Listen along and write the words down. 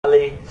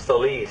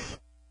Solis.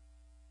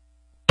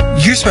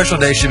 Your special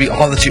day should be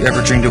all that you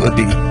ever dreamed it would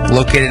be.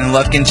 Located in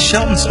Lufkin,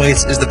 Shelton's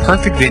Place is the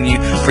perfect venue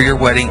for your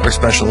wedding or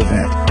special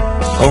event.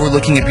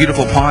 Overlooking a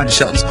beautiful pond,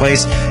 Shelton's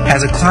Place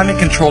has a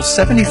climate-controlled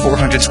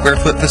 7,400 square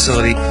foot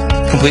facility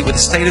complete with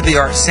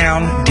state-of-the-art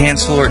sound,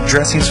 dance floor,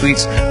 dressing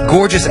suites,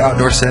 gorgeous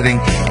outdoor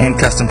setting, and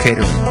custom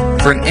catering.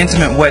 For an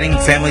intimate wedding,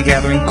 family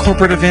gathering,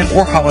 corporate event,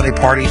 or holiday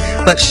party,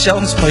 let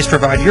Shelton's Place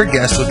provide your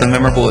guests with a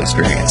memorable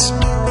experience.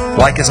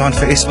 Like us on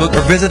Facebook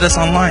or visit us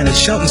online at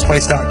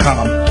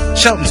sheltonsplace.com.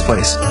 Shelton's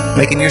Place,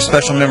 making your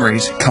special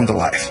memories come to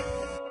life.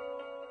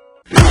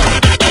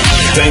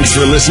 Thanks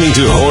for listening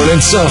to Hornet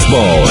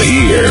Softball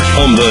here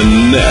on The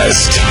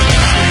Nest.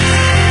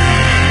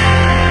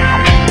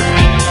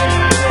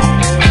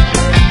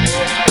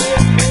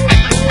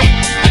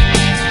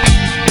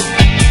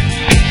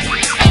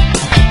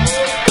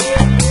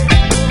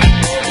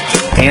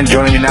 And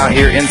joining me now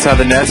here inside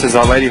the Nest is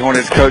our Lady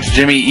Hornets coach,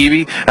 Jimmy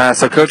Eby.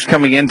 So, Coach,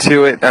 coming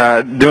into it,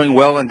 doing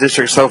well in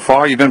district so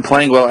far. You've been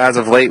playing well as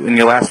of late in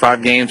your last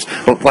 5 games,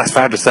 well, last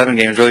 5 to 7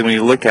 games, really, when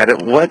you look at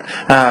it.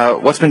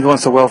 What's been going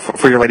so well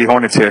for your Lady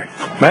Hornets here?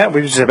 Matt,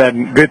 we just have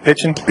had good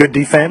pitching, good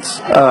defense,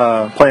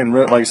 playing,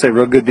 like you say,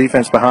 real good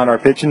defense behind our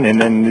pitching, and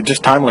then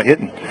just timely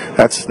hitting.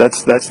 That's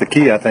the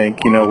key, I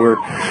think. You know, we're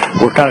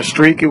kind of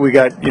streaky. We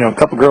got, a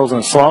couple girls in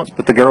the slumps,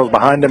 but the girls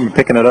behind them are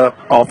picking it up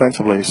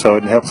offensively, so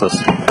it helps us.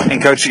 And,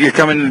 Coach, you're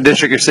coming to the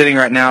district. You're sitting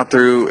right now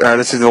through,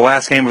 this is the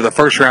last game of the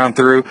first round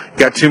through.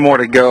 Got 2 more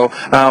to go.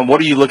 What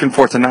are you looking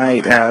for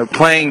tonight?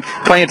 Playing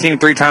a team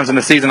 3 times in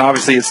the season,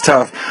 obviously, it's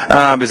tough.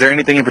 Is there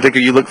anything in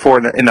particular you look for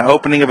in the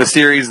opening of a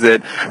series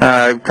that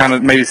kind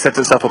of maybe sets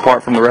itself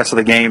apart from the rest of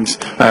the games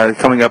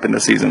coming up in the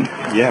season?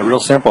 Yeah,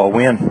 real simple. A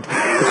win.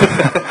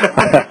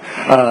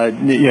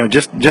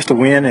 Just a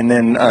win, and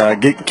then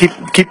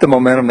keep the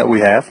momentum that we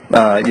have.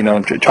 Try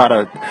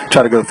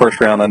to go the first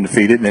round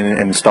undefeated,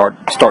 and start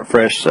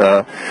fresh.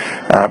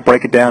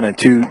 Break it down in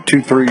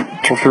three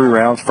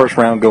rounds. First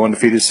round go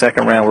undefeated.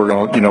 Second round we're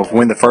going to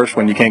win the first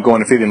one. You can't go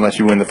undefeated unless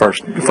you win the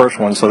first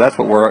one. So that's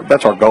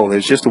our goal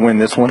is just to win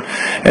this one,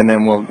 and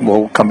then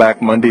we'll come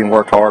back Monday and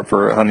work hard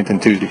for Huntington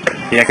Tuesday.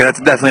 Yeah, because that's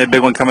definitely a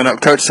big one coming up,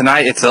 Coach.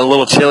 Tonight it's a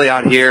little chilly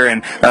out here,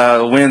 and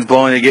the wind's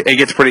blowing. It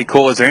gets pretty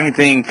cool. Is there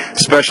anything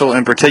special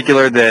in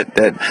particular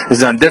that is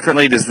done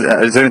differently? Is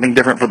there anything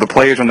different for the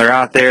players when they're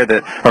out there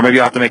or maybe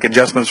you have to make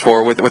adjustments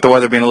for with the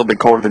weather being a little bit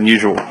colder than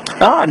usual?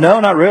 No,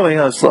 not really.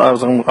 I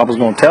was going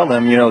to tell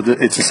them,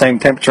 it's the same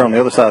temperature on the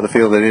other side of the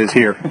field that it is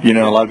here.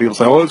 A lot of people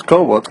say, oh, it's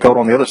cold. Well, it's cold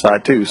on the other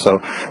side too.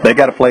 So they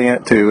got to play in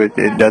it too.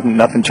 It doesn't.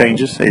 Nothing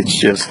changes.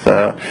 It's just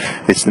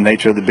it's the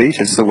nature of the beach.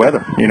 It's the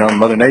weather.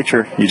 Mother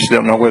Nature. You just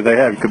don't know where they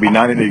have. It could be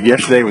 90.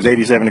 Yesterday it was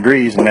 87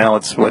 degrees, and now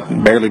it's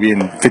barely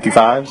being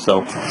 55.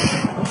 So.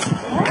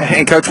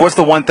 And, Coach, what's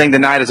the one thing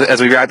tonight as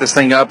we wrap this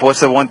thing up? What's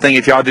the one thing,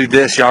 if y'all do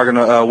this, y'all are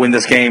going to win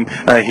this game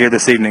here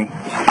this evening?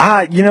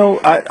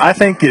 I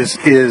think is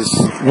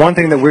one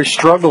thing that we're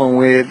struggling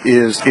with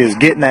is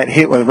getting that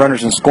hit with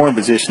runners in scoring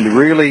position.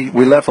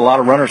 We left a lot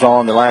of runners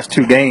on the last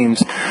 2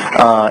 games,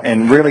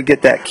 and really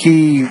get that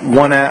key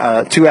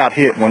 2-out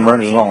hit when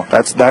runners are on.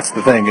 That's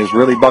the thing is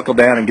really buckle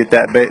down and get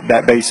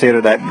that base hit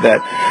or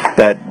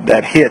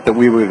that hit that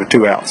we were with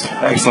 2 outs.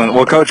 Excellent.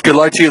 Well, Coach, good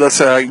luck to you. Let's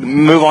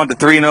move on to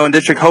 3-0 in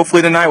district.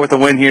 Hopefully tonight with a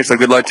win here, so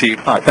good luck to you.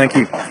 All right, thank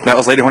you. That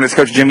was Lady Hornets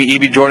coach Jimmy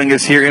Eby joining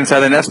us here inside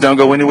the Nest. Don't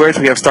go anywhere.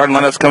 So we have starting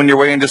lineups coming your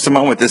way in just a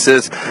moment. This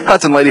is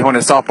Hudson Lady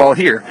Hornets softball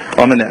here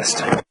on the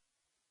Nest.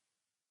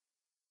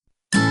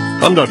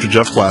 I'm Dr.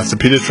 Jeff Glass, a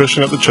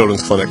pediatrician at the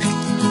Children's Clinic.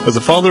 As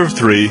a father of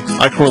 3,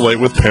 I can relate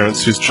with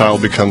parents whose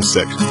child becomes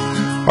sick.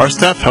 Our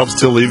staff helps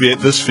to alleviate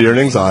this fear and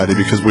anxiety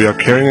because we are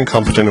caring and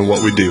competent in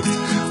what we do.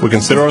 We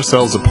consider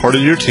ourselves a part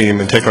of your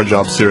team and take our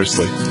job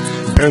seriously.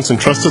 Parents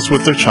entrust us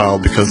with their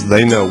child because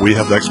they know we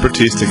have the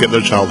expertise to get their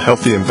child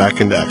healthy and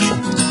back into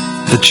action.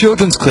 The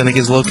Children's Clinic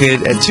is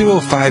located at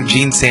 205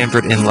 Gene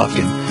Sanford in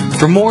Lufkin.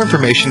 For more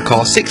information,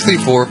 call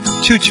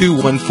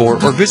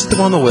 634-2214 or visit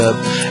them on the web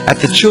at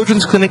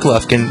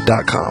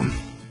thechildren'scliniclufkin.com.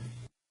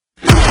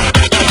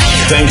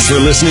 Thanks for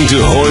listening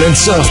to Hornet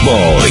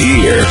Softball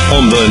here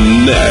on the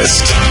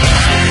Nest.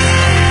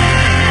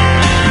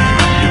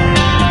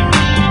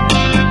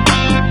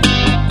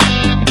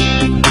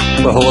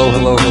 Well, hello.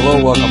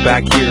 Welcome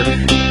back here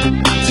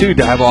to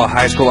Diboll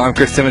High School. I'm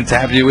Chris Simmons,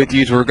 happy to be with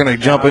you. So we're going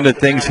to jump into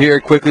things here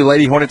quickly.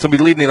 Lady Hornets will be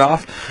leading it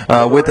off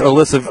with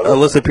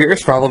Alyssa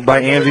Pierce, followed by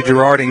Angie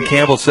Gerard and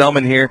Campbell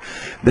Selman here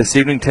this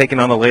evening, taking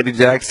on the Lady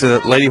Jacks. The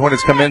Lady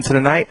Hornets come into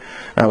tonight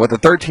with a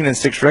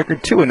 13-6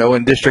 record, 2-0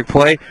 in district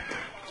play.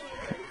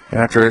 And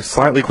after a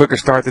slightly quicker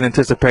start than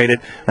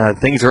anticipated,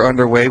 things are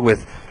underway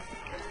with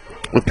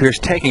Pierce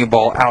taking a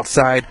ball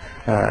outside.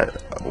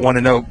 Want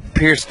to know,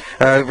 Pierce,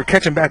 we're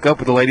catching back up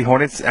with the Lady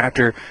Hornets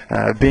after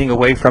being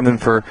away from them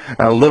for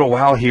a little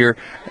while here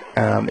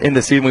in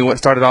the season. We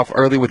started off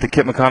early with the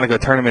Kip McConaughey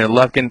tournament in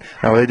Lufkin.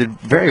 They did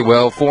very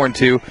well,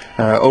 4-2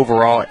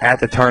 overall at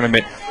the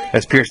tournament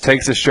as Pierce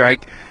takes the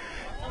strike.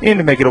 in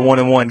to make it a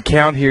 1-1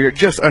 count here,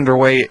 just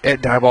underway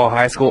at Diboll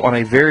High School on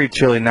a very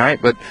chilly night,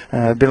 but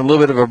been a little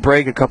bit of a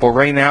break, a couple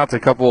rainouts, a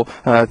couple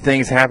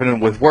things happening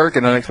with work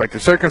and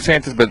unexpected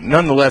circumstances, but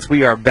nonetheless,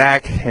 we are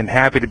back and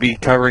happy to be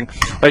covering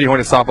Lady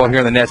Hornets softball here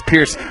on the Nest.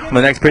 Pierce on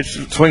the next pitch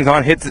swings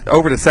on, hits it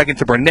over to second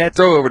to Burnett,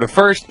 throw over to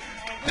first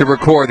to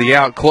record the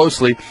out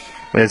closely,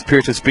 as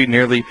Pierce's speed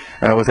nearly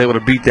was able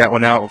to beat that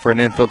one out for an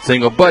infield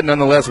single, but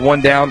nonetheless,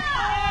 one down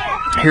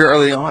here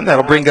early on.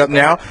 That'll bring up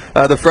now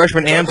the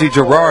freshman Amzie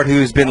Gerard,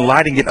 who's been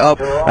lighting it up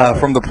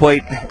from the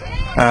plate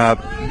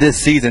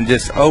this season,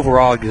 just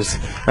overall just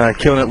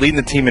killing it, leading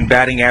the team in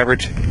batting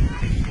average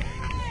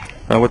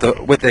with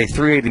a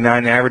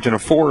 389 average and a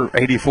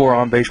 484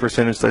 on base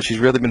percentage. So she's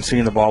really been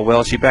seeing the ball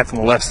well. She bats on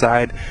the left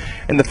side.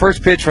 And the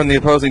first pitch from the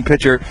opposing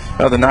pitcher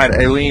of the night,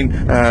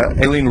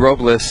 Aileen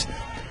Robles,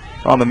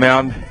 on the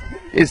mound,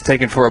 is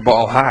taken for a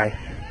ball high.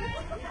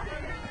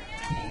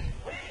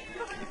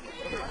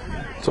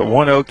 So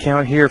 1-0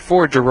 count here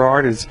for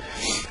Gerard as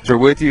we're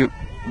with you.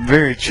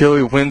 Very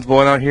chilly, winds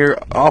blowing out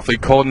here, awfully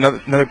cold.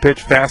 Another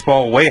pitch,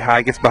 fastball way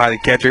high, gets by the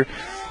catcher.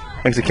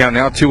 Makes the count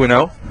now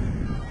 2-0.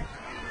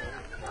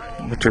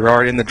 With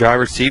Gerard in the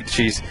driver's seat,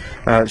 she's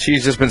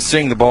just been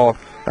seeing the ball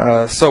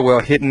so well,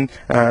 hitting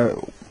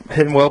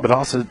well, but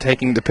also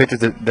taking the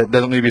pitches that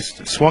doesn't need to be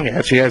swung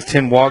at. She has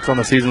 10 walks on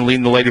the season,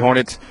 leading the Lady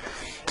Hornets.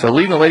 So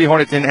leading the Lady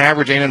Hornets in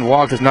average and in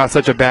walks is not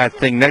such a bad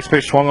thing. Next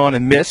pitch swung on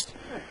and missed,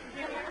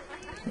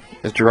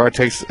 as Gerard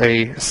takes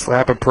a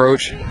slap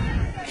approach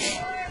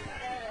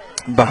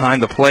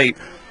behind the plate.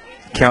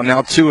 Count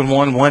now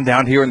 2-1, one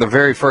down here in the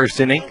very first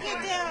inning.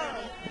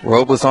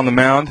 Robles on the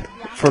mound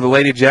for the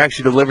Lady Jacks.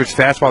 She delivers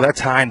fastball.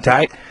 That's high and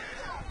tight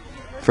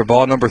for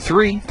ball number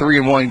 3.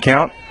 3-1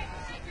 count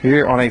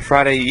here on a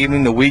Friday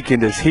evening. The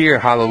weekend is here.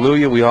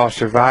 Hallelujah. We all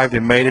survived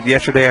and made it.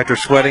 Yesterday, after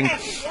sweating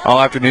all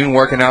afternoon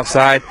working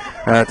outside,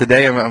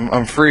 today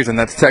I'm freezing.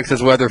 That's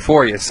Texas weather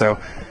for you. So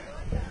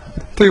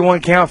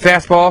 3-1 count.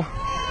 Fastball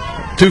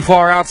too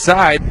far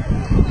outside.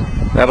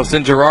 That'll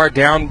send Gerard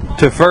down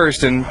to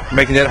first and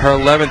making it her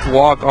 11th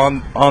walk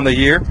on the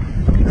year.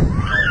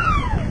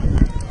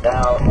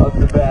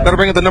 That'll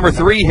bring up the number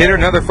 3 hitter,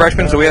 another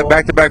freshman. So we have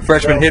back-to-back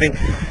freshmen hitting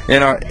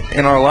in our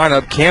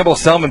lineup. Campbell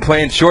Selman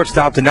playing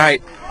shortstop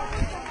tonight.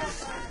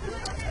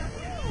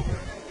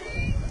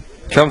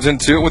 Comes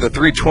into it with a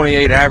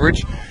 328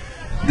 average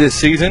this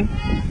season.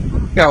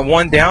 Got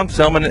one down.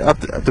 Selman up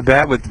the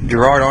bat with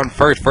Gerard on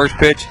first. First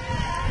pitch.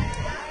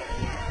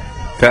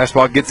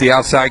 Fastball gets the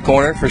outside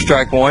corner for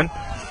strike one.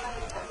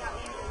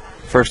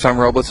 First time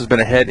Robles has been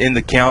ahead in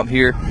the count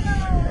here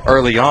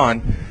early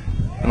on.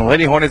 And the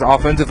Lady Hornets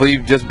offensively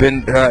have just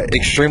been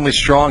extremely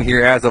strong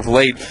here as of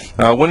late,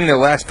 winning their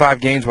last 5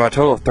 games by a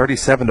total of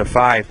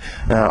 37-5.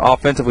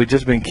 Offensively,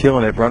 just been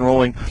killing it. Run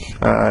rolling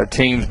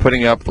teams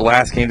putting up the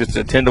last game just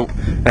a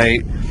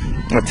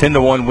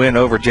 10-1 win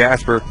over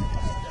Jasper.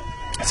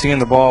 Seeing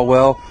the ball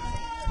well.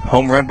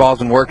 Home run ball's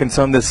been working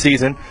some this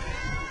season.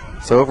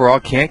 So overall,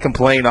 can't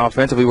complain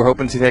offensively. We're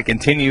hoping to see that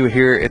continue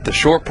here at the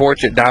short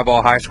porch at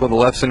Diboll High School, the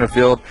left center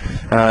field.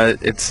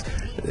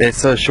 It's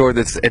so short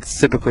that it's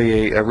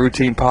typically a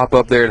routine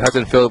pop-up there at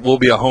Hudson Field. It will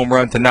be a home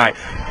run tonight.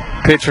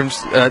 Pitch from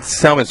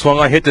Selman, swung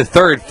on, hit to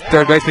third.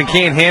 Third baseman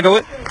can't handle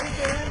it.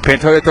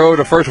 Pantoja throw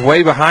to first,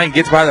 way behind,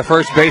 gets by the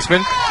first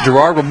baseman.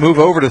 Gerard will move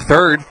over to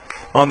third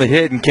on the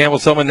hit, and Campbell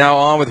Selman now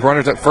on with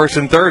runners at first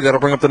and third. That'll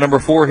bring up the number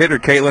 4 hitter,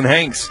 Caitlin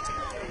Hanks.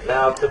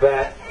 Now up to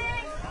bat,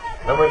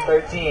 number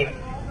 13,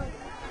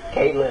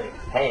 Caitlin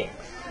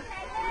Hanks.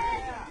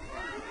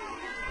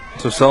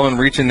 So Selman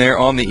reaching there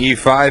on the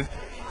E5.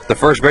 The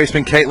first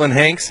baseman, Caitlin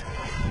Hanks,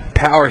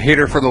 power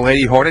hitter for the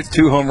Lady Hornets.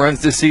 2 home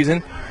runs this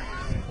season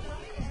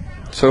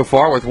so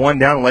far, with one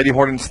down. Lady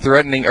Hornets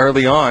threatening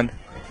early on.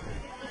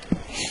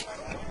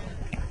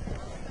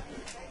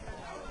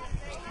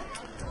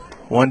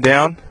 One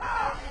down.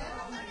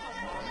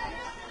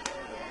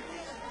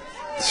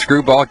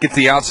 Screwball gets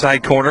the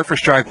outside corner for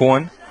strike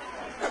one.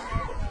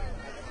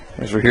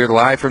 As we're here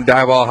live from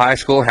Diboll High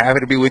School,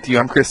 happy to be with you.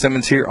 I'm Chris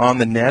Simmons here on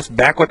the Nest,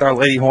 back with our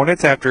Lady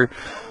Hornets after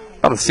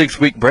about a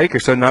 6-week break or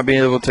so, not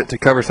being able to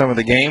cover some of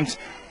the games.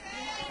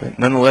 But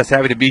nonetheless,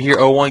 happy to be here.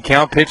 0-1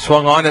 count, pitch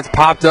swung on, that's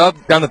popped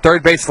up down the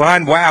third base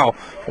line. Wow,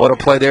 what a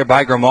play there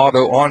by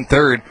Grimaldo on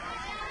third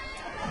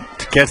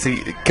to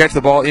catch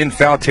the ball in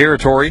foul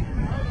territory.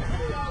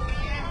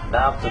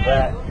 Now to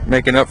bat,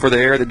 making up for the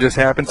error that just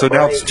happened. So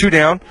now it's 2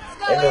 down.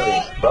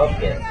 Emily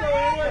Buffkin.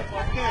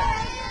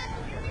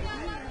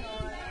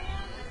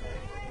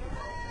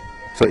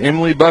 So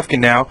Emily Buffkin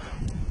now,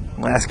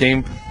 last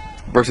game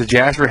versus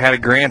Jasper, had a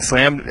grand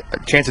slam, a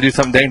chance to do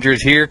something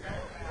dangerous here.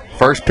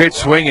 First pitch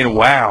swinging,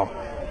 wow.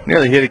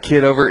 Nearly hit a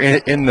kid over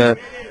in the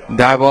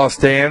Diboll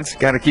stands.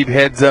 Got to keep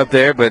heads up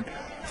there, but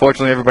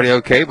fortunately everybody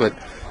okay. But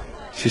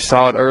she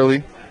saw it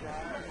early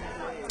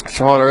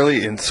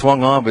and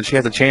swung on, but she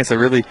has a chance to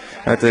really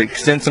to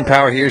extend some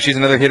power here. She's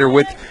another hitter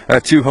with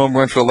 2 home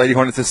runs for the Lady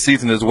Hornets this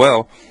season as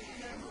well.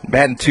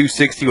 Batting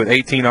 .260 with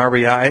 18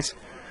 RBIs.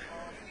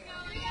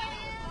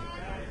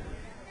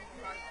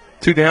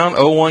 2 down,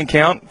 0-1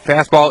 count.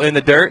 Fastball in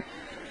the dirt.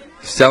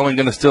 Selling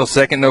going to steal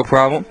second, no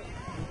problem.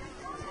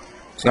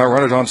 So now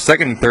runners on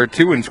second and third,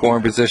 2 in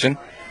scoring position.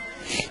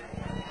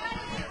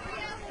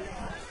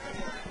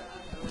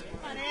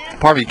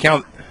 Probably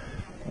count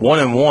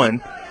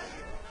 1-1.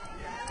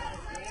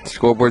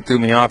 Scoreboard threw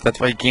me off. That's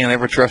why you can't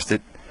ever trust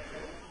it.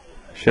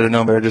 Should have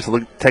known better. Just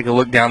take a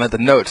look down at the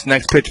notes.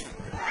 Next pitch,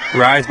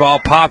 rise ball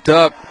popped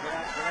up.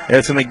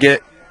 It's going to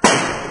get.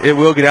 It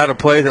will get out of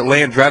play. That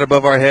lands right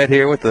above our head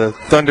here with a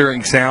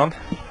thundering sound.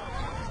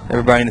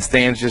 Everybody in the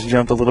stands just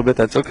jumped a little bit.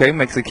 That's okay.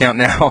 Makes the count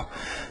now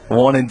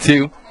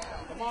 1-2.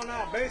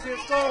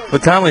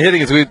 But timely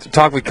hitting, as we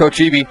talked with Coach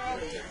Eby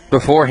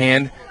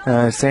beforehand,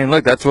 saying,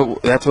 look, that's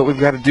what we've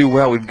got to do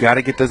well. We've got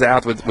to get those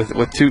outs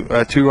with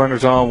two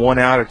runners on, 1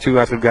 out or 2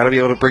 outs. We've got to be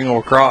able to bring them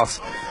across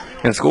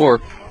and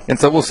score. And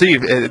so we'll see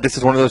if this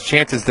is one of those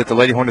chances that the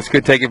Lady Hornets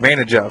could take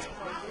advantage of.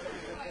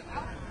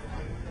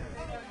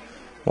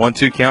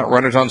 1-2 count.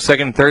 Runners on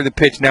second and third. The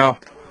pitch now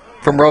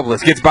from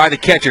Robles. Gets by the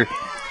catcher.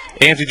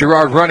 Angie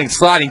Gerard running,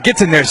 sliding,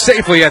 gets in there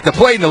safely at the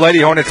plate, and the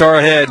Lady Hornets are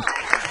ahead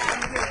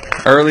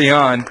early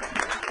on.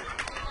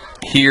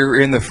 Here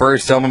in the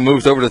first, Selma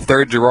moves over to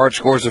third. Gerard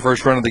scores the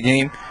first run of the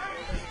game.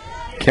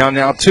 Count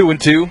now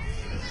 2-2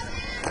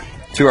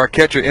 to our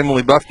catcher,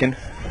 Emily Buffkin.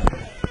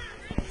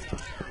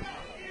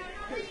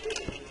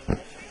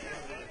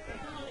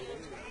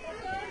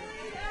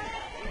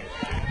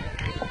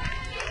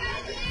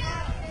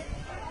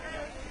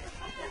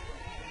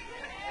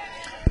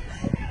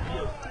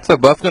 So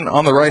Buffkin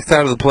on the right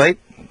side of the plate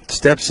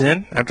steps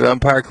in after the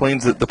umpire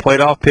cleans the plate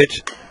off.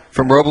 Pitch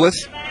from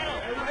Robles.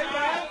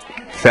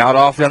 Fouled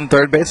off down the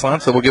third baseline,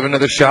 so we'll give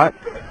another shot.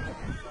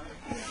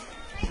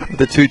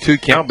 The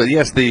 2-2 count, but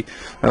yes, the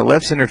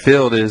left center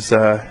field is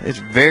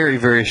very,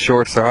 very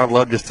short, so I'd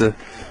love just to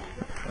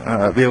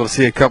be able to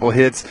see a couple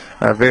hits.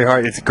 Very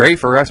hard. It's great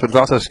for us, but it's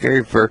also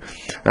scary for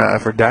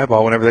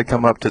Diboll whenever they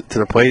come up to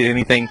the plate.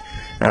 Anything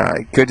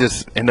could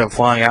just end up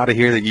flying out of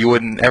here that you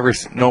wouldn't ever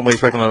normally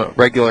expect on a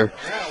regular,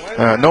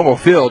 normal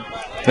field.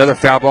 Another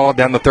foul ball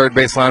down the third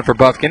baseline for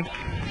Buffkin.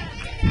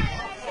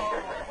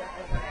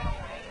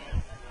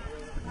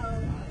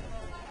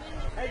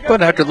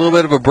 But after a little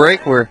bit of a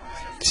break, we're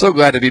so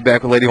glad to be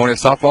back with Lady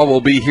Hornets softball. We'll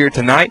be here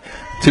tonight.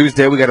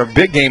 Tuesday, we got a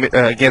big game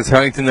against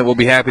Huntington that we'll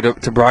be happy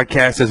to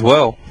broadcast as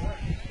well.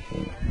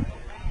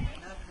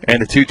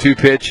 And a 2-2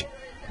 pitch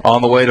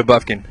on the way to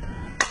Buffkin.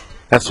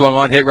 That swung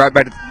on, hit right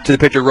back to the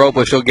pitcher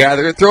Robles. She'll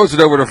gather it, throws it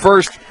over to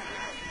first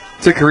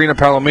to Karina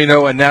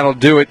Palomino, and that'll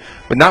do it.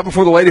 But not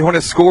before the Lady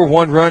Hornets score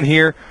 1 run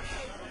here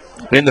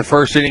in the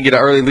first inning, get an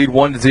early lead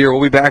 1-0.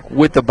 We'll be back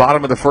with the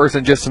bottom of the first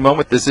in just a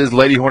moment. This is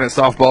Lady Hornets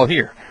softball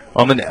here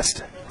on the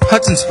Nest.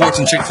 Hudson Sports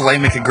and Chick-fil-A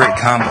make a great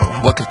combo.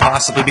 What could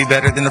possibly be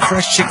better than a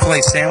fresh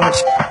Chick-fil-A sandwich,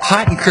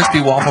 hot and crispy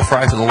waffle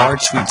fries with a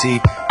large sweet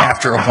tea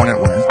after a Hornet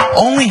win?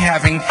 Only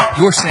having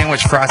your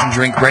sandwich, fries, and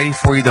drink ready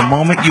for you the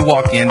moment you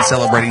walk in,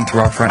 celebrating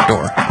through our front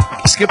door.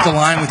 Skip the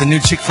line with the new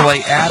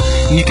Chick-fil-A app,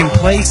 and you can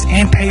place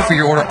and pay for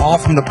your order all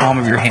from the palm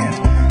of your hand.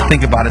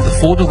 Think about it, the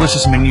full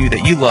delicious menu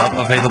that you love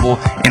available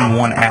in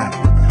one app.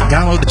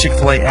 Download the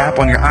Chick-fil-A app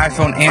on your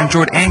iPhone,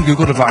 Android, and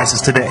Google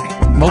devices today.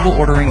 Mobile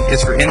ordering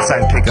is for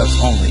inside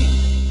pickups only.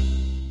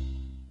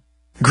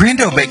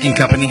 Grando Baking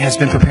Company has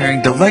been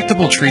preparing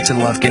delectable treats in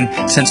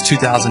Lufkin since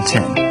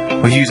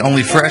 2010. We use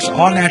only fresh,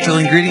 all-natural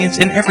ingredients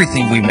in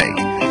everything we make.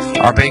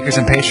 Our bakers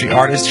and pastry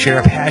artists share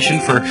a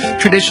passion for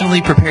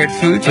traditionally prepared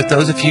foods with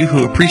those of you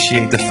who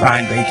appreciate the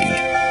fine baking.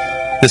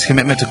 This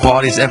commitment to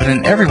quality is evident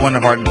in every one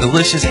of our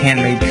delicious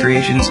handmade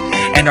creations,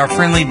 and our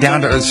friendly,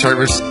 down-to-earth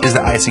service is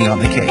the icing on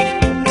the cake.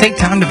 Take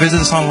time to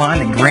visit us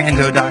online at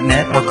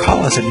grando.net or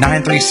call us at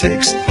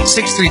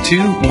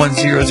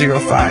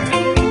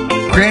 936-632-1005.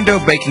 Grando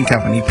Baking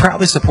Company,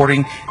 proudly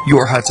supporting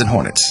your Hudson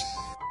Hornets.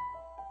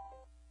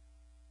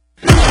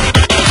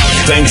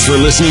 Thanks for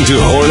listening to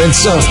Hornet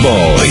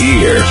Softball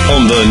here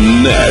on the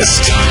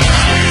Nest.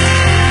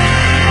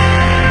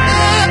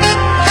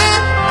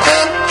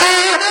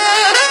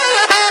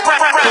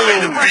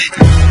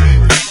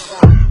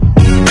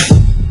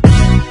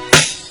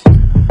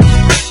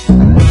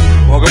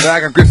 Welcome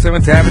back. I'm Chris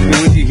Simmons, happy to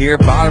be with you here.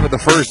 Bottom of the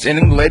first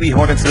inning, Lady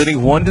Hornets leading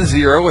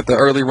 1-0 with the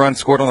early run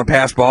scored on the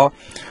pass ball.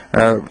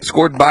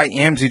 Scored by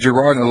Amzie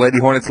Gerard, and the Lady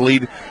Hornets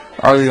lead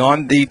early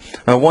on. The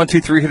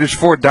 1-2-3 hitters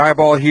for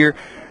Diboll here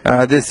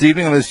this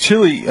evening on this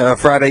chilly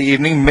Friday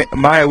evening.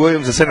 Maya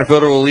Williams, the center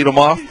fielder, will lead them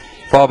off,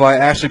 followed by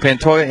Ashley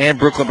Pantoya and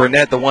Brooklyn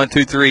Burnett, the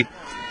 1-2-3.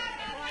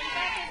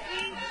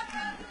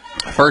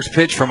 First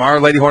pitch from our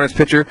Lady Hornets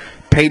pitcher,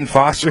 Peyton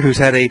Foster, who's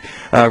had a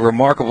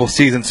remarkable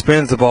season,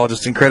 spins the ball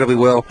just incredibly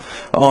well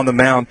on the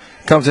mound.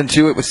 Comes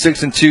into it with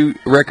 6-2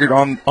 record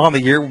on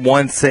the year,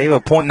 1 save, a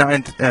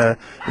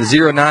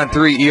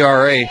 .093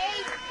 ERA.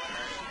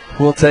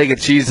 We'll take it.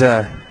 She's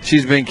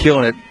been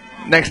killing it.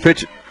 Next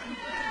pitch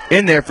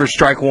in there for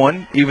strike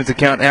 1, evens the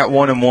count at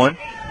 1-1.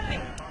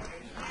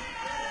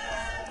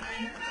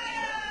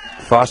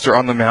 Foster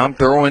on the mound,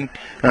 throwing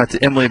to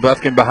Emily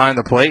Buffkin behind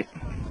the plate.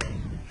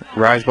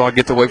 Rise ball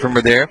gets away from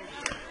her there.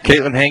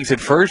 Caitlin Hanks at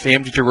first,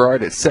 Amity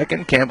Gerard at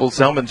second, Campbell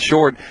Selman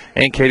short,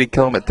 and Katie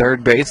Cullum at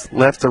third base.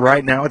 Left to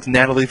right now, it's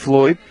Natalie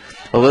Floyd,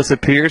 Alyssa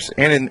Pierce,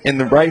 and in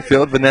the right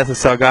field, Vanessa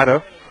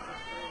Salgado.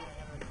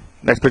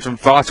 Next pitch from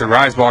Foster,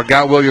 rise ball,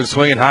 got Williams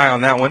swinging high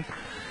on that one.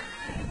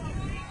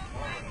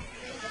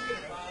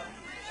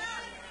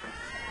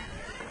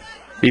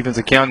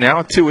 Defensive count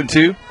now,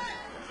 2-2.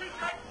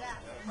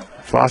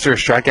 Foster, a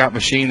strikeout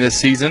machine this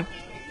season.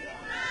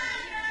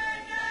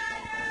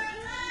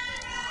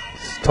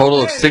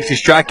 Total of 60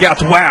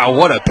 strikeouts. Wow,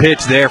 what a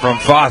pitch there from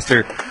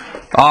Foster.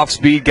 Off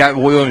speed, got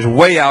Williams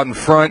way out in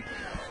front.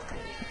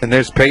 And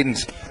there's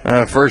Peyton's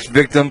first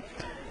victim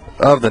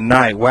of the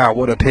night. Wow,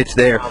 what a pitch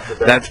there.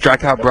 That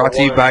strikeout brought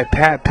to you by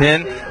Pat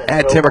Penn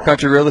at Timber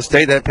Country Real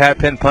Estate. That Pat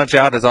Penn punch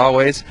out, as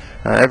always.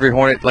 Every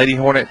Hornet, Lady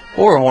Hornet,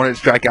 or Hornet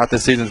strikeout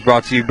this season is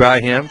brought to you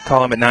by him.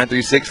 Call him at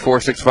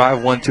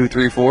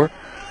 936-465-1234.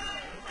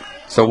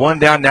 So one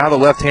down now, the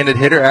left-handed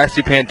hitter,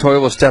 Ashley Pantoja,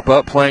 will step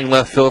up, playing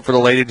left field for the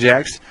Lady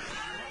Jacks.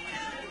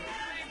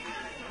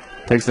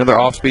 Takes another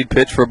off-speed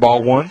pitch for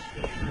ball one.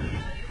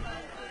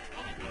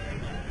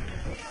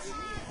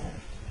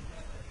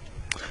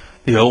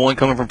 The 0-1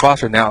 coming from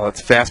Foster now.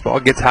 That's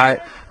fastball. Gets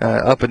high,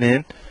 up and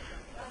in.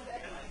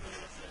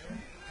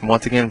 And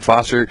once again,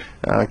 Foster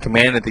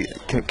commanded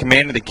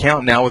the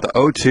count now with the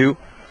 0-2.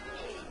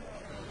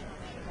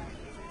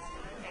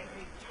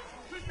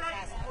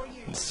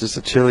 It's just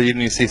a chilly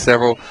evening. You see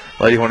several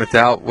Lady Hornets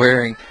out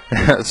wearing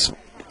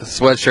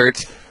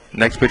sweatshirts.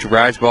 Next pitch,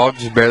 rise ball.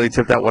 Just barely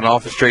tipped that one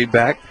off and straight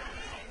back.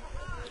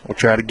 We'll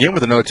try it again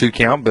with an 0-2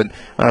 count, but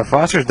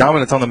Foster's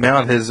dominance on the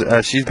mound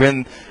she's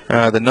been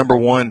the number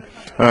one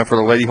for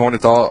the Lady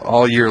Hornets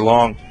all year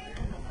long.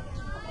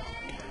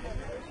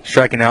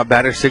 Striking out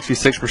batter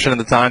 66% of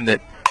the time that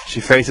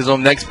she faces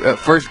them. Next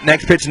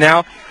pitch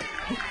now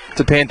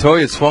to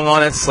Pantoja, swung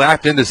on it,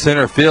 slapped into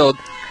center field.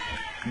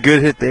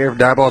 Good hit there,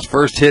 Diboll's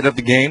first hit of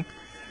the game.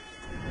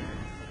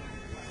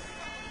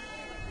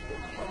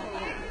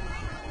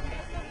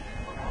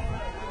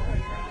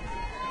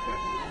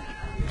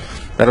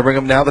 That'll bring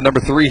him now the number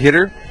 3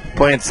 hitter,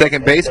 playing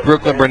second base,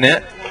 Brooklyn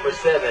Burnett. Number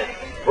 7,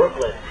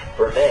 Brooklyn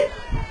Burnett.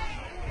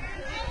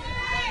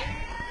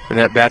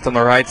 Burnett bats on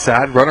the right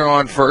side. Runner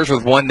on first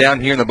with one down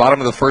here in the bottom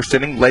of the first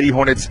inning. Lady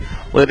Hornets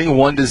leading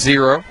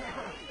 1-0.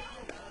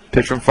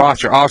 Pitch from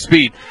Foster, off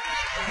speed.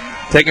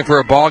 Taken for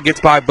a ball,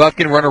 gets by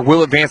Buffkin. Runner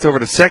will advance over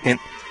to second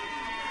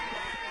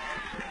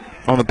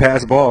on the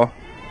pass ball.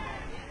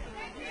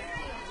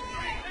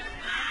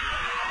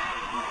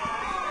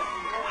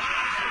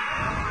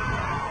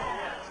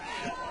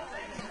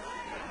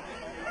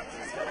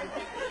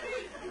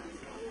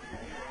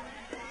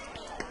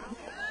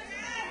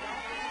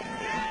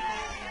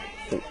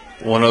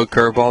 One 1-0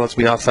 curveball. That's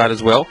be outside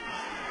as well.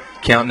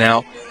 Count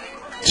now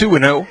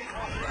 2-0.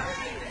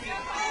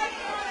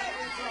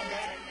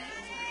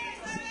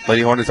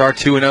 Lady Hornets are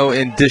 2-0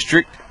 in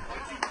district.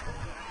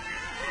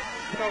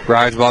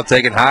 Rise ball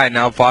taken high.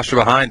 Now Foster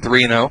behind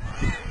 3-0.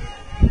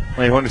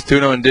 Lady Hornets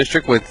 2-0 in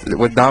district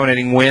with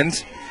dominating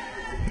wins.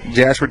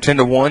 Jasper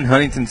 10-1.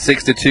 Huntington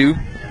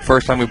 6-2.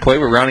 First time we play.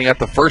 We're rounding out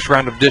the first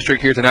round of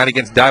district here tonight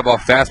against Diboll.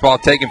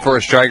 Fastball taken for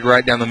a strike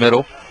right down the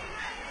middle.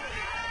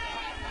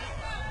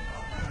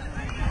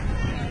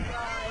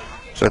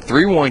 So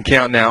 3-1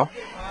 count now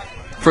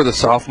for the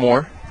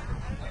sophomore.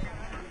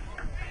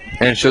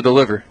 And she'll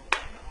deliver.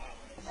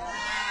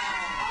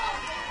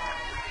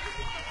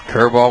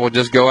 Curveball will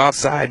just go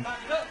outside.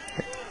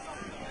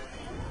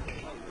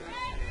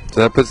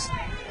 So that puts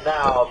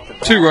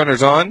 2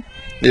 runners on.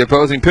 The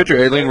opposing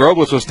pitcher, Aileen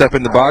Robles, will step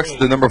in the box.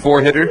 The number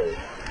 4 hitter.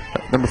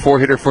 Number 4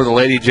 hitter for the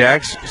Lady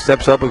Jacks.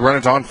 Steps up with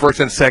runners on first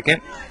and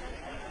second.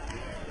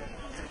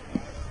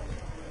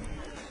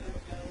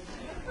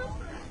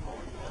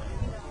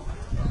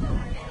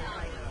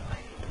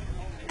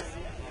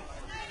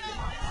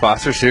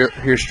 Foster's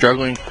here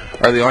struggling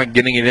early on,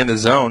 getting it in the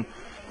zone.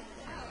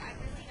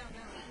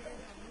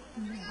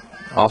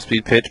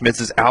 Off-speed pitch,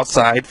 misses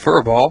outside for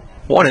a ball.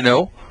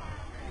 1-0.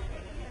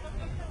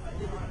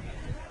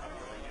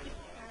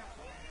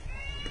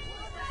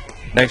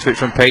 Next pitch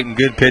from Peyton,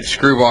 good pitch.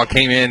 Screwball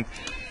came in.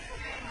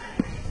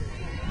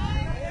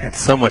 Had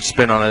so much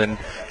spin on it. And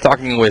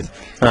talking with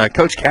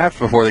Coach Capps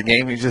before the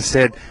game, he just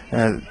said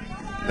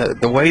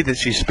the way that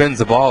she spins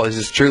the ball is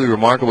just truly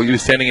remarkable. You were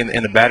standing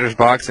in the batter's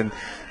box, and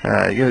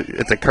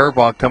it's a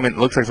curveball coming.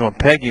 Looks like someone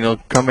pegging.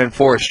 Come in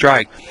for a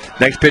strike.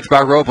 Next pitch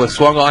by Robles.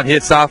 Swung on,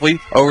 hit softly.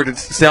 Over to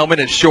Selman.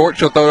 It's short.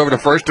 She'll throw it over to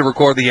first to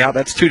record the out.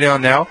 That's 2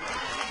 down now.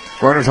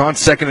 Runners on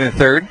second and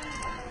third.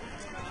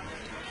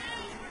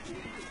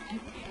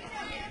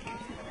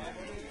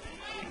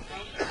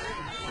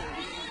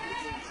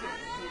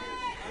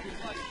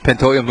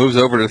 Pantoja moves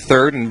over to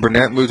third, and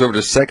Burnett moves over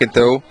to second,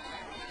 though,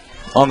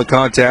 on the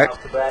contact.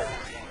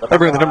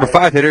 Over the number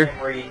 5 hitter,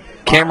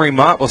 Camry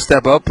Mott, will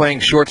step up,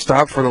 playing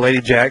shortstop for the Lady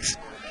Jacks.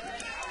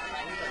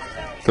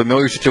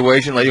 Familiar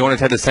situation. Lady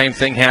Hornets had the same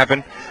thing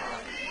happen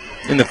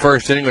in the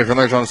first inning with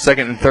runners on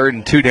second and third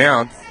and 2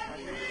 down.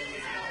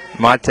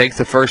 Mott takes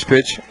the first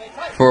pitch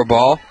for a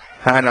ball,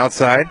 high and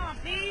outside.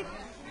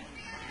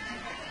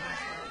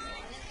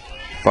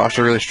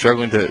 Foster really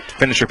struggling to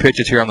finish her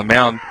pitches here on the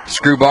mound.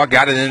 Screwball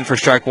got it in for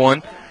strike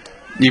one.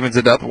 Evens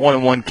it up.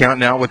 1-1 count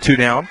now with 2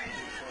 down.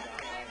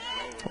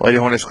 Lady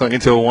Hornets clinging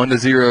to a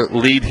 1-0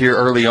 lead here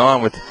early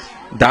on with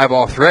die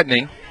ball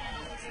threatening.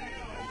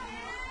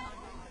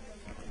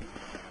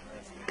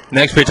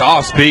 Next pitch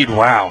off speed.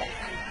 Wow.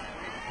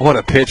 What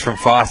a pitch from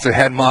Foster.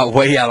 Had Mott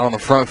way out on the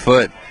front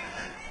foot.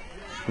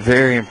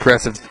 Very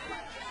impressive.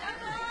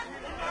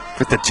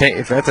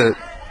 If that's a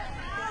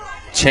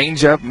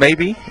change-up,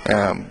 maybe.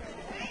 I'm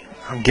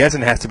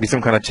guessing it has to be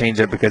some kind of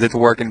change-up because it's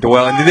working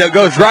well. And it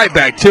goes right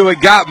back to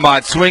it. Got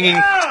Mott swinging.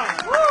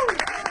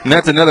 And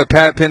that's another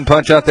pat pin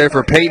punch out there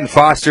for Peyton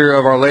Foster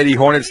of our Lady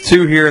Hornets.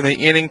 2 here in the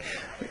inning.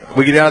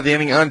 We get out of the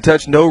inning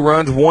untouched. No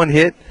runs, 1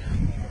 hit.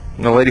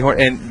 And the Lady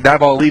Hornets, and that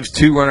ball leaves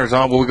 2 runners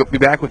on. We'll be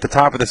back with the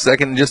top of the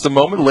second in just a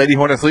moment. Lady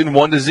Hornets leading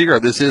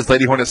 1-0. This is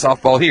Lady Hornets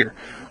softball here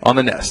on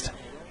the Nest.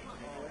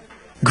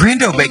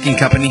 Grando Baking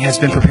Company has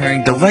been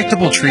preparing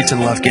delectable treats in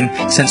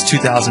Lufkin since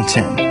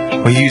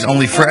 2010. We use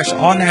only fresh,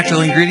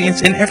 all-natural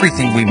ingredients in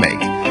everything we make.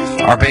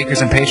 Our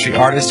bakers and pastry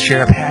artists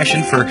share a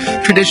passion for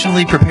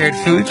traditionally prepared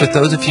foods with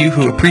those of you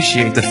who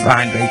appreciate the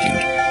fine baking.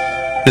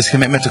 This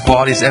commitment to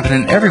quality is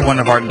evident in every one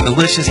of our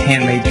delicious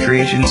handmade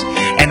creations,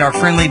 and our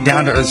friendly,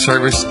 down-to-earth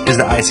service is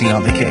the icing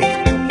on the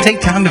cake.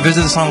 Take time to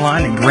visit us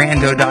online at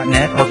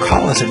grando.net or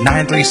call us at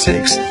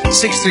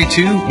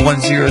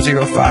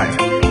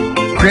 936-632-1005.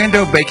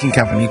 Grando Baking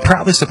Company,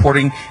 proudly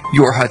supporting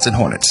your Hudson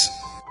Hornets.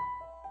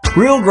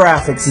 Real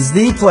Graphics is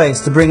the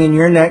place to bring in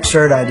your next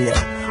shirt idea.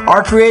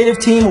 Our creative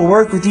team will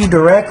work with you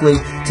directly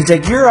to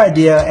take your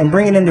idea and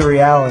bring it into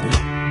reality.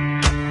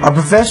 Our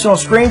professional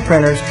screen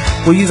printers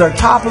will use our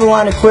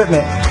top-of-the-line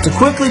equipment to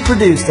quickly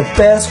produce the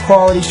best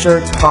quality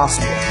shirts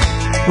possible.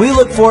 We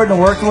look forward to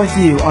working with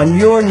you on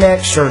your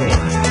next shirt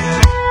order.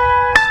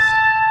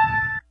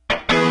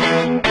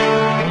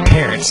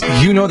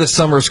 You know the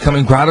summer is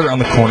coming right around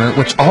the corner,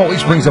 which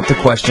always brings up the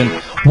question,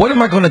 what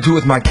am I going to do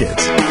with my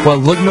kids? Well,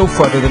 look no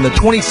further than the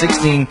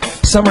 2016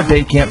 Summer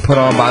Day Camp put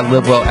on by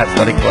Livewell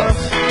Athletic Club.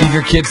 Give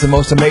your kids the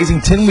most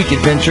amazing 10-week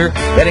adventure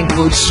that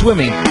includes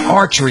swimming,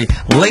 archery,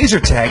 laser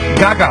tag,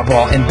 gaga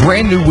ball, and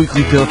brand new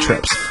weekly field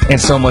trips,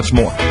 and so much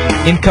more.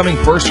 Incoming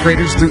first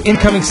graders through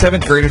incoming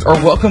 7th graders are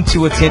welcome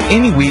to attend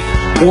any week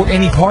or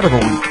any part of a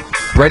week.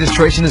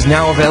 Registration is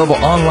now available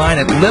online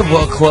at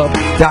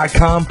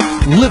livewellclub.com.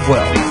 Live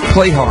well,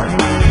 play hard,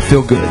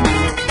 feel good.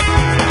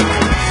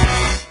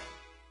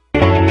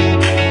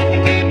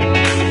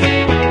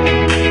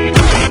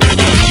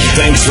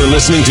 Thanks for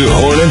listening to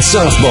Hornet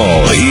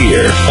Softball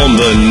here on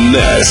the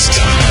Nest.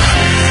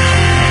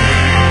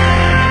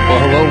 Well,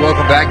 hello,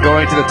 welcome back.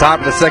 Going to the top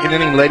of the second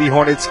inning, Lady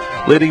Hornets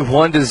leading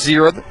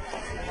 1-0.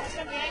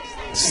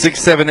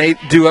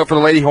 6-7-8 due up for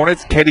the Lady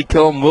Hornets. Katie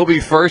Killam will be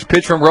first.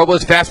 Pitch from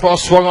Robles. Fastball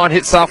swung on,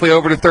 hit softly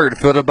over to third.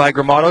 Fielded by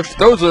Gramado. She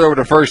throws it over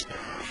to first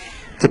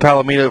to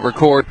Palomino.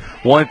 Record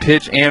 1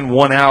 pitch and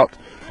 1 out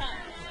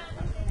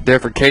there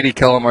for Katie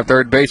Killam, our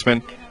third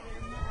baseman.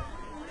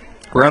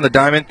 Around the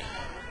diamond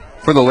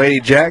for the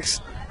Lady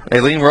Jacks.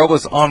 Aileen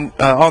Robles on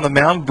the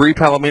mound. Bree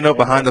Palomino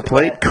behind the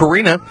plate.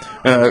 Karina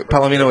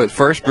Palomino at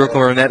first. Brooklyn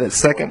Burnett at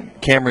second.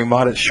 Camry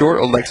Mott at short.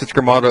 Alexis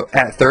Gramado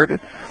at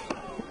third.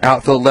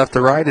 Outfield left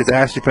to right is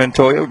Ashley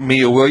Pantoya,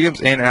 Mia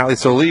Williams, and Ali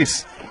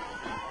Solis.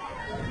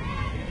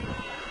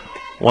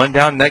 1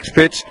 down,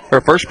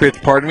 first pitch,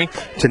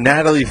 to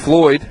Natalie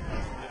Floyd.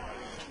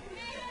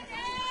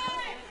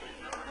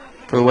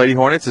 For the Lady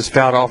Hornets is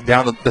fouled off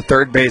down the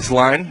third base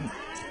line.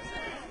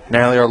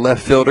 Natalie, our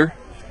left fielder.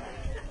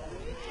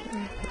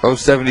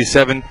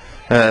 0.77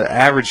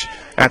 average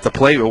at the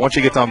plate, but once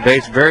she gets on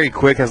base, very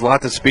quick, has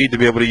lots of speed to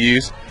be able to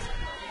use.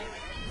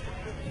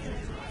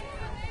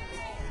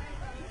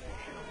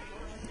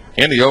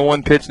 And the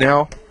 0-1 pitch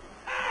now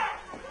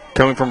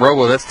coming from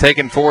Robles. That's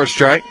taken for a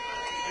strike.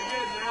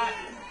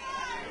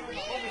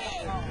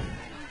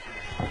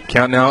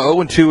 Count now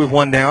 0-2 with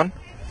 1 down.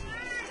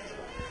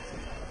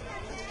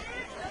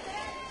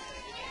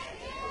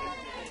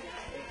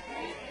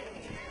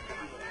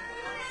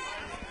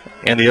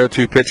 And the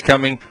 0-2 pitch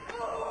coming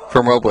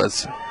from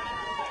Robles.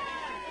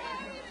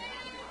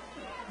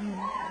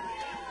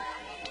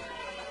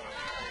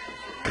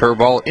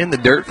 Curveball in the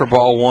dirt for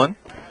ball 1.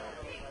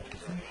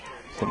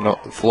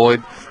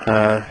 Floyd,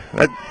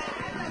 that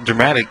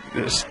dramatic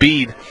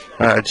speed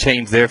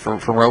change there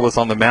from Robles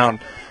on the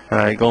mound.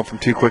 Going from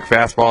 2 quick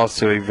fastballs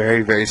to a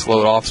very, very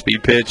slow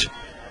off-speed pitch.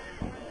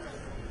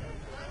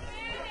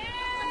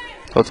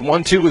 So it's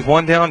 1-2 with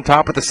 1 down,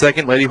 top of the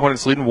second. Lady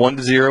Hornets leading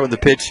 1-0, and the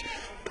pitch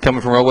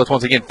coming from Robles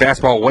once again.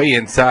 Fastball way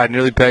inside,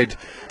 nearly pegged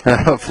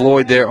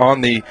Floyd there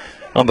on the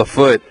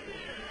foot.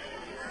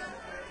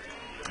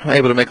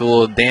 Able to make a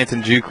little dance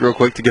and juke real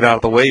quick to get out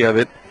of the way of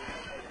it.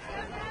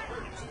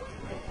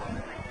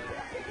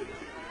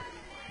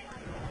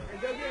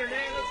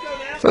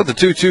 So it's a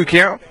 2-2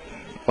 count.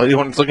 Lady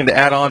Hornets looking to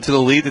add on to the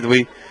lead that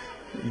we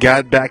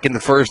got back in the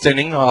first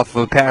inning off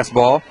of a pass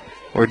ball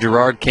where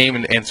Gerard came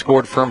and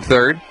scored from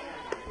third.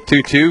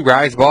 2-2,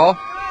 rise ball,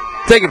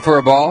 taken for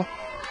a ball.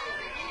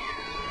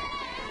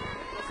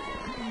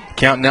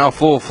 Count now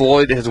full.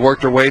 Floyd has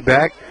worked her way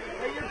back.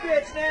 Hey, your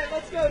pitch, Nat.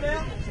 Let's go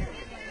now.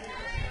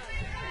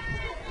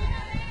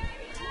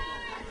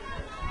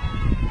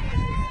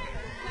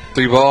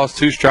 Three balls,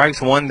 2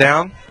 strikes, 1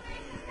 down.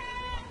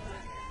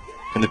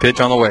 And the pitch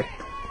on the way.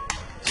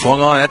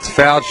 Swung on. That's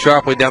fouled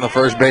sharply down the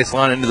first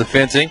baseline into the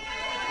fencing.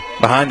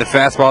 Behind the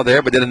fastball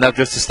there, but did enough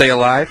just to stay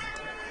alive.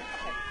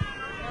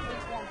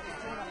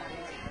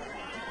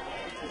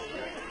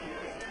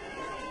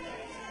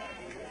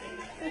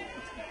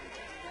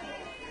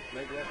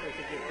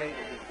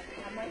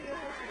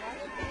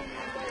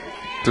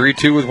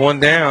 Three-two with 1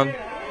 down.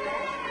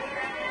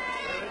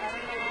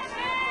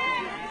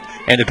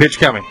 And the pitch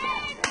coming.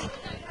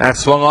 That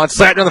swung on,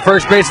 slapped on the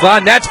first base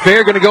line. That's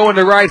fair, going to go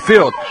into right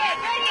field.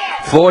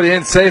 Floyd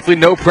in safely,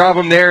 no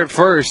problem there at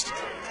first.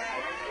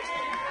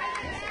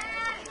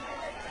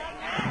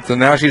 So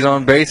now she's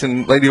on base,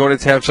 and Lady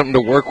Hornets have something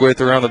to work with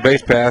around the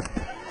base path.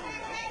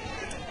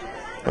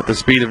 At the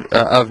speed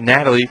of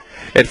Natalie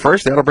at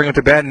first. That'll bring him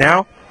to bat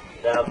now.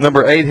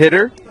 Number 8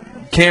 hitter,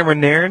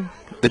 Cameron Nairn,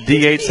 the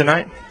DH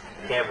tonight.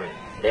 Cameron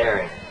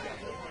Nairn.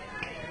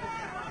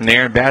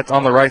 Nairn bats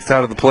on the right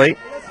side of the plate.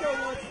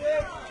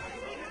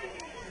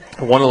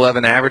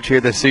 111 average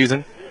here this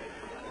season.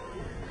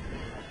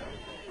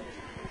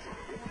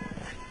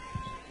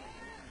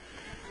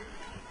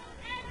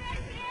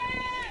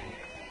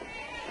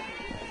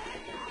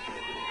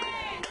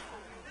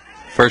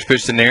 First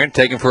pitch to Nairn,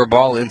 taken for a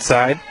ball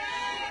inside.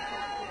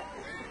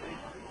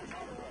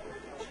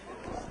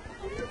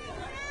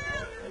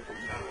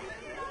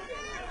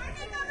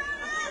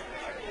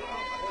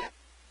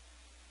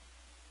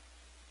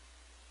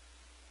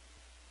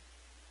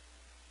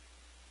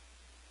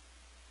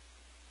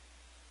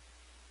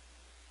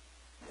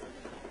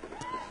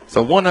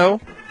 So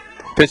 1-0.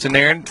 Pitch to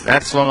Nairn.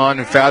 That swung on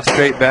and fouled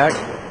straight back.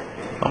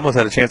 Almost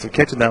had a chance of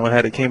catching that one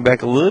had it came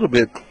back a little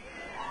bit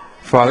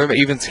farther, but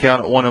evens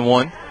count at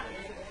 1-1.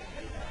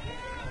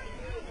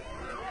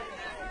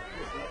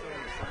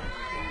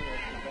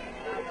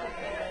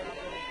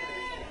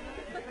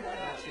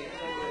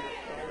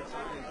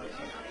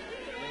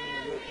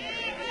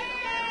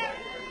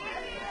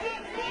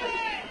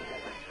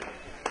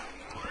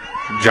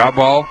 Job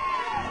ball.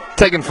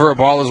 Taken for a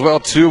ball as well.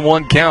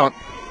 2-1 count.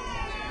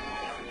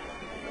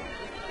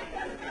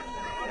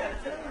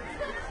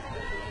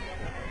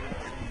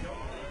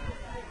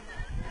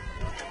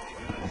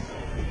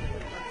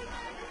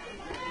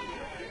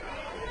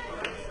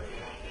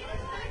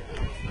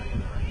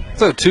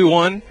 So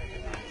 2-1.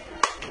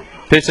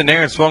 Pitch to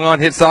Nairn, swung on,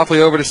 hit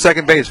softly over to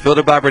second base.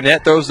 Fielded by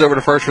Burnett, throws it over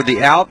to first for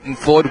the out, and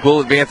Floyd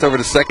will advance over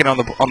to second on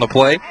the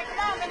play.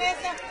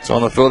 So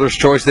on the fielder's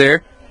choice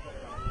there.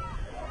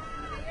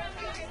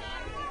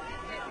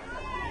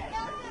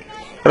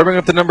 That'll bring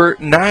up the number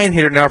 9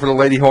 hitter now for the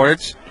Lady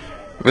Hornets.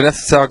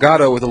 Vanessa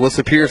Salgado with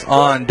Alyssa Pierce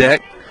on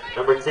deck.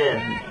 Number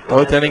 10.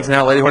 Both innings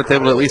now, Lady Hornets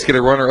able to at least get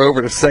a runner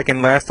over to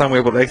second. Last time we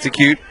were able to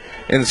execute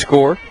and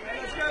score.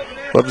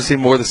 Love to see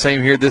more of the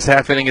same here this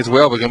half inning as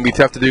well, but going to be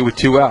tough to do with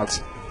 2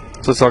 outs.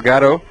 So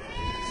Salgado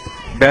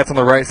bats on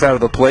the right side of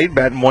the plate,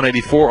 batting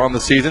 184 on the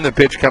season. The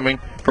pitch coming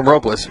from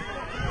Robles.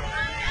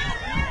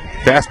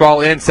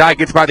 Fastball inside,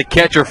 gets by the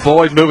catcher.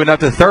 Floyd moving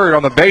up to third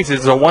on the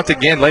bases. So once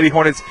again, Lady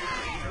Hornets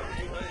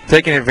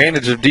taking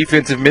advantage of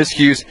defensive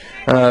miscues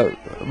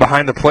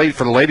behind the plate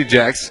for the Lady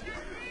Jacks.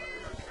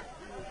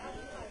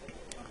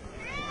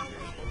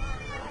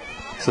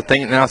 So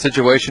think now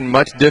situation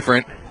much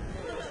different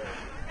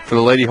for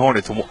the Lady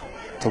Hornets.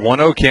 It's a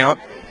 1-0 count.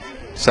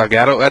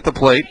 Salgado at the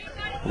plate.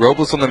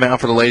 Robles on the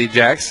mound for the Lady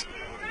Jacks.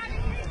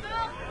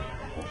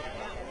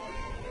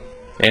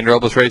 And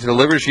Robles ready to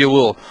deliver. She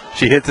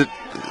hits it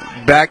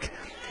back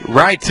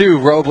right to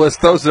Robles.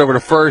 Throws it over to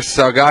first.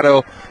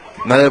 Salgado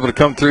not able to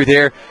come through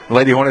there. The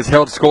Lady Hornets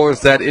held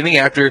scoreless that inning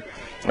after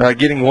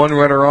getting one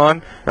runner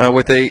on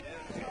with a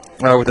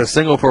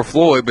single for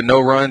Floyd, but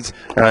no runs,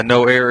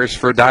 no errors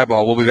for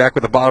Diboll. We'll be back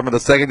with the bottom of the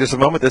second in just a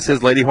moment. This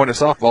is Lady Hornet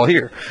softball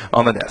here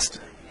on the Nest.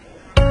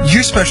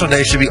 Your special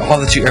day should be all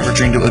that you ever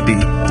dreamed it would be.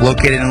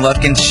 Located in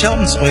Lufkin,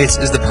 Shelton's Place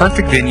is the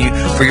perfect venue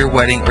for your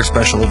wedding or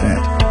special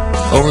event.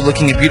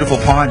 Overlooking a beautiful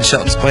pond,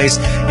 Shelton's Place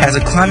has a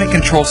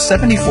climate-controlled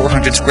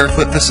 7,400 square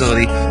foot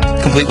facility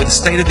complete with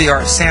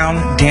state-of-the-art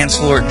sound, dance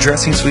floor,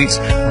 dressing suites,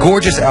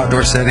 gorgeous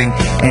outdoor setting,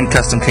 and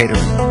custom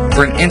catering.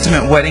 For an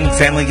intimate wedding,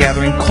 family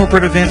gathering,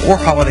 corporate event, or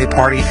holiday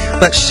party,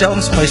 let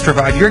Shelton's Place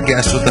provide your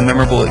guests with a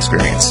memorable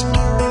experience.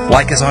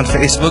 Like us on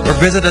Facebook or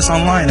visit us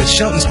online at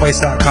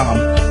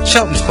sheltonsplace.com.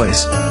 Shelton's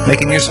Place,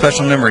 making your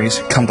special memories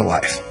come to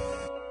life.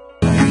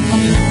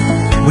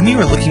 When you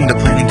are looking to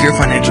planning your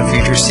financial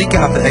future, seek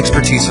out the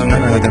expertise of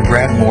none other than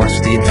Brad Morris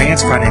with the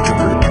Advanced Financial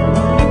Group.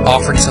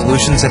 Offering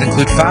solutions that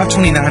include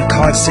 529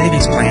 college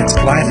savings plans,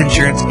 life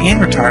insurance, and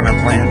retirement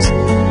plans,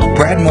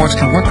 Brad Morris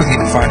can work with you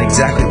to find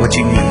exactly what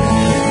you need.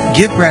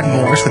 Give Brad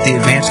Morris with the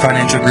Advanced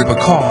Financial Group a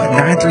call at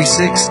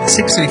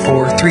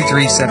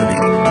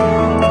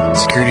 936-634-3370.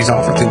 Securities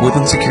offered through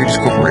Woodland Securities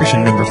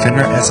Corporation, member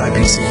FINRA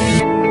SIPC.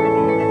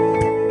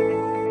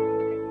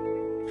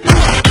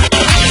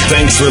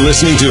 Thanks Thanks for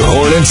listening to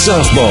Hornet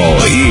Softball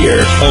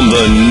here on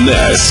The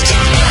Nest.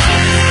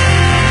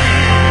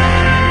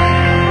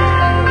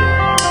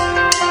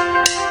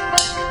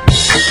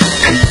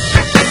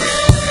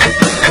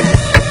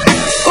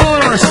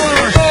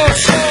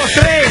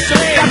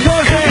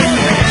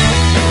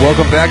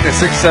 Welcome back to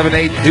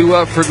 6-7-8 due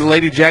up for the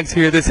Lady Jacks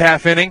here this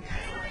half inning.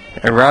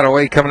 And right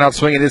away coming out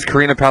swinging is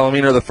Karina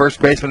Palomino, the first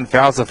baseman,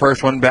 fouls the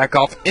first one back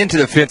off into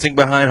the fencing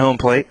behind home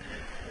plate.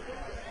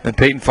 And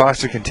Peyton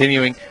Foster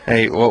continuing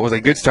what was a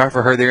good start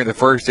for her there in the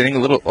first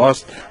inning.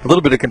 Lost a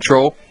little bit of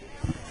control,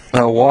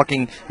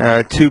 walking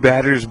two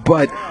batters,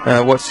 but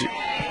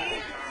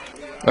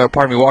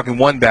walking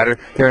one batter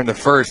there in the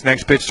first.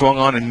 Next pitch swung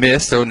on and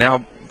missed, so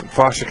now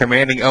Foster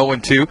commanding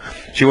 0-2.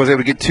 She was able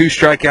to get two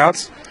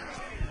strikeouts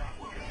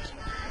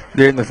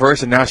there in the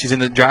first, and now she's in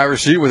the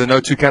driver's seat with a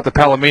 0-2 count to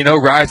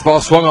Palomino. Rise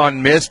ball swung on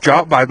and missed,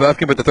 dropped by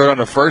Bufkin, but the third on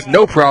the first,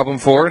 no problem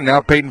for her. And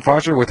now Peyton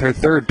Foster with her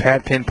third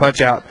pad pin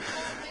punch out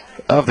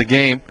of the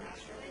game.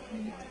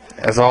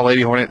 As all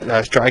Lady Hornet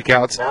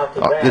strikeouts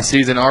this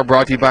season are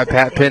brought to you by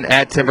Pat Penn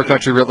at Timber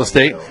Country Real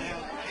Estate.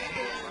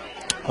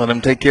 Let them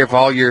take care of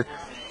all your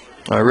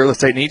real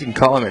estate needs. You can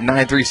call them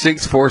at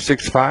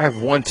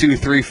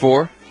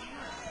 936-465-1234.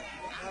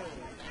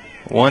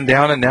 One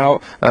down, and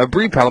now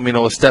Bree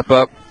Palomino will step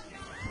up.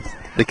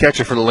 The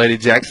catcher for the Lady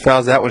Jacks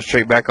fouls that one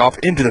straight back off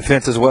into the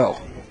fence as well.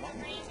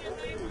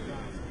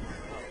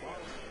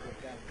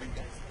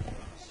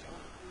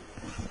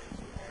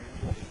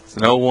 It's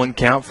an 0-1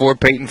 count for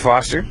Peyton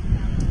Foster.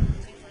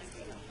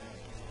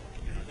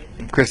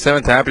 Chris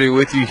Simmons, happy to be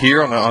with you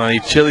here on a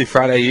chilly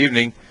Friday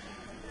evening.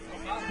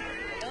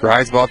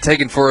 Rise ball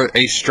taken for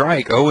a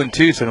strike,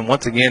 0-2. So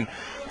once again,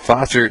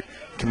 Foster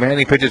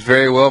commanding pitches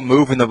very well,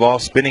 moving the ball,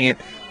 spinning it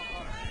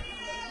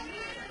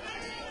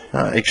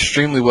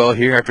extremely well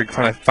here after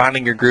kind of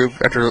finding your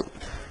groove after a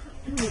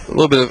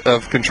little bit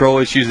of control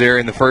issues there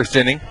in the first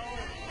inning.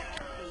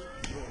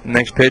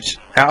 Next pitch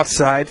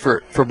outside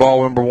for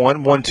ball number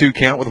 1, 1-2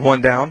 count with one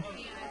down.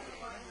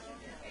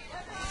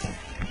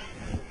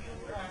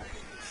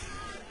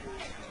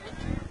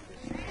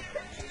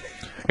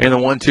 And the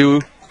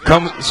 1-2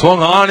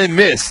 swung on and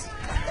missed.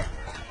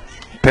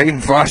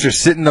 Peyton Foster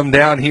sitting them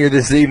down here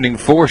this evening.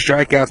 4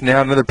 strikeouts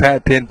now, another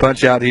Pat Penn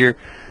punch out here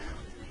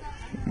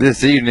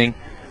this evening.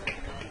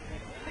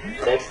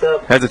 Next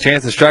up, has a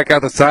chance to strike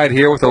out the side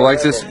here with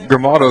Alexis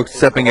Grimaldo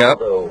stepping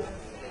up.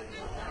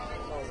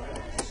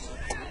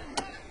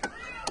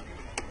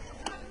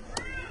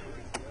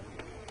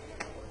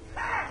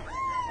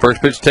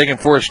 First pitch taken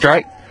for a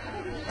strike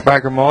by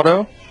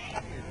Grimaldo.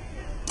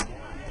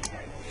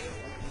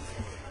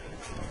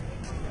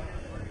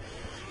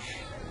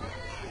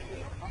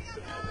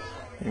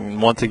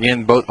 And once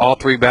again, all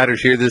three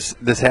batters here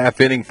this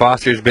half inning,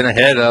 Foster's been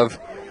ahead of.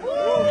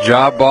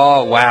 Job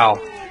ball, wow.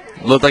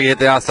 Looked like he hit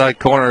the outside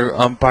corner.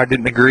 Umpire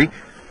didn't agree.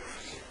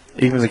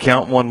 Even the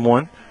count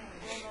 1-1.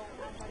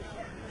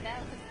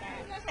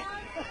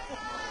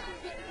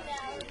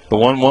 The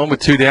 1-1 with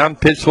 2 down.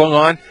 Pitch swung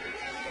on.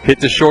 Hit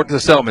the short to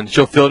Selman.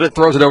 She'll field it.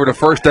 Throws it over to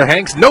first to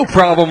Hanks. No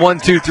problem.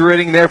 1-2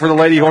 inning there for the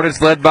Lady Hornets,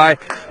 led by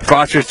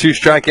Foster's 2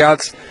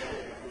 strikeouts.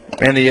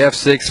 And the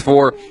F6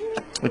 for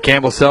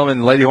Campbell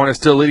Selman. Lady Hornets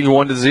still leading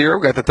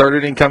 1-0. Got the third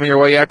inning coming your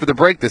way after the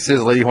break. This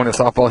is Lady Hornets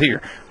softball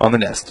here on The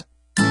Nest.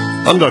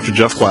 I'm Dr.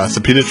 Jeff Glass, a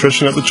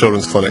pediatrician at the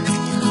Children's Clinic.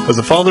 As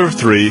a father of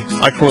 3,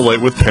 I can relate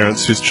with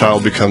parents whose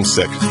child becomes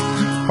sick.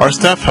 Our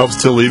staff helps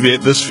to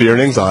alleviate this fear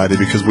and anxiety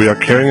because we are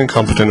caring and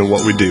competent in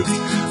what we do.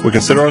 We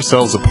consider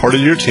ourselves a part of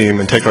your team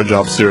and take our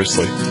job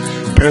seriously.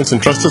 Parents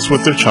entrust us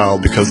with their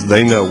child because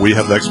they know we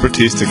have the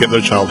expertise to get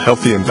their child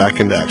healthy and back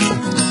into action.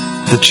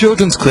 The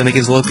Children's Clinic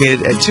is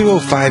located at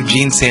 205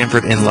 Gene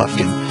Sanford in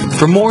Lufkin.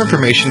 For more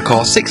information,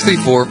 call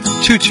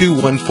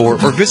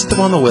 634-2214 or visit them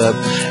on the web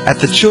at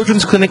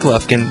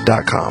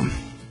thechildren'scliniclufkin.com.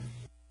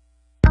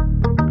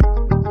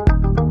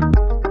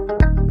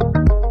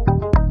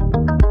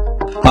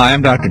 Hi,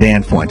 I'm Dr.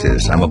 Dan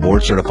Fuentes. I'm a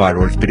board-certified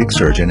orthopedic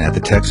surgeon at the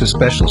Texas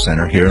Special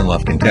Center here in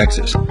Lufkin,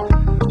 Texas.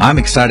 I'm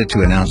excited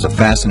to announce a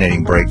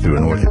fascinating breakthrough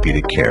in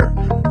orthopedic care,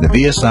 the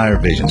VSI or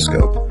Vision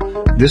Scope.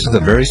 This is a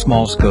very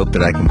small scope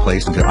that I can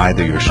place into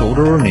either your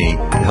shoulder or knee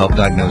to help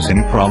diagnose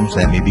any problems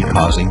that may be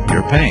causing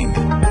your pain.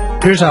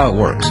 Here's how it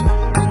works.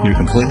 You're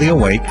completely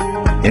awake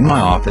in my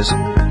office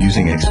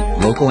using a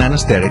local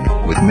anesthetic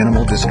with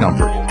minimal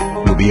discomfort.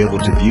 You'll be able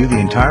to view the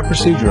entire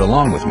procedure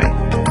along with me.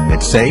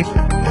 It's safe,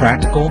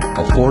 practical,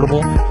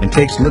 affordable, and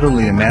takes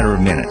literally a matter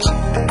of minutes.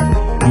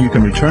 You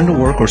can return to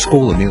work or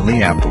school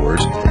immediately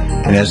afterwards.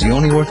 And as the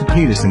only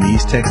orthopedist in the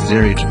East Texas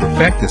area to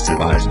perfect this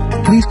device,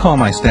 please call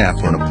my staff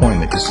for an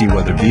appointment to see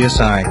whether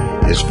VSI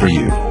is for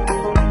you.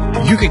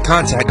 You can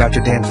contact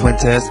Dr. Dan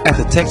Fuentes at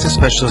the Texas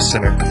Specialist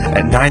Center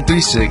at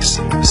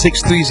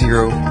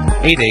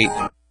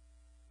 936-630-88.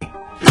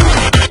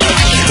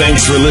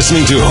 Thanks for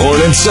listening to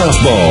Hornet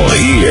Softball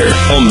here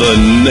on The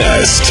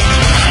Nest.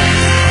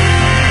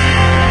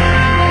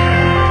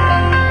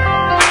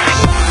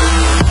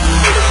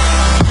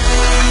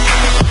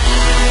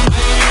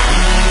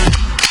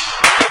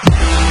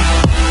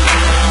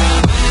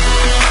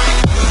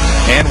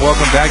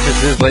 welcome back.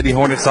 This is Lady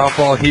Hornet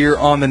Softball here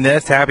on the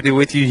Nest. Happy to be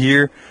with you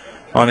here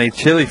on a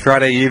chilly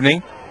Friday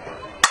evening.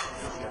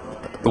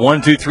 The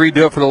 1-2-3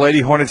 do it for the Lady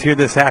Hornets here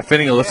this half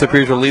inning. Alyssa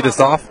Pierce will lead us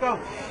off.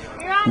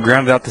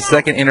 Grounded out to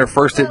second in her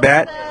first at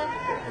bat.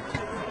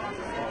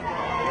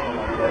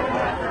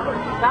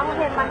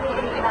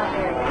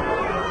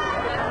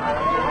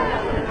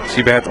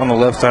 She bats on the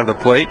left side of the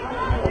plate.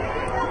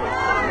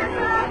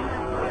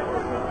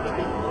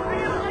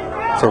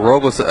 So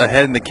Robles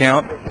ahead in the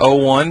count.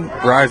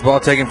 0-1. Rise ball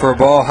taken for a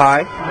ball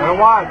high.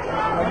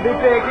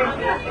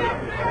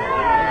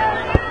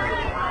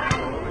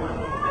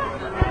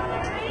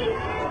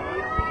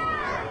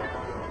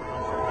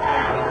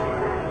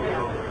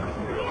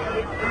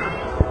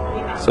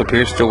 So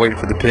Pierce still waiting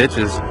for the pitch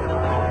as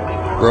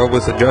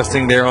Robles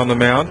adjusting there on the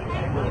mound.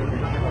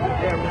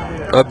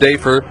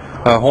 Update for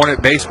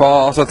Hornet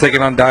baseball also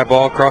taking on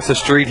Diboll across the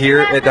street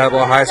here at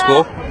Diboll High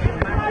School.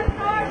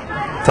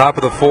 Top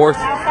of the fourth.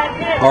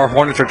 Our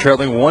Hornets are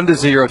trailing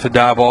 1-0 to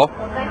Diboll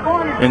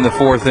in the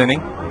fourth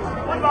inning.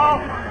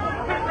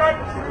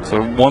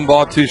 So 1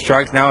 ball, 2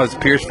 strikes now as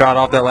Pierce fouled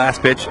off that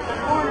last pitch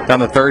down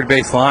the third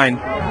base line.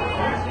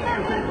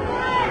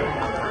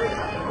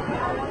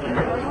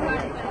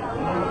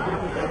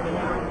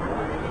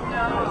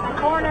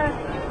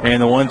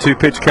 And the 1-2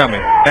 pitch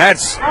coming.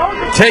 That's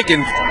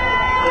taken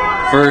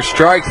for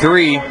strike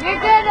 3.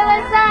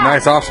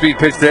 Nice off-speed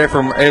pitch there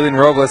from Aileen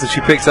Robles as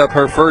she picks up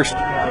her first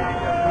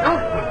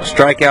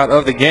strikeout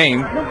of the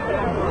game.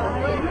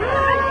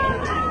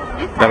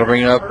 That'll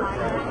bring up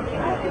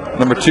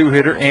number 2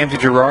 hitter, Amzie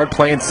Gerard,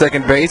 playing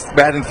second base,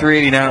 batting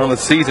 .389 on the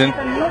season.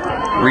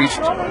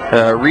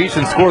 Reached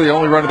and scored the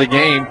only run of the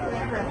game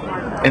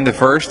in the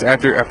first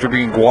after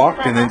being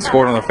walked, and then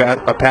scored on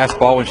a pass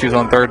ball when she was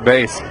on third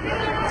base.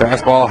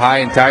 Fastball high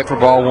and tight for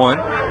ball 1.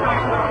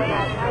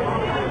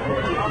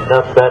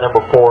 That's bat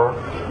number 4,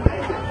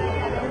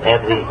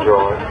 Amzie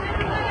Gerard.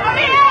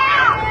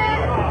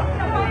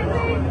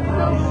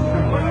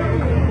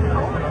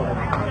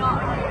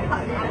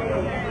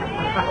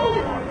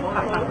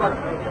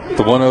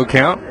 The 1-0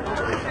 count.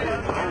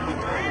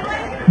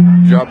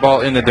 Drop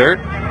ball in the dirt.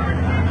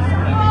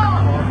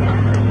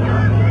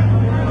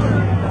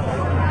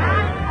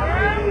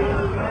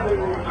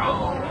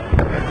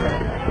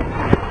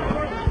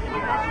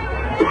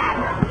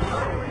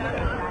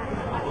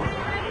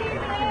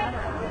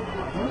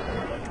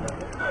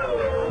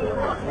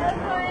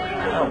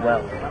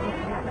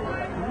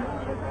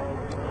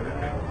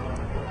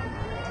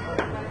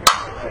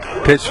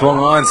 Pitch swung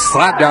on,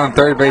 slapped down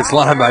third base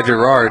line by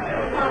Gerard.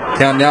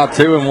 Count now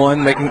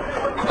 2-1,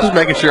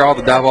 making sure all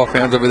the Diboll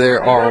fans over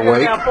there are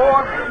awake.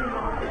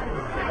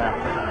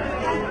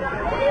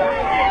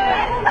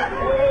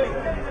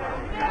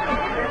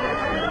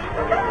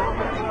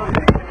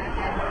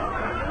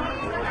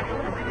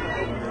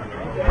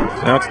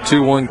 So now it's a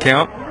 2-1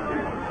 count.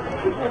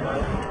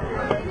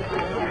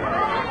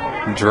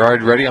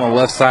 Gerard ready on the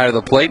left side of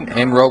the plate,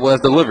 and Robles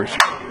delivers.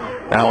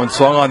 That one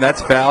swung on,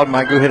 that's fouled.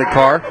 Might go hit a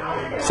car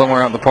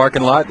somewhere out in the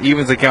parking lot.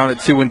 Evens the count at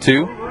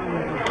 2-2.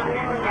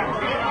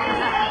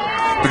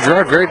 But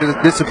Gerard, very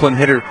disciplined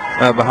hitter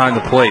behind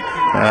the plate.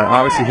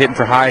 Obviously hitting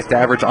for highest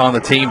average on the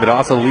team, but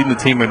also leading the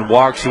team in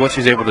walks. What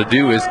she's able to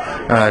do is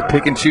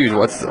pick and choose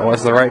what's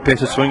the right pitch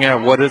to swing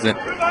at, what isn't.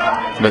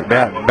 But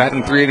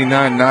batting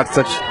 .389, not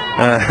such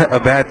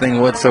a bad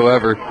thing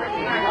whatsoever.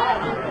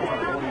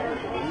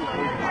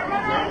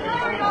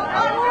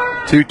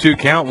 2-2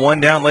 count, 1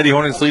 down. Lady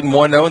Hornets leading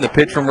 1-0, and the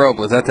pitch from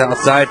Robles. That's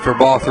outside for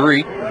ball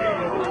 3.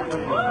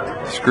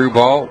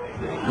 Screwball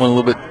went a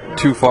little bit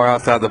too far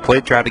outside the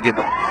plate. Tried to get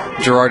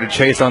Gerard to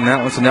chase on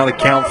that one, so now the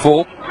count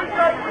full.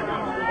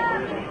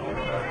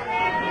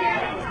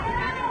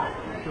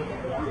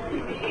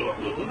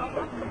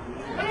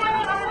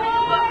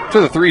 To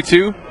the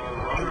 3-2.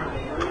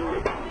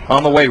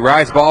 On the way,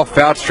 rise ball,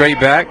 fouled straight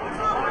back.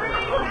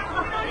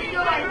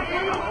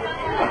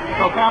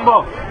 Go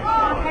Campbell.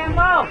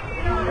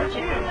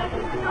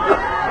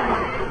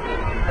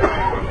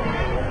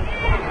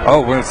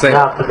 Oh, we're going to say,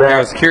 I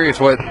was curious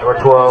what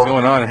was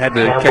going on and had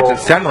to catch it. It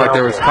sounded like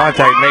there was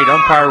contact made.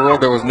 Umpire ruled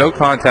there was no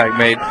contact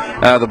made.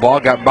 The ball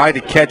got by the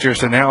catcher,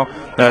 so now,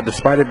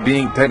 despite it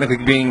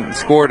technically being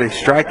scored a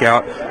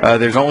strikeout,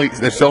 there's only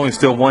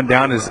still 1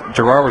 down as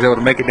Gerard was able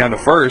to make it down to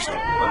first.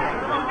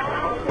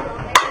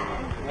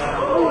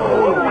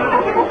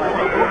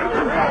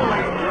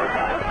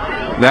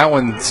 That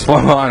one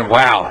swung on.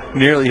 Wow,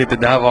 nearly hit the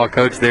Diboll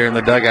coach there in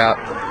the dugout.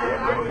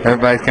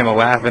 Everybody's kind of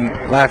laughing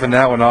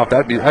that one off.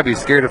 I'd be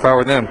scared if I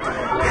were them.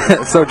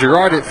 So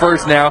Gerard at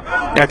first now,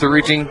 after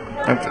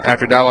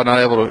Diboll not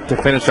able to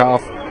finish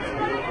off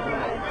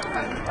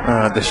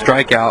the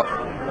strikeout.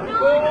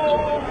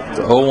 It's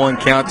an 0-1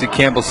 count to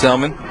Campbell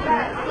Selman.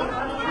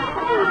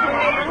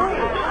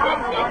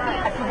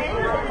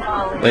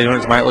 Lady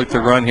Hornets might look to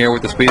run here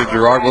with the speed of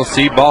Gerard. We'll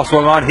see. Ball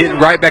swung on, hit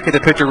right back at the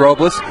pitcher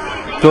Robles.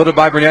 Fielded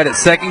by Burnett at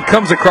second,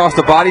 comes across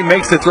the body,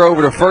 makes the throw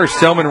over to first.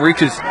 Selman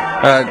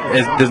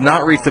does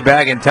not reach the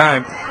bag in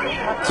time,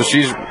 so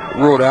she's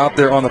ruled out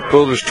there on the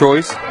fielder's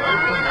choice.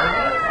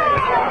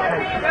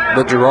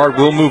 but Girard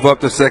will move up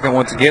to second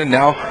once again. And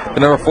now the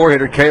number 4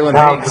 hitter, Caitlin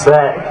Now Hanks. to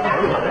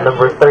bat,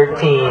 number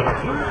 13,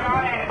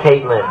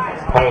 Caitlin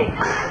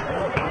Hanks.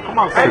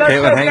 So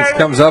Caitlin Hanks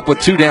comes up with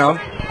 2 down.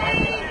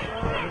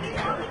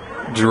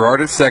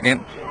 Girard at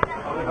second.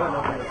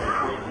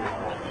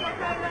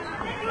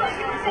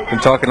 Been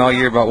talking all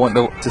year about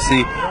wanting to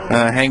see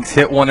Hanks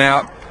hit one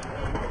out.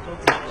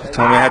 She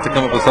told me I had to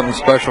come up with something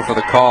special for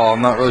the call.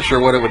 I'm not really sure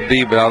what it would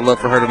be, but I'd love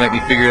for her to make me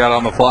figure it out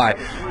on the fly.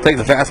 Take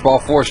the fastball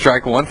 4,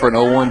 strike 1 for an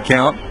 0-1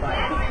 count.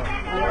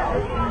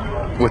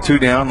 With 2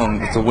 down,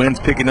 the wind's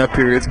picking up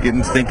here. It's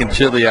getting stinking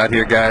chilly out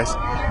here, guys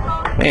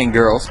and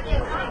girls.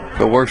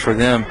 But it works for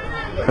them,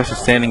 especially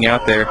standing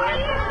out there.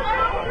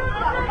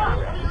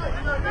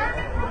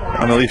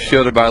 On the leaf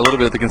shielded by a little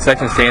bit at the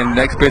concession stand.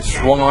 Next pitch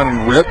swung on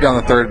and ripped down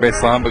the third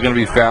base line, but going to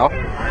be foul.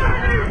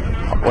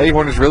 Lady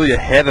Hornets really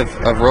ahead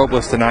of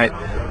Robles tonight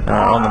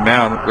on the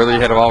mound, really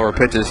ahead of all of our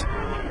pitches.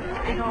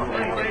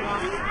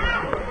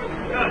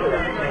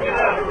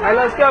 Hey,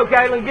 let's go,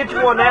 Caitlin. Get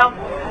you one now.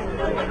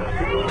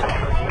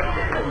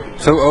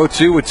 So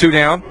 0-2 with 2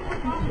 down.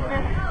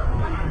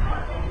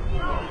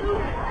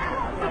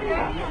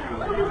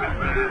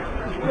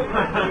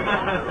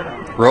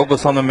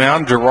 Robles on the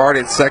mound, Girard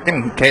at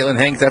second, Caitlin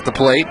Hanks at the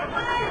plate.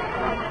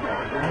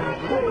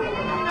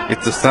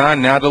 It's the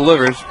sign, now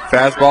delivers.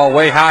 Fastball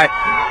way high.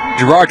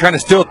 Girard trying to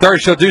steal third,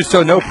 she'll do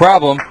so, no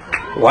problem.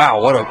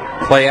 Wow, what a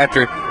play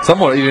after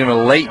somewhat even a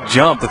late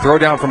jump. The throw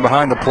down from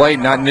behind the plate,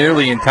 not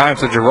nearly in time.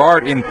 So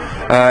Girard in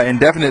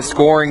indefinite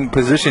scoring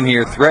position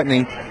here,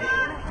 threatening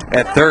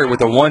at third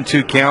with a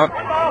 1-2 count.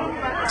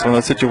 It's one of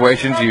those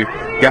situations you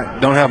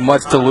don't have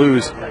much to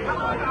lose.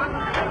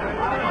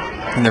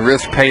 And the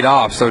risk paid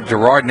off. So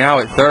Girard now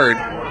at third.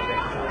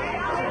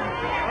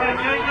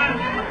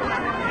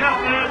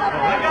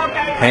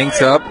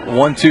 Hanks up,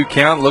 1-2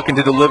 count, looking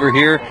to deliver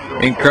here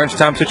in crunch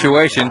time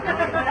situation.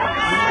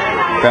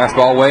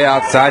 Fastball way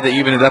outside to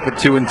even it up at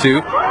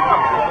 2-2.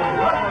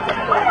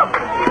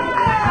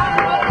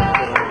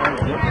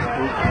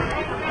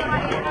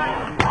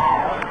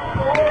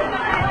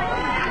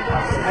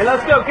 Hey,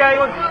 let's go,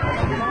 Caitlin.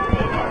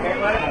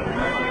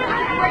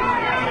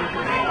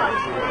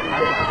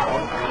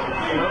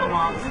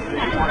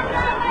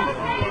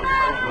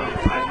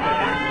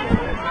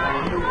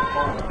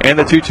 And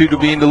the 2-2 to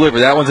being delivered.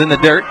 That one's in the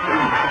dirt.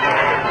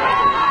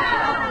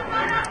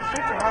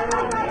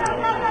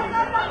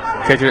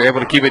 Catcher able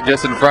to keep it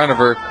just in front of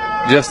her,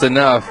 just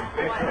enough.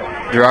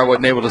 Girard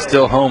wasn't able to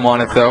steal home on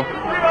it, though.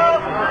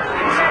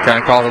 Kind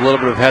of caused a little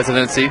bit of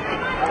hesitancy.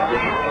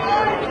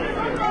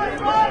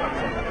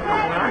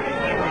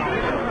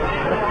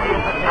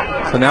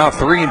 So now a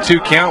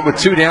 3-2 count with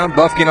 2 down.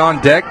 Bufkin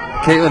on deck.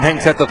 Caitlin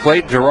Hanks at the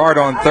plate. Girard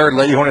on third.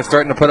 Lady Hornets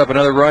starting to put up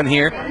another run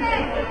here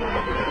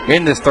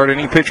in this third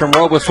inning. Pitch from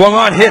Robles. Swung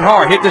on, hit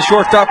hard. Hit the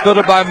shortstop,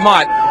 fielded by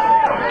Mott.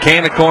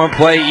 Can of corn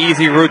play,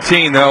 easy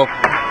routine, though.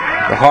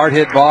 The hard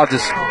hit ball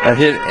just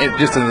hit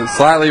just in a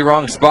slightly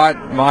wrong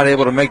spot. Mott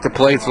able to make the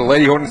play. So the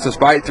Lady Hornets,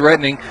 despite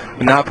threatening,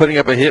 not putting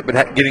up a hit, but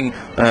getting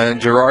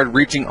Girard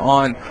reaching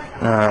on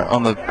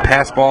the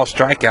pass ball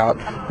strikeout.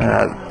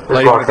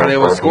 Lady Hornets are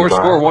able to score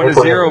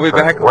 1-0. We'll be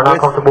back. We're not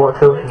comfortable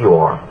until you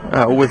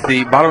are. With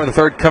the bottom of the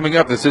third coming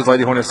up. This is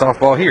Lady Hornets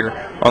softball here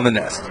on the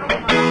Nest.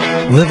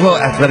 Livewell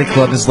Athletic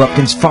Club is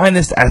Lufkin's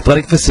finest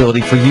athletic facility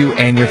for you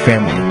and your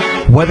family.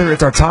 Whether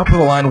it's our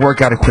top-of-the-line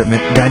workout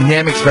equipment,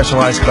 dynamic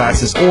specialized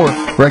classes, or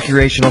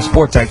recreational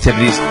sports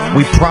activities,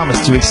 we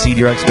promise to exceed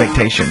your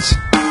expectations.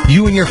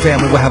 You and your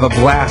family will have a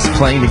blast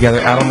playing together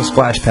out on the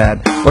splash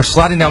pad or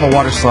sliding down the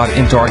water slide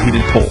into our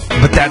heated pool.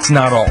 But that's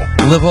not all.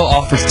 Livewell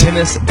offers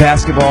tennis,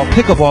 basketball,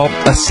 pickleball,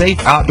 a safe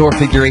outdoor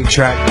figure 8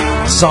 track,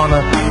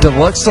 sauna,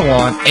 deluxe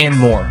salon, and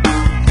more.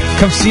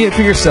 Come see it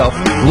for yourself,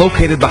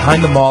 located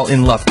behind the mall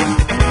in Lufkin.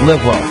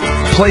 Live well,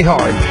 play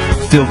hard,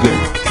 feel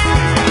good.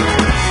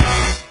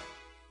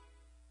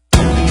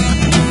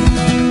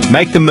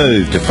 Make the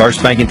move to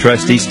First Bank &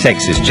 Trust East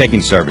Texas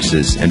Checking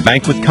Services and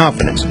bank with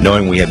confidence,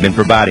 knowing we have been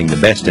providing the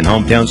best in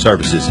hometown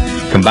services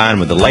combined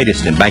with the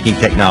latest in banking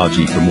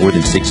technology for more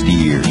than 60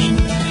 years.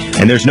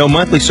 And there's no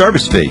monthly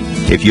service fee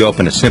if you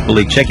open a Simple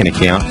League checking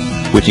account,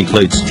 which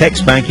includes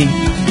text banking,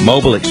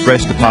 mobile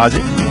express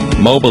deposit,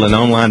 mobile and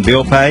online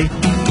bill pay,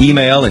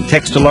 email and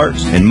text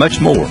alerts, and much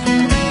more.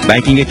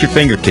 Banking at your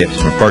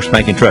fingertips from First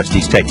Bank & Trust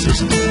East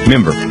Texas.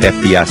 Member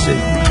FDIC.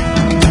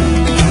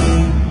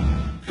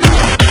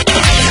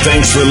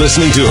 Thanks for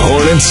listening to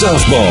Hornet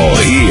Softball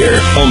here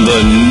on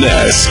the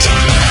Nest.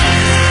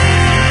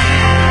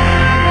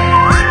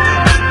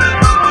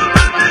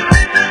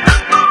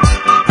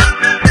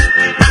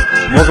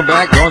 Welcome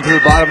back. Going to the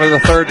bottom of the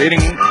third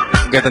inning.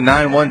 Got the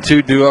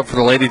 9-1-2 due up for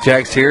the Lady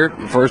Jacks here.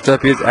 First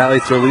up is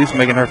Allie Solis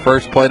making her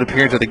first plate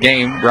appearance of the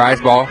game.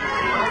 Rise ball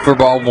for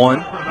ball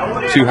 1.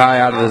 Too high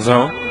out of the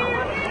zone.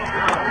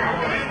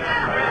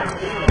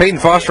 Peyton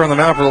Foster on the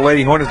mound for the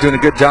Lady Hornets doing a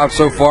good job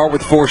so far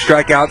with 4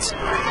 strikeouts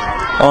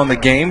on the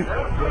game.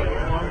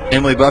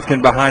 Emily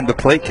Bufkin behind the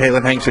plate.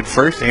 Caitlin Hanks at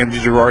first. Angie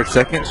Girard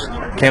second.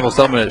 Campbell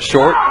Selman at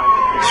short.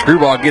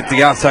 Screwball gets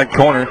the outside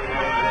corner.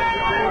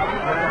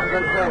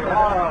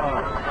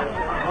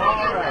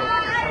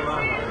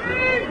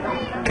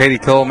 Katie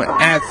Coleman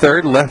at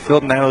third. Left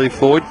field, Natalie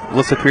Floyd,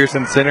 Alyssa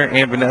Pearson center,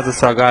 and Vanessa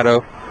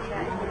Salgado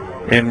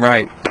in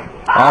right.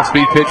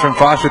 Off-speed pitch from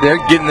Foster there,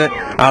 getting it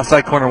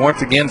outside corner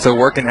once again, so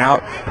working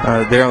out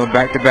there on the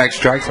back-to-back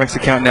strikes. Makes the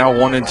count now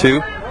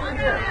 1-2.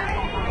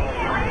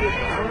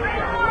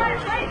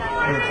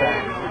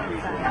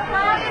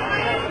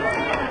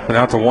 So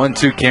now it's a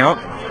 1-2 count.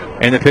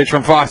 And the pitch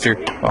from Foster.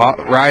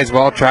 Rise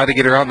ball, tried to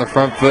get her out on the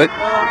front foot.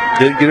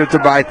 Didn't get it to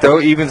bite,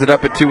 though. Evens it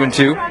up at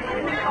 2-2.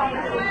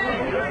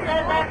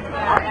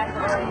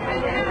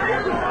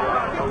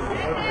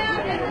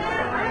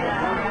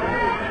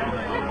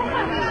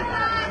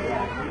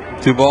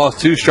 Two balls,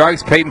 two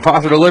strikes. Peyton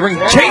Foster delivering.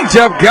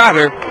 Change-up got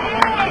her.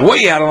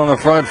 Way out on the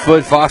front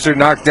foot. Foster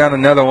knocks down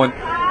another one.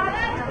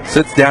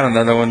 Sits down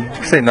another one.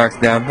 I say knocks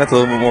down. That's a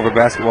little bit more of a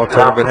basketball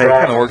term, but hey, it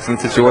kind of works in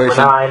the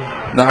situation.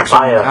 Knocks her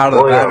out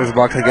of the batter's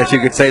box, I guess you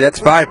could say. That's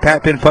 5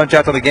 Pat Pin punch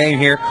outs of the game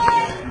here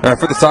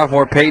for the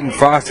sophomore Peyton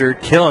Foster.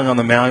 Killing on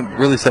the mound.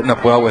 Really setting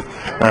up well with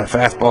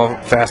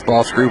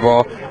fastball,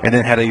 screwball, and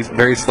then had a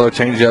very slow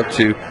changeup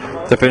to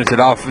finish it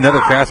off. Another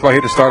fastball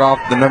here to start off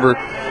the number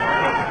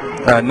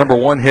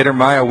one hitter,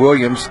 Maya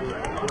Williams.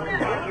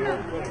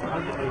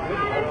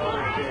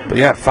 But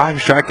yeah, 5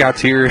 strikeouts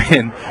here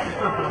in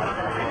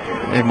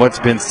what's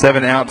been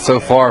 7 outs so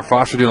far.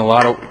 Foster carrying a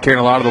lot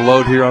of the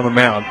load here on the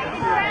mound.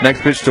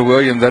 Next pitch to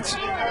Williams, that's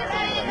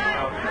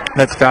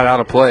fouled out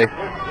of play.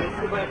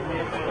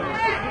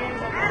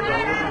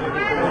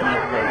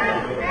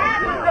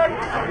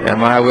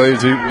 And Maya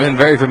Williams, we've been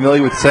very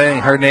familiar with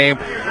saying her name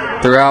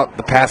throughout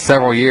the past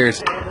several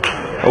years.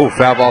 Oh,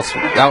 foul ball.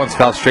 That one's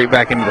fouled straight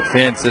back into the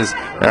fence. Is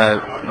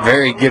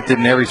very gifted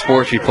in every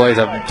sport she plays.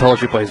 I've told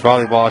her she plays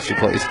volleyball, she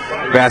plays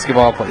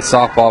basketball, plays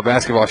softball.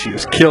 Basketball, she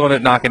was killing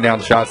it, knocking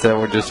down shots that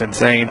were just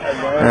insane.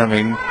 I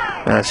mean,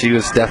 she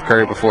was Steph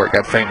Curry before it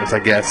got famous, I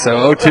guess.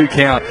 So 0-2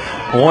 count.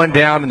 1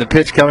 down, and the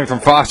pitch coming from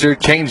Foster.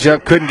 Changed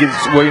up, couldn't get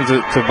Williams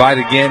to bite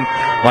again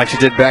like she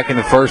did back in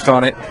the first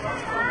on it.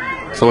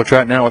 So we'll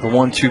try it now with a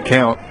 1-2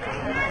 count.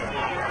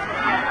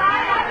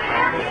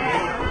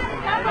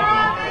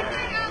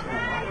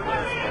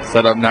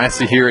 Set up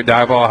nicely here at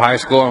Diboll High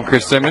School. I'm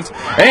Chris Simmons.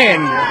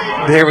 And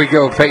there we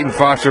go. Peyton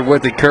Foster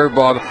with the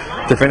curveball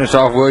to finish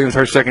off Williams.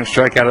 Her second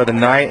strikeout of the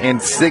night, and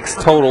 6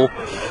 total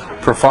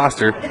for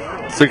Foster.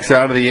 6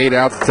 out of the 8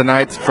 outs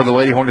tonight for the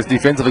Lady Hornets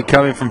defensively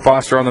coming from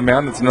Foster on the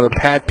mound. That's another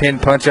Pat Pin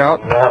punch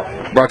out.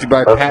 Brought to you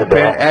by Pat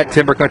Pin at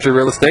Timber Country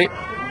Real Estate.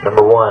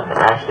 Number 1,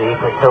 Ashley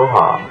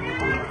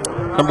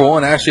Pantoja. Number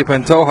 1, Ashley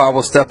Pantoja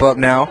will step up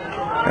now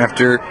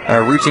after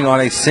reaching on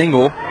a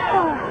single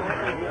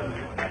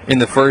in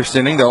the first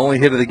inning, the only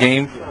hit of the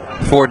game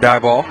for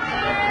Diboll.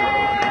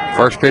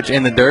 First pitch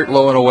in the dirt,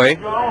 low and away.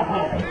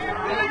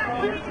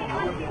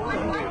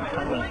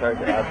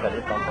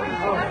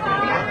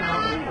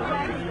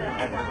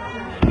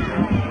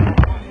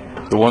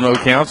 The 1-0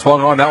 count,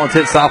 swung on. That one's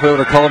hit south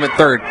over to Cullum at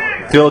third.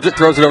 Fields it,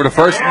 throws it over to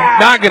first.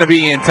 Not going to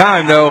be in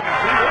time, though,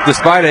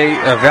 despite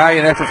a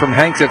valiant effort from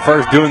Hanks at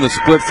first, doing the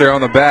splits there on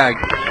the bag.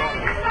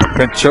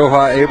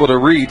 Pantoja able to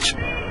reach.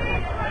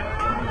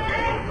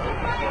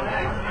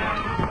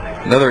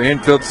 Another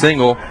infield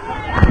single.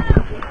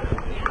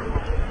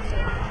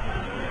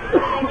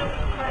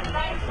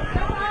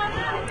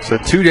 So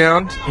 2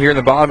 down here in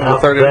the bottom of the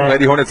third inning.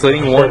 Lady Hornets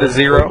leading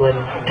 1-0.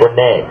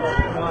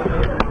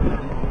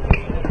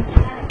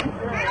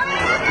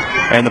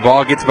 And the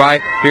ball gets by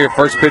here.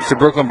 First pitch to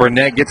Brooklyn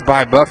Burnett. Gets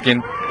by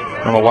Buffkin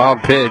on a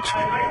wild pitch.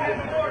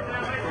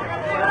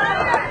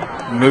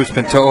 Moves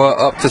Pantoja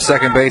up to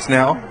second base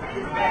now.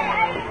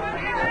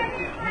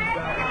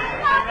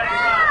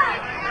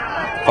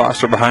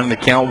 Foster behind the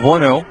count,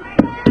 1-0.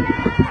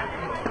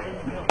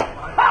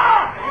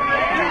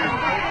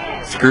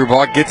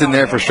 Screwball gets in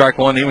there for strike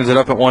 1. Evens it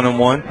up at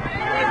 1-1.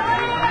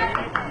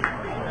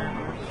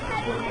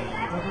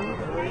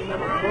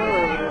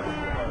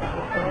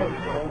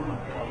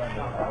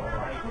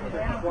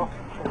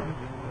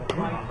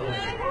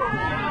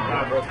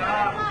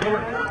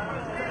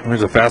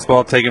 There's a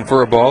fastball taken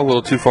for a ball, a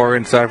little too far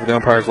inside for the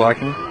umpire's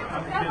liking.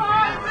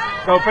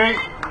 Go, Pink.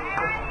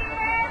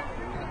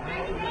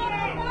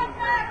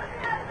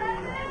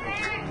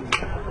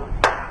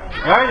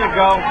 There you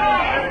go.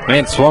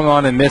 Man, swung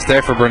on and missed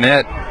there for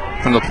Burnett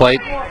from the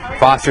plate.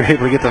 Foster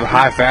able to get the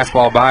high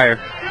fastball by her.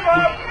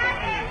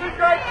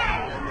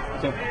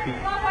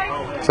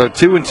 So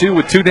 2-2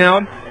 with 2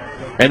 down.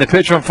 And the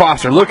pitch from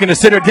Foster looking to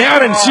sit her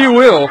down, and she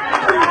will.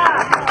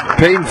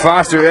 Peyton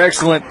Foster,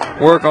 excellent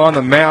work on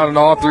the mound, and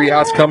all 3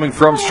 outs coming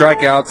from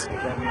strikeouts.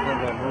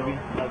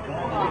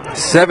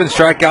 7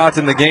 strikeouts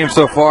in the game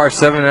so far.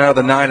 7 out of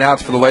the 9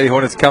 outs for the Lady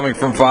Hornets coming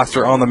from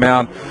Foster on the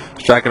mound,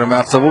 striking them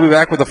out. So we'll be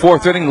back with the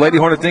 4th inning. Lady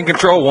Hornets in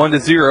control,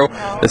 1-0.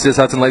 This is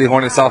Hudson Lady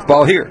Hornets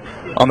softball here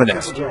on the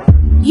Nest.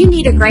 You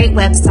need a great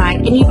website,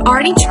 and you've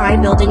already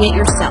tried building it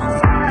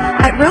yourself.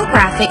 At Real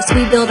Graphics,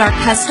 we build our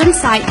custom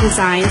site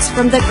designs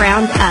from the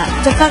ground up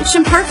to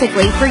function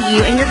perfectly for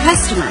you and your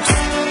customers.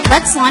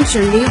 Let's launch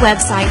your new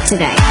website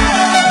today.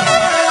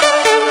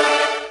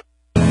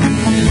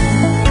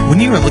 When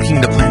you are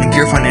looking to planning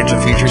your financial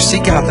future,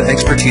 seek out the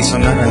expertise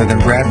of none other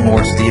than Brad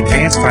Morris with the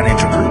Advanced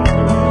Financial Group.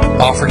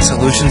 Offering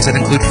solutions that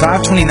include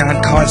 529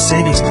 college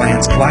savings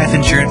plans, life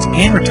insurance,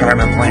 and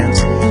retirement plans,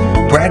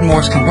 Brad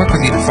Morris can work with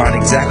you to find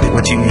exactly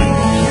what you need.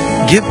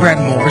 Give Brad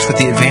Morris with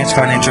the Advanced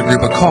Financial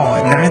Group a call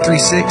at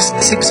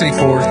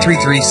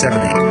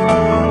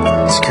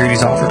 936-634-3378.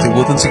 Securities offered through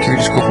Woodland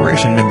Securities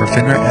Corporation, member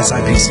FINRA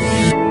SIPC.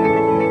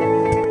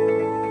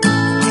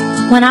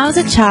 When I was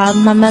a child,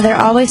 my mother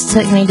always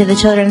took me to the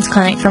children's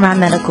clinic for my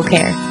medical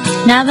care.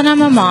 Now that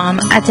I'm a mom,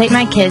 I take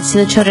my kids to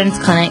the children's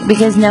clinic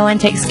because no one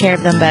takes care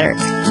of them better.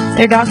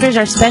 Their doctors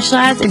are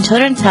specialized in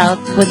children's health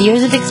with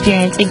years of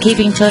experience in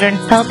keeping children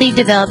healthy,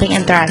 developing,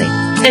 and thriving.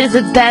 It is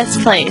the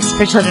best place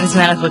for children's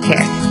medical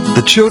care.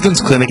 The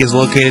Children's Clinic is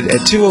located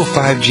at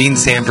 205 Gene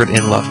Sanford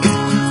in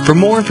Lufkin. For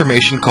more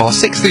information, call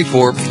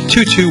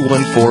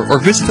 634-2214 or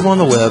visit them on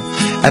the web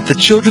at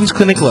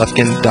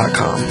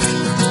thechildren'scliniclufkin.com.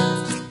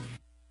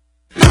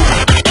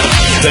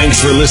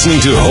 Thanks for listening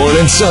to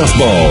Hornet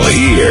Softball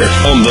here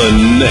on The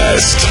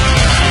Nest.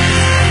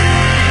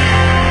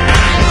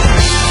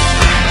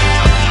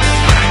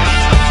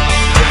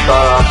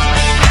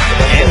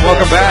 And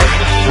welcome back.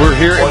 We're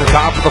here in the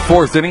top of the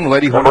fourth inning.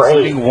 Lady Hornets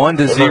leading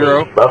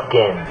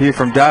 1-0 here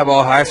from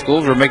Diboll High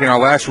Schools. We're making our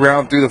last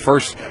round through the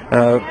first,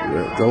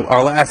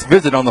 our last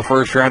visit on the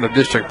first round of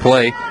district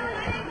play.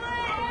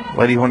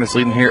 Lady Hornets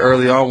leading here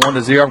early on,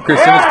 1-0. I'm Chris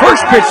Simmons.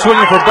 First pitch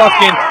swinging for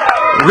Bufkin.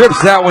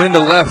 Rips that one into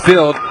left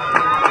field.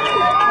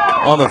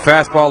 On the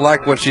fastball,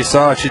 like what she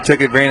saw, she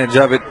took advantage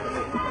of it,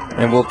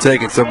 and we'll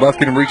take it. So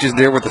Bufkin reaches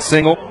there with a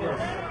single.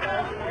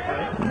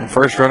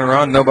 First runner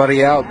on,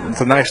 nobody out.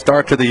 It's a nice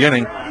start to the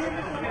inning.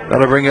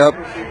 That'll bring up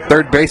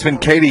third baseman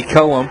Katie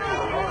Cullum.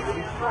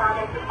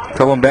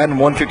 Cullum batting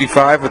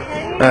 155 with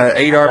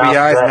 8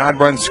 RBIs, 9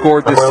 runs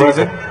scored this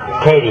season.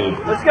 Katie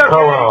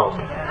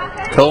Cullum.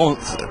 Cullum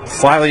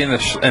slightly in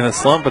a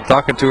slump, but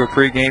talking to her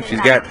pregame, she's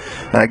got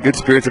good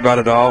spirits about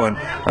it all. And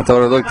I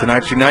told her, look,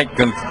 tonight's your night.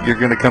 You're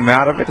going to come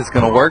out of it. It's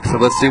going to work. So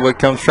let's see what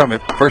comes from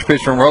it. First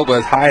pitch from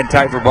Robles, high and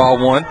tight for ball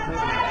one.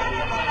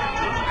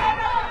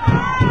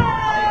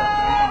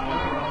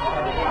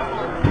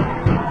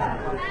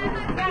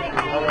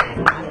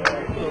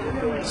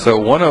 So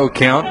 1-0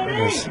 count.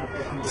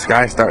 The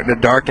sky's starting to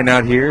darken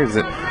out here.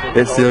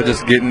 It's still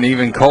just getting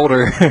even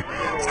colder.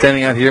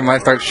 Standing out here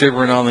might start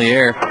shivering on the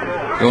air.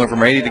 Going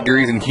from 80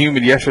 degrees and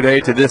humid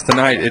yesterday to this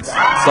tonight, it's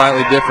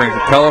slightly different.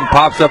 Cullum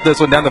pops up this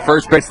one down the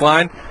first base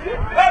line.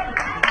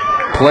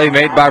 Play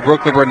made by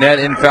Brooklyn Burnett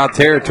in foul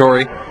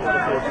territory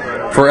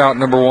for out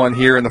number one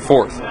here in the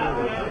fourth.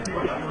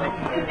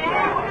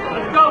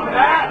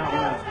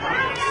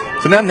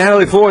 So now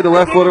Natalie Floyd, the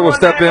left fielder, will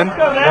step in.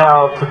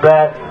 Now to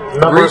bat.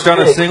 Reached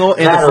on a single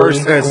in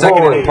the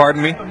second inning,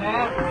 pardon me.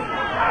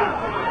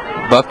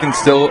 Bufkin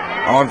still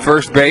on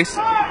first base.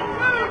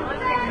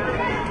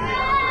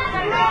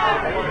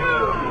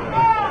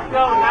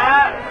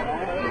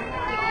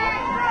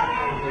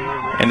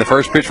 And the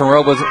first pitch from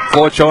Robles,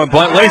 Floyd showing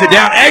bunt, lays it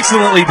down,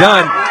 excellently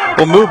done.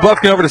 We'll move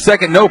Bufkin over to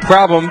second, no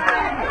problem.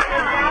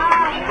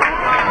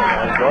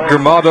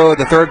 Grimaldo,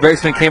 the third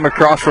baseman, came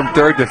across from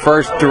third to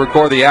first to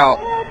record the out.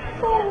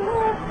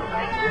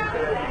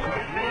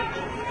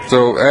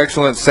 So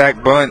excellent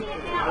sack bunt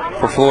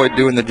for Floyd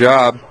doing the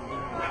job.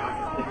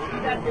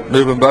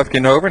 Moving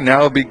Bufkin over. Now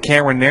it'll be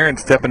Cameron Nairn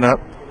stepping up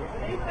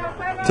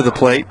to the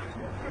plate.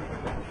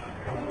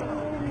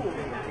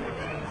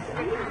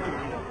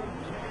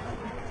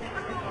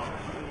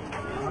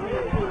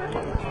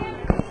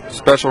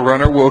 Special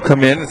runner will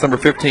come in. It's number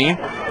 15.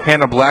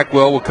 Hannah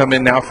Blackwell will come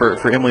in now for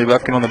Emily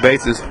Bufkin on the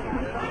bases.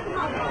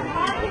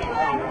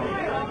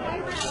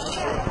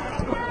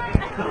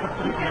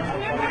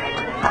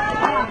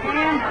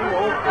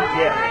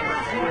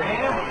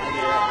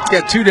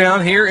 Got two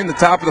down here in the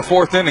top of the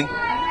fourth inning.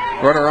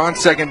 Runner on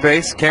second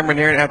base. Cameron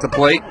Nairn at the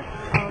plate.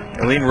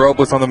 Eileen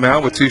Robles on the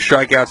mound with 2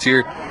 strikeouts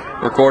here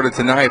recorded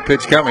tonight.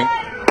 Pitch coming.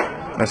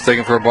 That's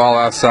taken for a ball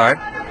outside.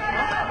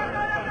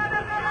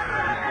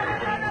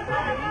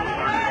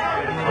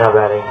 Now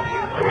batting,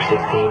 number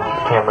 16,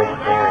 Cameron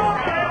Nairn.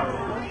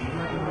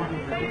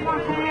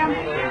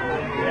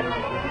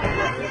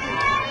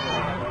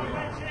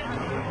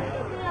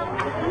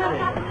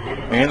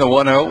 And the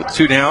 1-0 with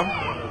 2 down.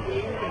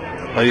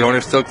 Lady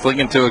Hornets still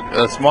clinging to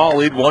a small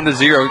lead,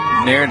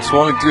 1-0. Nairn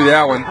swung through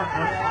that one.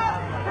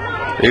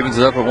 Evens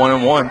it up at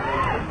 1-1.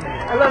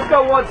 Hey, let's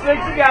go,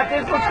 1-6. You got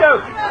this. Let's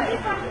go.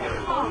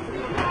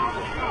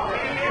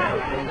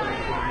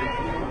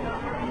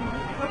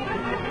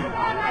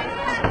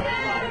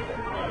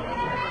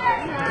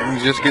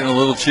 It's just getting a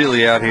little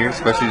chilly out here,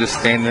 especially just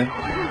standing.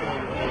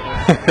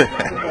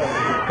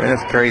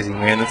 That's crazy,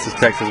 man. This is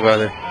Texas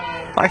weather.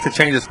 I like to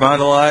change its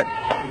mind a lot.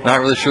 Not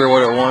really sure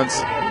what it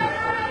wants.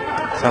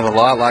 Sounds a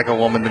lot like a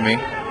woman to me.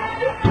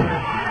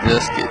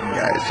 Just kidding,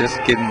 guys. Just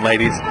kidding,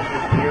 ladies.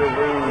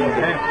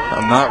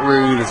 I'm not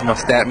rude, as my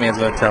stat man's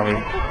going to tell me.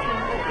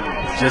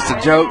 just a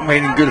joke,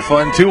 made in good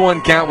fun.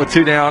 2-1 count with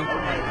 2 down.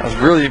 That was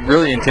really,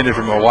 really intended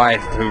for my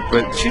wife,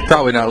 but she's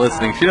probably not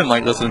listening. She doesn't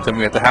like listening to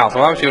me at the house.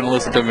 Why would she want to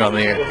listen to me on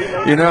the air?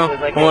 You know?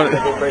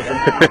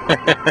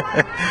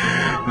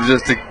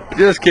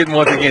 Just kidding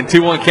once again.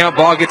 2-1 count.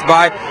 Ball gets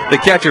by the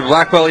catcher.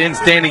 Blackwell in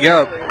standing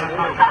up.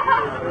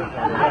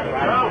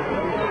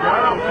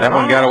 That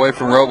one got away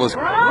from Robles.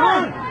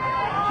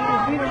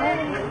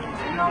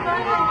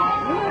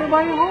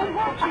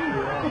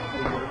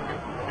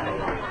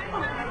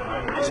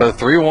 So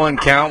 3-1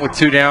 count with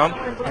 2 down.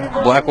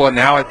 Blackwell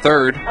now at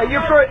third.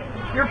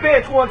 Your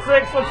pitch, 1-6.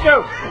 Let's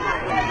go.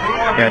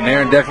 Yeah,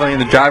 Naren definitely in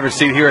the driver's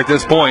seat here at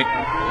this point.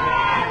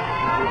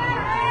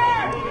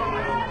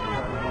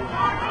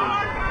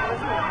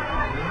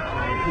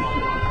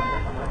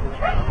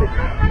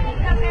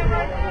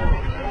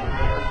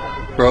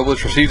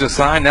 Robles receives a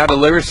sign, now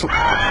delivers.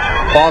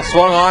 Ball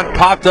swung on,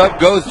 popped up,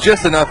 goes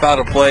just enough out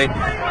of play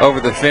over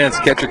the fence.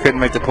 Catcher couldn't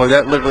make the play.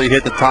 That literally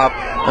hit the top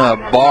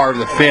bar of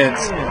the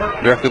fence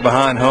directly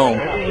behind home.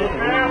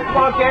 Come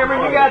on,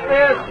 Cameron, you got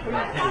this.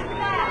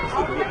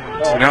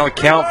 So now the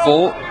count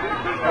full,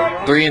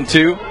 3-2.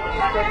 Go,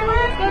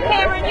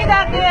 Cameron, you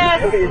got this.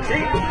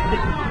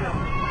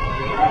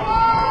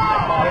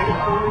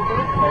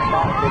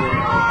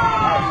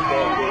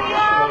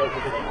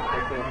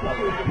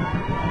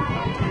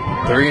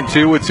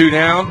 3-2 with 2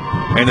 down,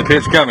 and the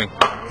pitch coming.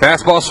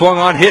 Fastball swung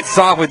on, hit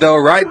softly though,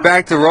 right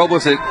back to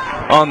Robles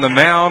on the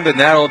mound, and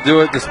that'll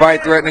do it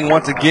despite threatening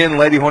once again.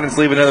 Lady Hornets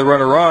leave another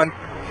runner on.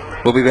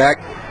 We'll be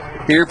back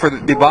here for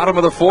the bottom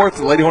of the fourth.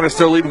 The Lady Hornets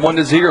still lead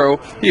 1-0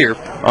 here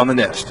on the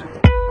Nest.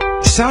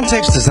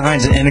 Soundtex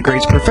designs and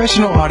integrates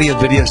professional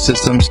audio-video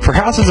systems for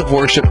houses of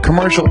worship,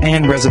 commercial,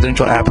 and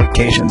residential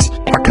applications.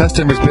 Our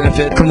customers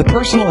benefit from the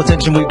personal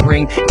attention we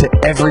bring to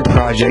every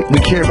project. We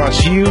care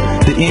about you,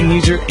 the end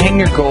user, and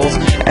your goals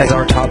as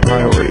our top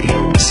priority.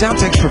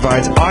 Soundtex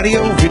provides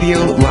audio,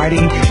 video,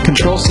 lighting,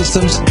 control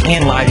systems,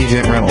 and live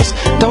event rentals.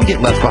 Don't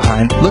get left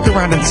behind. Look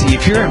around and see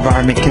if your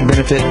environment can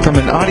benefit from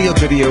an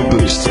audio-video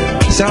boost.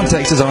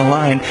 Soundtex is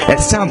online at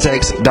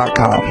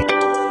soundtex.com.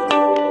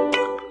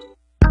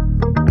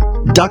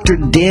 Dr.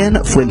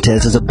 Dan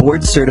Fuentes is a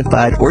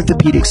board-certified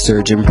orthopedic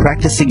surgeon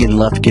practicing in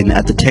Lufkin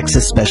at the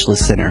Texas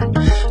Specialist Center.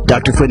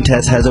 Dr.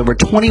 Fuentes has over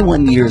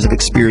 21 years of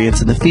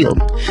experience in the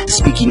field.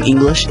 Speaking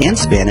English and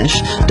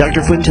Spanish,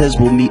 Dr. Fuentes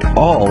will meet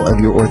all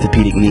of your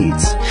orthopedic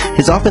needs.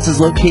 His office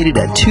is located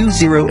at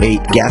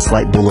 208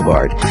 Gaslight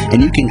Boulevard,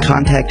 and you can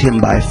contact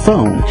him by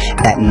phone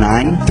at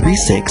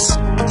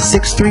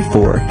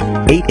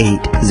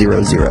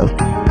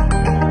 936-634-8800.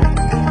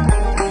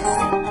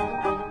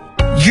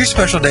 Your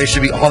special day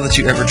should be all that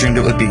you ever dreamed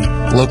it would be.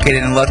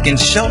 Located in Lufkin,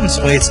 Shelton's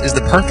Place is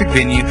the perfect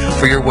venue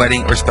for your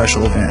wedding or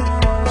special event.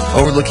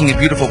 Overlooking a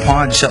beautiful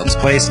pond, Shelton's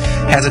Place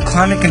has a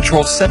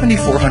climate-controlled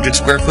 7,400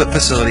 square foot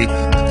facility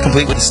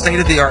complete with a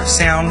state-of-the-art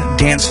sound,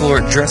 dance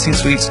floor, dressing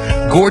suites,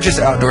 gorgeous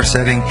outdoor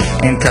setting,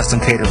 and custom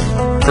catering.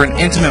 For an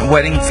intimate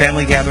wedding,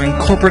 family gathering,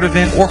 corporate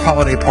event, or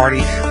holiday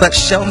party, let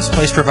Shelton's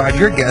Place provide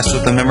your guests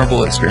with a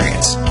memorable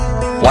experience.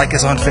 Like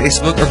us on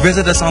Facebook or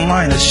visit us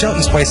online at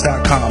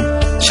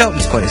sheltonsplace.com.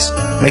 Shelton's Place,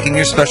 making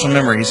your special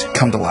memories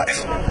come to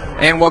life.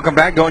 And welcome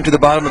back. Going to the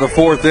bottom of the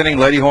fourth inning,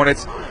 Lady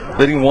Hornets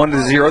leading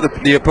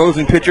 1-0. The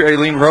opposing pitcher,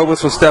 Aileen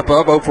Robles, will step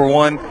up 0 for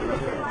 1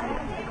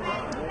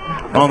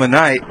 on the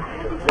night.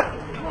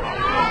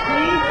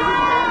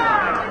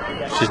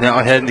 She's now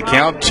ahead in the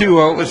count.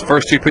 2-0. His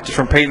first 2 pitches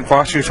from Peyton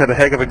Foster, who's had a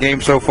heck of a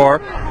game so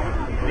far.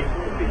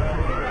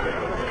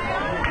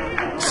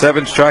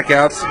 7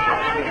 strikeouts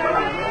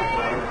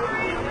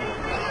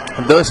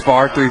thus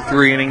far through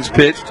 3 innings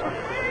pitched.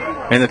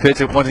 And the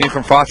pitch once again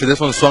from Foster. This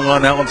one's swung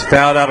on. That one's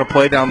fouled out of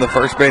play down the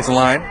first base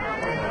line.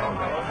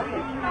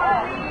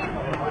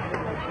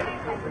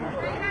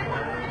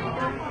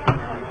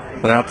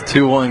 Without the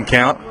 2-1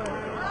 count.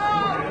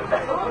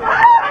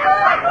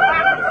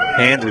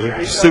 Hands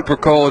are super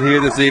cold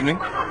here this evening,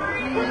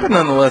 but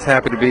nonetheless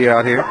happy to be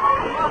out here.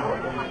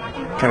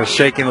 Kind of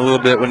shaking a little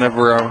bit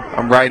whenever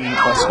I'm writing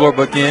my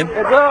scorebook in.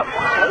 Heads up.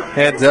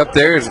 Heads up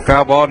there. There's a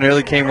foul ball.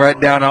 Nearly came right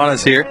down on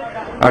us here.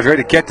 I was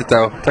ready to catch it,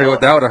 though. Tell you what,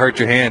 that would have hurt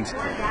your hands.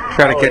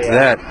 Try to catch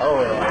that.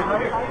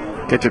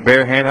 Get your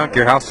bare hand. I don't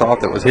care how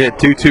soft it was hit.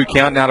 2-2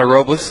 count now to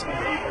Robles.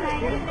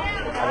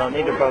 I don't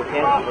need to both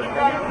hands.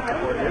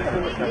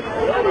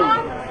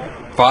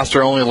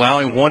 Foster only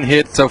allowing 1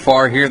 hit so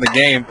far here in the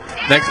game.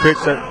 Next pitch.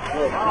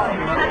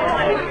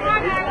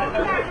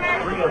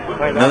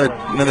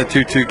 Another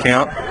 2-2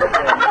 count.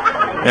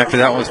 After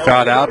that one was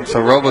fouled out.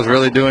 So Robles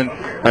really doing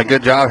a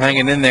good job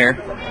hanging in there.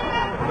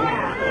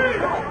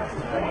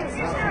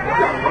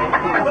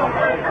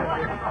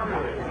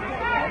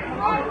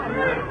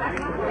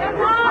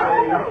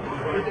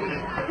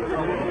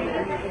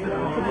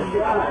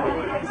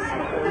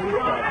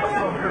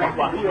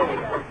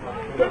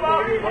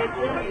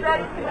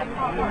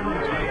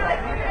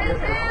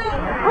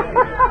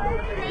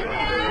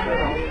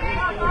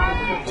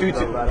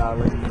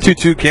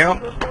 Two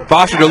count.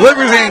 Foster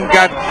delivers and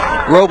got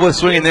Robles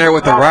swinging there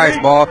with the rise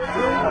ball.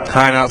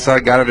 High and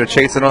outside, got her to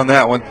chase it on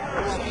that one.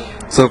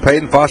 So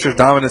Peyton Foster's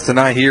dominance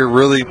tonight here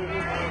really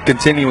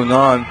continuing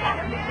on.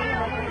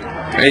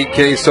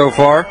 8K so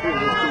far.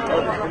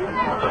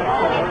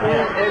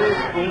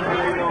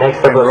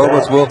 Next and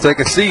Robles will take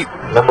a seat.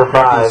 Number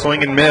 5.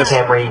 Swing and miss.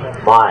 Camry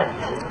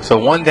Mott. So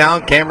one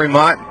down, Camry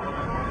Mott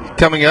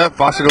coming up.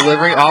 Foster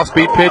delivering.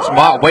 Off-speed pitch.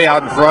 Mott way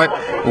out in front.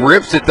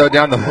 Rips it, though,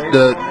 down the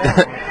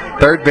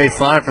third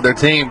base line for their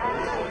team.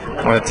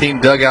 On the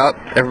team dugout.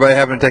 Everybody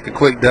having to take a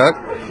quick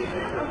duck.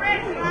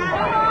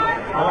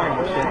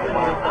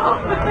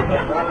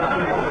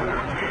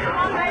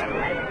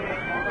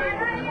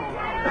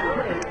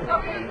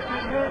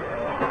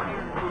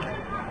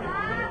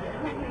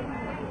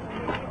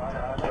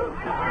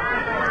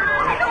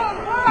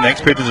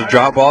 Next pitch is a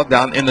drop ball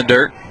down in the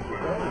dirt.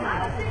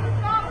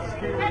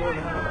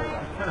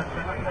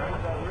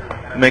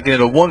 Making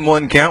it a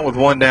 1-1 count with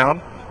one down.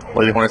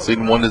 Lady Hornets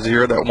leading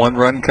 1-0. That one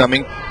run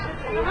coming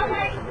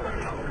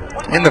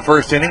in the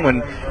first inning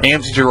when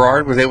Amzie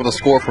Gerard was able to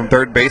score from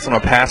third base on a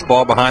pass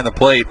ball behind the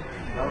plate.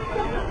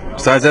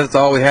 Besides that, that's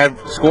all we had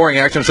scoring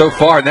action so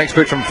far. Next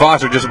pitch from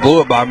Foster just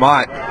blew it by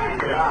Mott.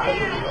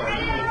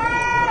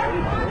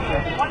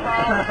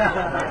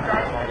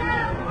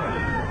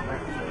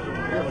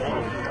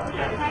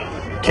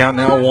 Count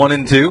now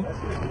 1-2.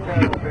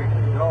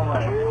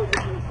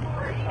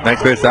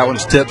 Next pitch, that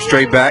one's tipped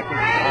straight back.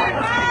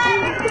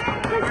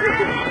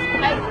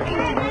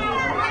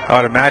 I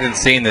would imagine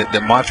seeing that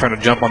Mott's trying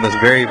to jump on this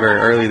very, very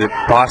early. That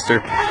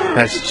Foster,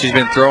 she's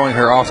been throwing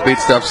her off-speed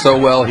stuff so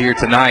well here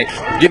tonight.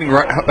 Getting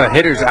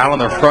hitters out on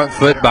their front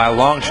foot by a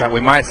long shot.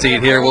 We might see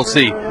it here. We'll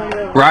see.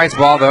 Rise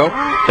ball, though.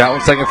 That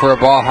one's taken for a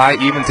ball high,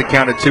 even to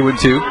count at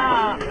 2-2.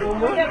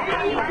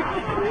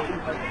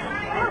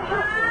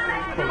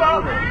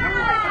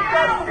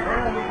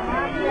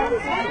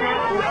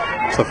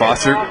 So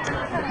Foster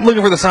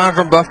looking for the sign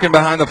from Buffkin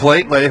behind the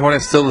plate. Lady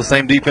Hornets still the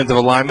same defensive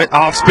alignment.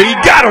 Off speed,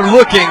 got her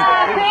looking.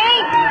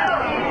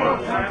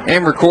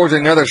 And records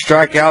another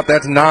strikeout.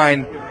 That's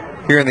 9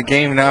 here in the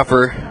game now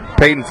for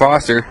Peyton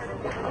Foster.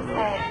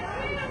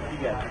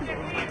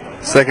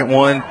 Second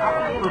one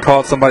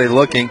called somebody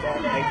looking.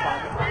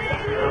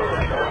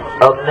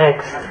 Up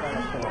next.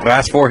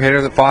 Last 4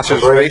 hitter that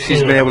Foster's faced,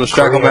 she's been able to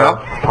strike them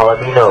out.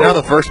 Palomino. Now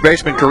the first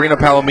baseman, Karina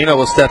Palomino,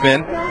 will step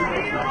in.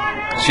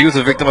 She was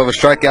a victim of a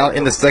strikeout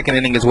in the second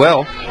inning as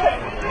well.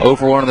 0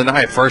 for 1 of the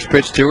night. First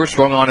pitch to her,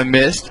 swung on and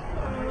missed.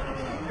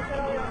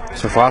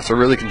 So Foster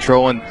really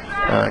controlling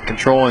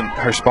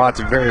her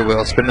spots very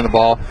well, spinning the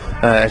ball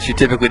as she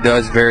typically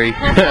does very,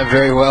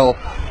 very well.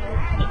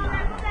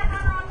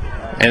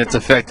 And it's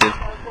effective.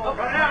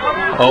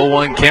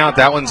 0-1 count.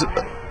 That one's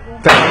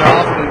fouled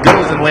off and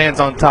goes and lands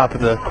on top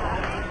of the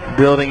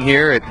building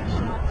here at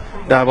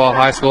Diboll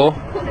High School,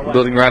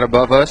 building right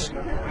above us.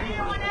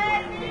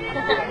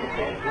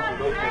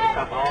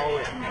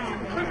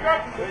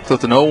 So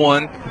it's an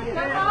 0-1.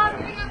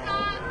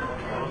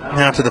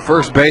 Now to the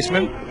first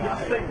baseman.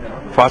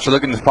 Foster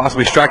looking to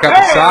possibly strike out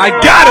the side.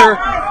 Got her!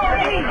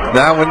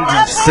 That one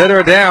just set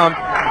her down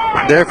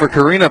there for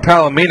Karina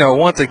Palomino.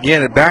 Once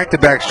again, at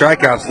back-to-back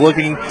strikeouts,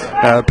 looking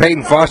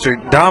Peyton Foster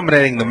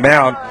dominating the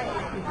mound.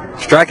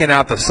 Striking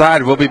out the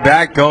side. We'll be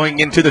back going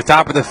into the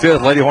top of the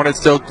fifth. Lady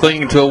Hornets still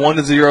clinging to a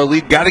 1-0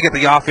 lead. Got to get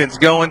the offense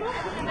going.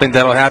 I think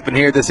that'll happen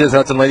here. This is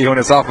Hudson Lady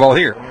Hornets softball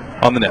here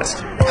on the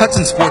Nest.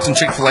 Hudson Sports and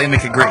Chick-fil-A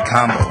make a great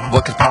combo.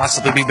 What could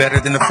possibly be better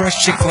than a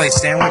fresh Chick-fil-A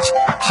sandwich,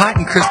 hot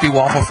and crispy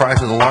waffle fries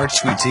with a large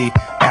sweet tea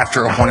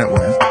after a Hornet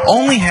win?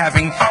 Only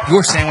having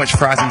your sandwich,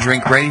 fries, and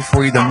drink ready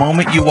for you the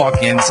moment you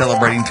walk in,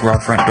 celebrating through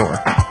our front door.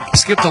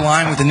 Skip the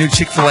line with the new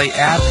Chick-fil-A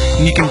app,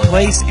 and you can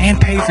place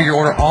and pay for your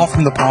order all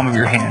from the palm of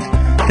your hand.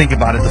 Think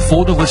about it, the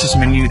full delicious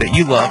menu that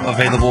you love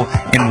available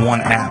in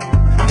one app.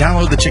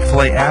 Download the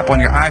Chick-fil-A app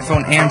on your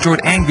iPhone, Android,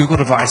 and Google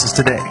devices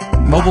today.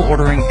 Mobile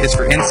ordering is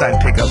for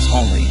inside pickups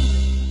only.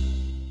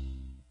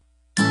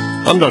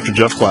 I'm Dr.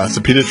 Jeff Glass,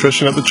 a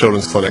pediatrician at the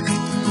Children's Clinic.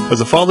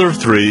 As a father of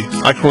 3,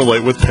 I can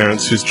relate with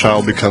parents whose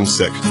child becomes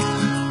sick.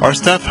 Our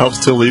staff helps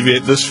to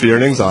alleviate this fear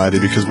and anxiety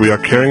because we are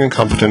caring and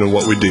competent in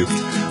what we do.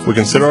 We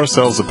consider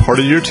ourselves a part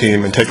of your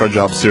team and take our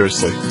job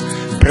seriously.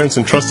 Parents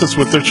entrust us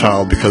with their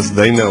child because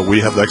they know we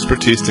have the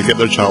expertise to get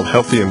their child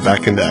healthy and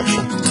back into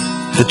action.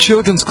 The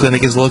Children's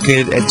Clinic is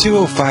located at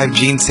 205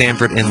 Gene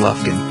Sanford in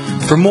Lufkin.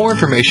 For more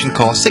information,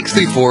 call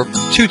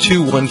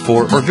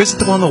 634-2214 or visit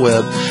them on the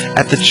web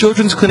at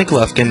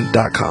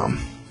thechildren'scliniclufkin.com.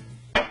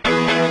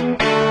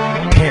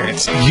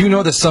 Parents, you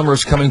know the summer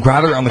is coming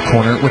right around the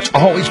corner, which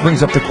always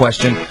brings up the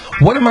question,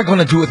 what am I going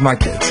to do with my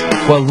kids?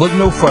 Well, look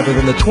no further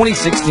than the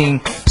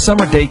 2016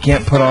 Summer Day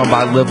Camp put on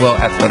by Livewell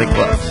Athletic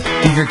Club.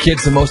 Give your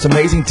kids the most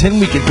amazing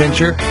 10-week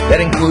adventure that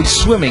includes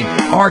swimming,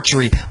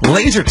 archery,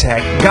 laser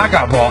tag,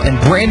 gaga ball, and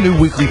brand new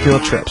weekly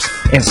field trips,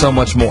 and so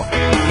much more.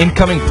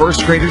 Incoming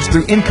first graders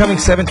through incoming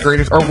 7th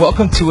graders are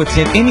welcome to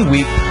attend any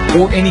week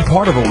or any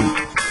part of a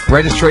week.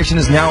 Registration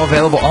is now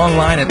available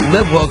online at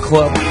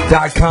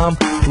livewellclub.com.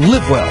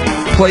 Live well,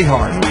 play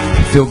hard,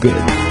 feel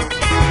good.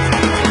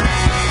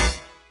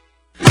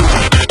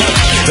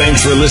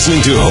 Thanks for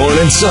listening to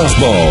Hornet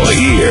Softball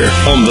here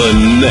on the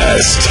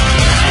Nest.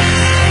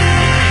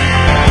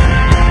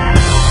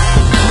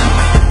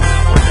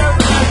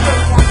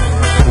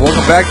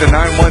 back to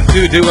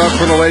 9-1-2, due up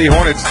for the Lady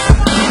Hornets.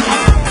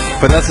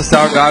 Vanessa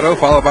Salgado,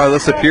 followed by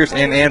Alyssa Pierce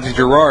and Angie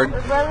Gerard.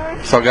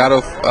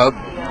 Salgado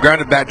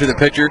grounded back to the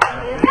pitcher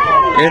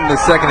in the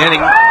second inning.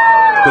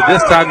 But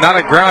this time, not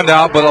a ground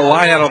out, but a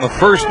line out on the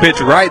first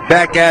pitch, right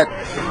back at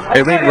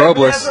Aileen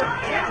Robles.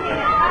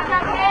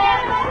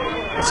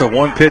 So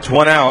 1 pitch,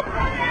 1 out.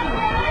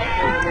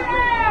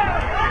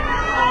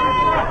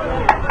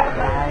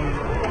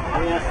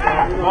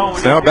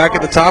 So now back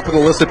at the top with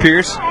Alyssa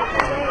Pierce.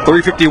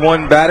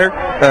 351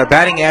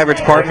 batting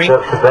average,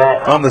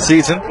 on the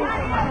season.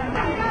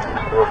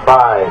 Number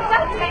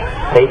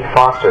 5, Peyton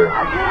Foster.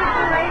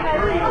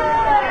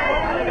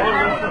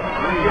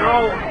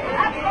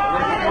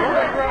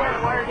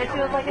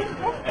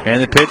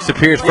 And the pitch to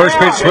Pierce. First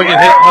pitch swinging,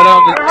 hit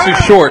on too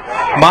short.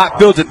 Mott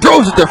fields it,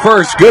 throws it to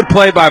first. Good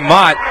play by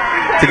Mott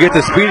to get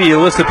the speedy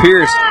Alyssa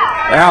Pierce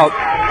out.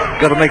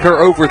 That'll make her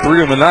over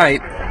 3 on the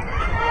night.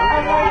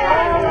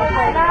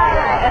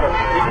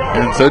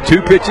 And so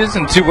 2 pitches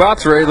and 2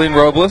 outs for Aileen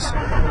Robles.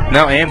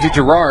 Now Angie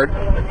Gerard,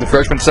 the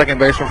freshman second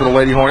baseman for the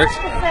Lady Hornets.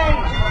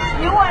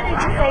 You wanted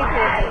to say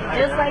it,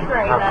 just like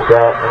Ray. After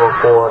that,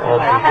 number 4,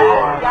 Angie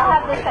Gerard. Y'all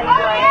have to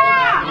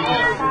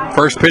say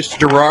First pitch to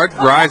Gerard,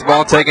 rise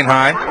ball taken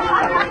high.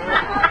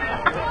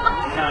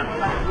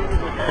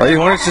 Lady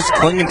Hornets just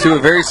clinging to a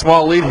very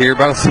small lead here,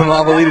 about as small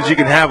a lead as you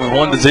can have with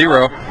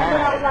 1-0.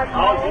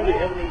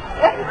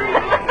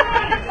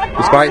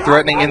 Despite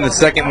threatening in the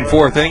second and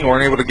fourth inning,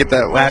 weren't able to get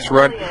that last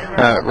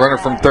runner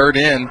from third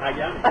in.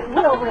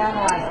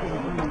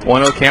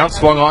 1-0 count,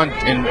 swung on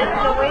and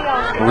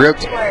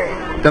ripped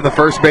down the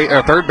third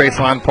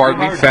baseline, foul.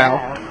 Yeah,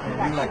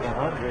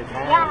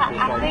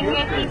 I think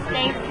if he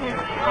stays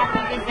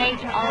his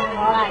age all his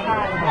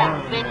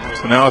life.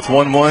 So now it's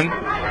 1-1.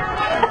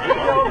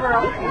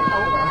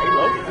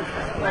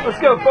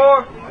 Let's go,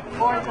 4.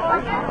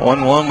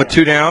 1-1 with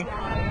 2 down.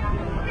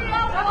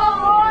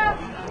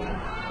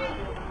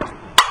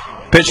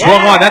 Pitch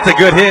swung on. That's a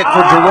good hit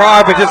for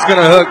Gerard, but just going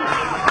to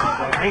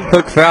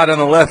hook foul down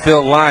the left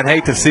field line.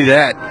 Hate to see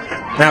that.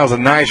 That was a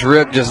nice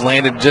rip. Just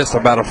landed just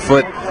about a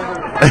foot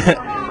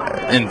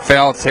in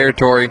foul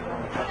territory.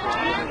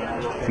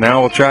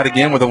 Now we'll try it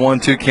again with a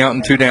 1-2 count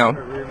and 2 down.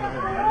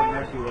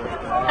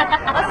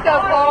 Let's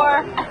go,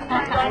 4.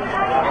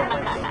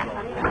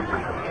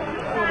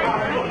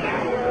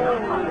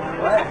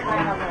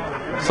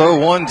 So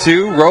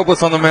 1-2.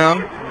 Robles on the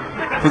mound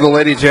for the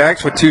Lady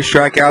Jacks with 2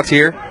 strikeouts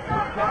here.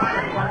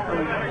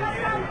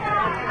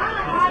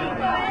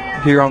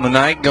 Here on the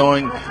night,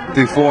 going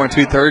through 4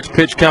 2/3.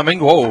 Pitch coming.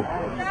 Whoa.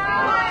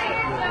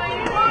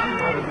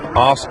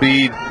 Off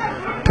speed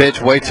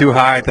pitch, way too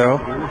high though.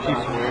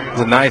 It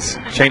was a nice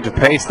change of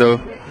pace though.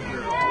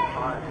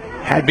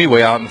 Had me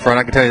way out in front,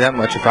 I can tell you that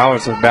much. If I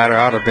was a batter,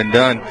 I would have been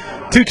done.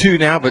 2-2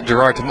 now, but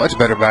Gerard's a much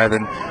better batter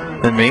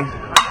than me.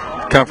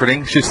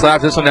 Comforting. She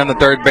slaps this one down the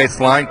third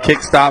base line.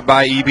 Kick stop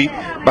by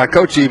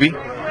Coach Eby.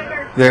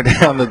 They're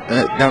down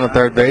the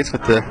third base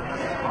with the.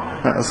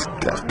 That's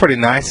pretty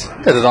nice.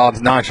 Did it all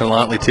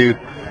nonchalantly too.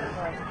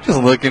 Just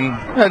looking.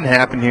 Nothing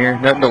happened here.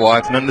 Nothing to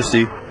watch. Nothing to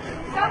see.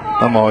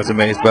 I'm always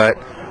amazed by it.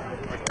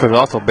 Because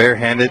also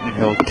barehanded, and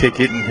he'll kick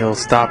it, and he'll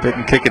stop it,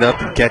 and kick it up,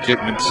 and catch it,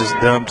 and it's just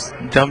dumb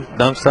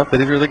stuff that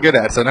he's really good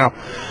at. So now,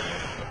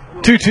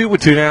 2-2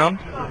 with 2 down.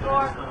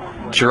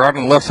 Gerard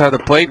on the left side of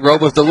the plate.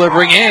 Robles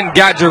delivering in.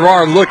 Got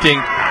Gerard looking.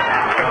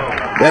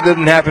 That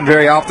doesn't happen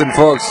very often,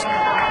 folks.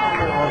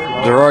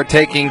 Gerard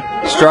taking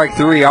strike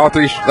 3. All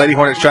 3 Lady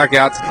Hornet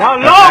strikeouts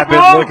have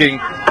been looking.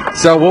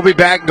 So we'll be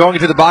back going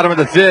to the bottom of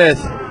the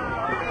 5th.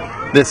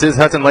 This is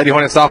Hudson Lady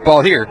Hornet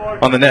softball here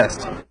on the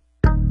Nest.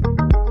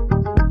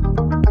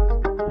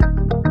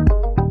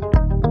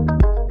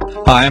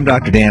 Hi, I'm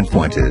Dr. Dan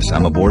Fuentes.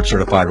 I'm a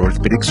board-certified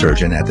orthopedic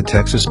surgeon at the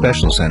Texas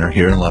Special Center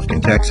here in Lufkin,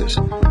 Texas.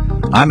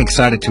 I'm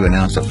excited to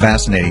announce a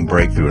fascinating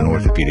breakthrough in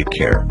orthopedic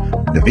care,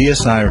 the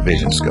VSI or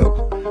Vision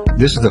Scope.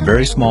 This is a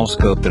very small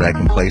scope that I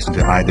can place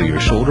into either your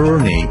shoulder or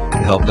knee to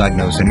help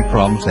diagnose any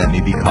problems that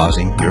may be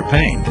causing your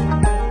pain.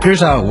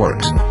 Here's how it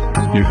works.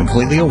 You're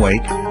completely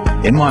awake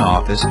in my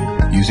office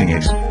using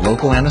a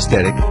local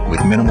anesthetic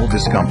with minimal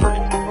discomfort.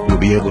 You'll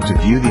be able to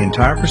view the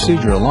entire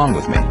procedure along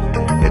with me.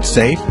 It's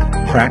safe,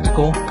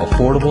 practical,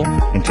 affordable,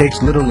 and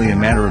takes literally a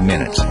matter of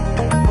minutes.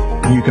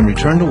 You can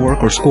return to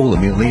work or school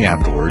immediately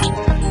afterwards.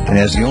 And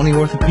as the only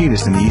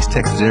orthopedist in the East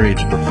Texas area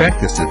to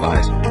perfect this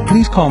device,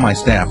 please call my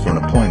staff for an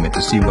appointment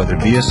to see whether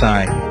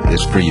VSI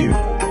is for you.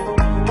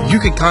 You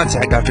can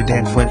contact Dr.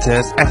 Dan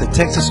Fuentes at the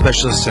Texas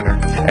Specialist Center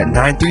at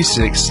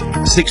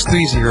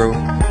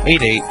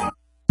 936-630-88.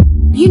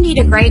 You need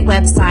a great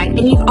website,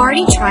 and you've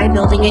already tried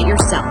building it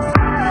yourself.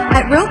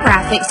 At Real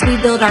Graphics, we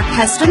build our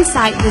custom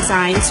site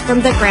designs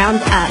from the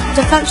ground up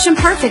to function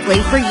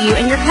perfectly for you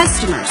and your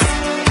customers.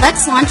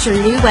 Let's launch your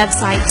new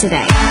website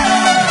today.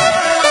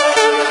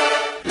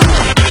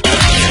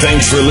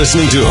 Thanks for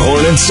listening to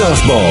Hornet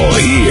Softball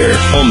here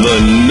on the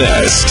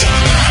Nest.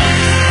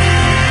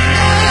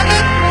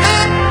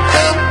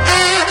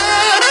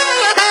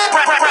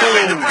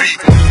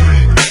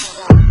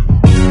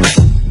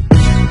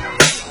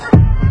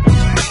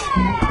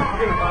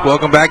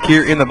 Welcome back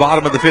here in the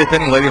bottom of the 5th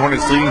inning. Lady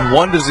Hornets leading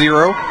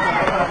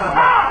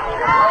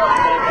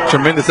 1-0.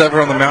 Tremendous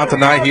effort on the mound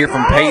tonight here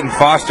from Peyton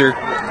Foster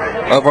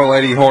of our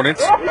Lady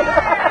Hornets. 10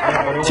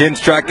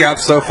 strikeouts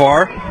so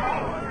far.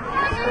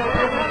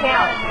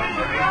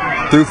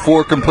 Through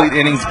 4 complete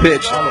innings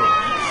pitched.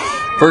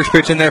 First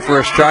pitch in there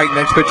for a strike.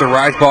 Next pitch, a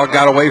rise ball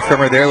got away from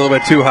her there, a little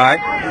bit too high.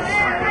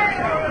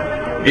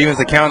 Evens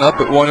the count up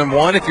at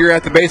 1-1. If you're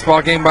at the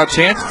baseball game by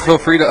chance, feel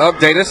free to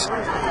update us.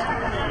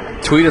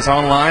 Tweet us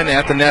online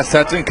at the Nest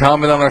Hudson.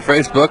 Comment on our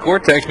Facebook or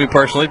text me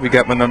personally if you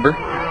got my number.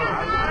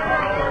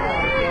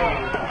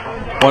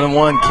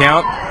 1-1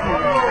 count.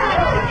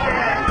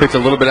 Pitch a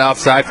little bit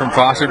outside from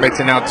Foster.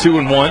 Makes it now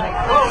 2-1.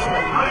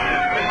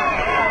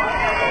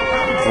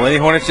 The Lady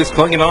Hornets just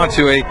clinging on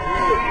to a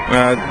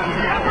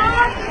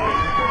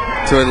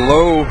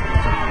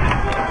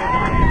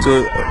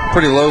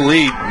pretty low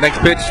lead. Next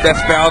pitch,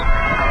 that's fouled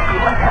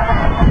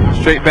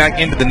straight back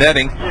into the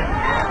netting.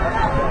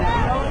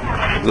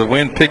 The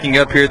wind picking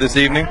up here this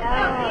evening.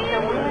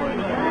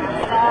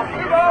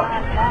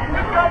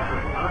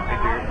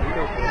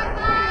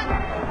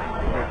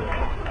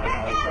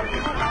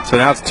 So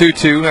now it's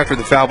 2-2 after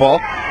the foul ball.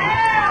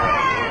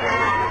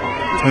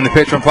 And the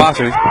pitch from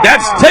Foster.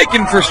 That's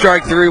taken for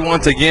strike 3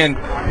 once again.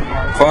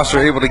 Foster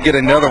able to get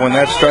another one.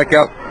 That's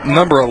strikeout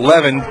number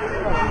 11.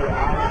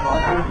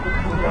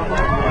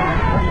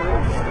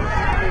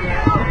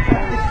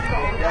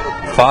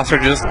 Foster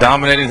just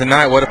dominating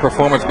tonight. What a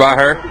performance by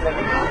her.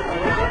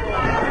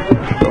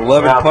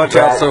 11 punch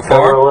outs so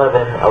far. Number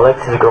 11,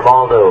 Alexis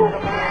Grimaldo.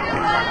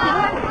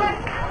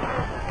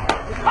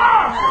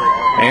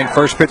 And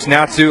first pitch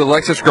now to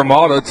Alexis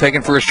Grimaldo,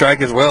 taken for a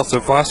strike as well. So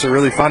Foster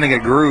really finding a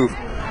groove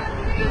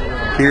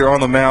here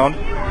on the mound.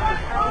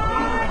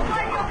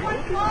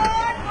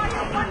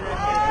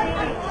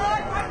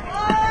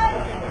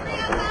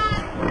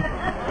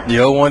 The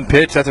 0-1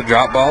 pitch, that's a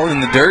drop ball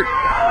in the dirt.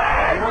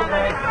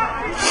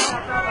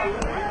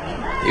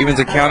 Evens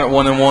the count at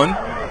 1-1.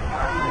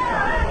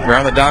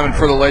 Around the diamond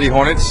for the Lady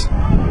Hornets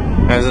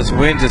as this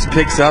wind just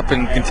picks up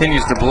and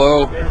continues to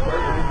blow.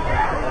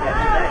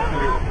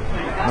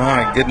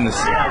 My goodness,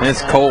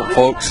 it's cold,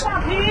 folks.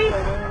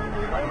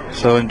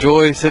 So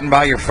enjoy sitting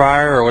by your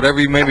fire or whatever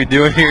you may be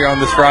doing here on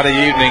this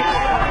Friday evening.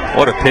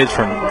 What a pitch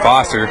from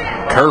Foster.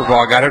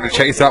 Curveball got her to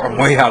chase out from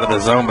way out of the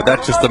zone, but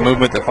that's just the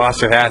movement that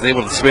Foster has,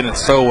 able to spin it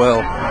so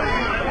well.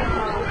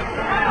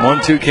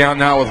 1-2 count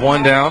now with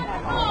 1 down.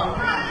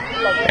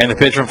 And the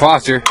pitch from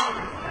Foster.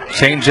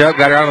 Change up,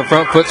 got her on the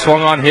front foot,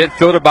 swung on, hit,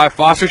 fielded by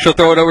Foster. She'll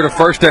throw it over to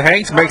first to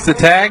Hanks, makes the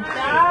tag.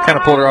 Kind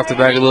of pulled her off the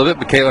bag a little bit,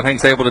 but Caitlin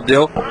Hanks able to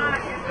deal.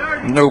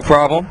 No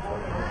problem.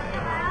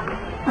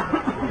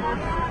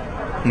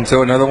 And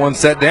so another one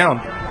set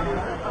down.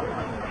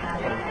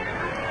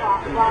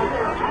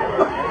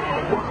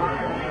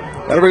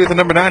 That'll bring it to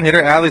number 9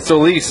 hitter, Ali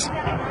Solis.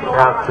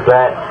 Out to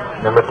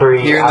bat, number 3.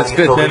 Here in this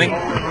 5th inning.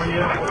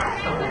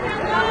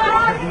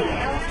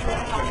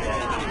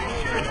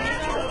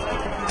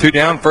 Two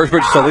down. First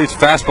pitch, Solis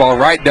fastball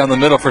right down the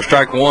middle for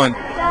strike 1.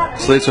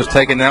 Solis was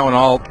taking that one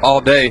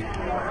all day.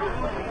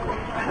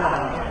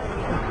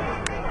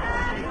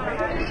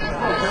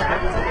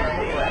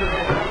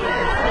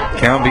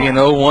 Count being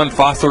 0-1.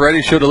 Foster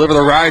ready. She'll deliver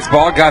the rise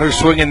ball. Got her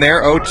swinging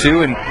there.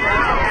 0-2. And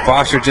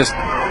Foster just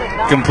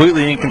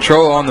completely in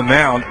control on the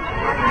mound.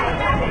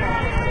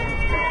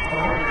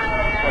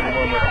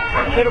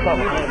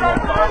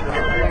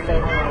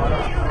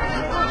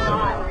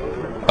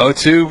 Oh,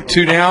 2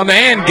 down,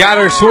 and got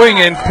her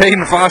swinging.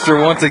 Peyton Foster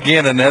once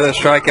again, another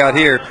strikeout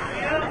here.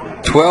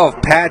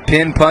 12 Pat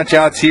Penn punch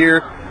outs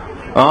here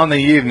on the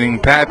evening.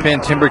 Pat Penn,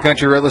 Timber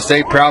Country Real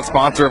Estate, proud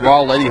sponsor of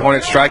all Lady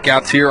Hornet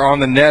strikeouts here on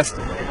the Nest.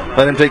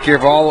 Let him take care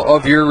of all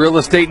of your real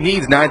estate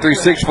needs.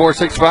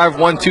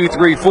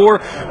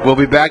 936-465-1234. We'll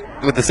be back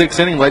with the 6th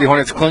inning. Lady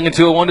Hornets clinging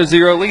to a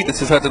 1-0 lead.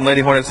 This is Hudson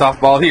Lady Hornet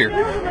softball here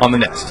on the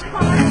Nest.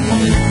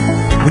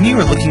 When you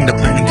are looking to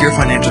plan your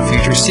financial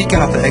future, seek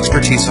out the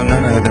expertise of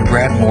none other than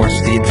Brad Morris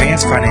with the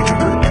Advanced Financial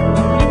Group.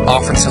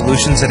 Offering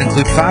solutions that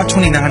include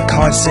 529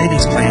 college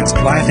savings plans,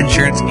 life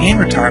insurance, and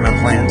retirement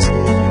plans,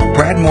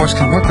 Brad Morris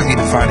can work with you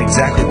to find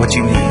exactly what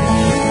you need.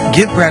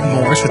 Give Brad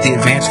Morris with the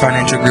Advanced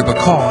Financial Group a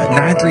call at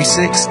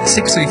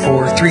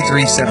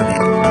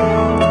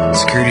 936-634-3378.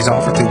 Securities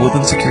offered through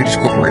Woodland Securities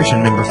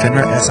Corporation, member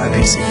FINRA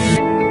SIPC.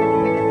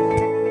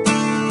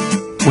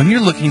 When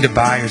you're looking to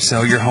buy or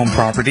sell your home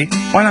property,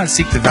 why not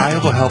seek the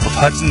valuable help of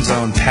Hudson's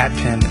own Pat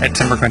Penn at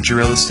Timber Country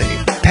Real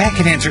Estate? Pat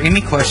can answer any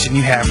question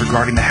you have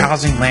regarding the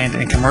housing, land,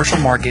 and commercial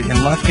market in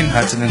Lufkin,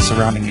 Hudson, and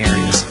surrounding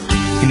areas.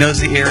 He knows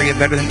the area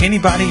better than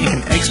anybody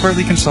and can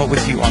expertly consult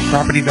with you on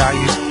property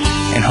values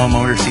and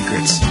homeowner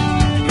secrets.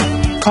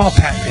 Call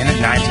Pat Penn at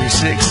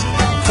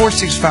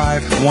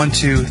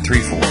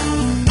 936-465-1234.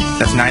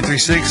 That's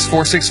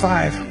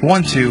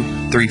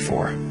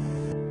 936-465-1234.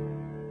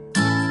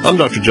 I'm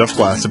Dr. Jeff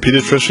Glass, a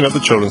pediatrician at the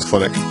Children's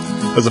Clinic.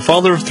 As a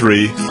father of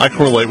 3, I can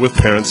relate with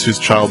parents whose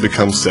child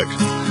becomes sick.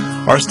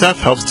 Our staff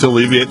helps to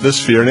alleviate this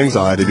fear and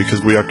anxiety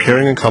because we are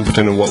caring and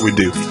competent in what we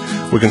do.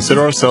 We consider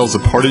ourselves a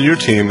part of your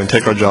team and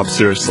take our job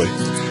seriously.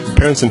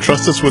 Parents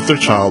entrust us with their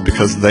child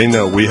because they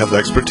know we have the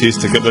expertise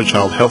to get their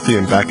child healthy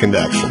and back into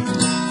action.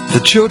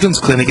 The Children's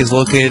Clinic is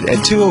located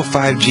at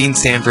 205 Gene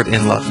Sanford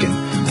in Lufkin.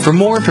 For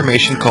more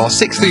information, call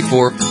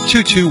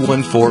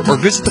 634-2214 or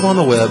visit them on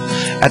the web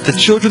at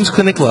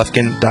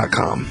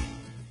thechildren'scliniclufkin.com.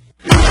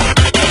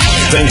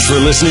 Thanks for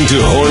listening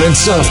to Hornet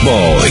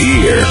Softball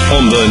here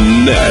on The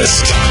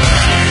Nest.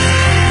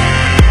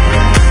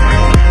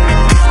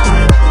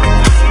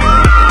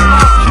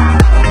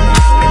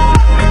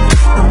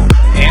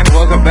 And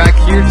welcome back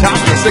here. Top of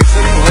the sixth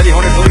inning. The Lady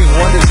Hornets leading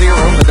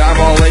 1-0. The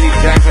Diboll Lady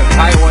Jackson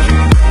tie one.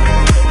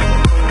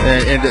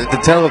 And to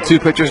tell of two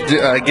pitchers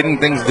getting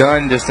things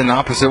done just in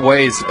opposite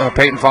ways.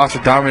 Peyton Foster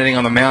dominating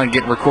on the mound,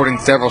 recording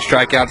several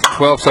strikeouts,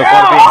 12 so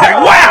far to be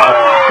exact. Wow!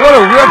 What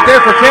a rip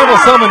there for Campbell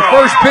Selman.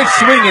 First pitch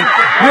swinging,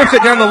 rips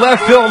it down the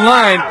left field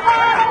line.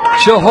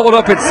 She'll hold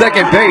up at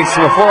second base.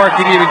 Before I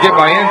can even get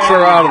my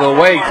intro out of the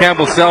way,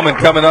 Campbell Selman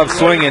coming up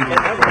swinging.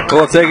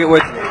 We'll take it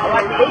with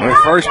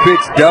first pitch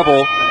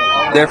double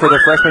there for the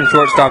freshman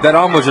shortstop. That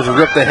almost just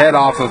ripped the head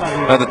off of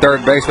the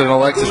third baseman,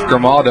 Alexis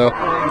Grimaldo.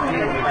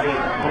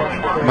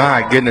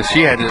 My goodness,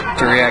 she had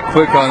to react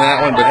quick on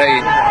that one, but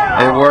hey,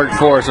 it worked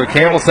for her. So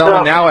Campbell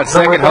Selman now at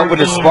second, hoping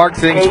to spark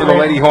things for the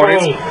Lady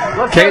Hornets.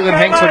 Caitlin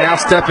Hanks will now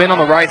step in on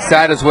the right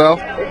side as well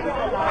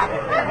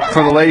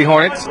for the Lady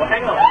Hornets.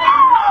 Lady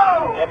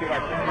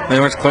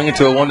Hornets clinging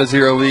to a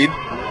 1-0 lead.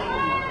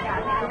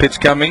 Pitch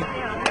coming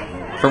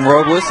from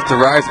Robles. It's a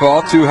rise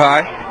ball, too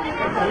high.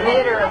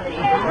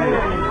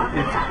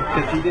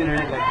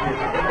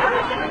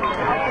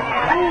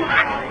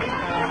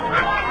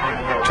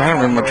 Trying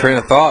to remember my train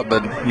of thought,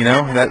 but you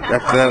know, that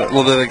after that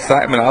little bit of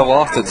excitement, I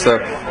lost it. So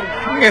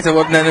I guess it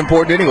wasn't that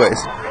important, anyways.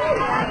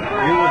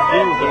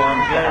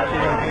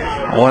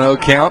 1-0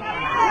 count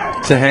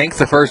to Hanks,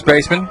 the first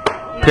baseman.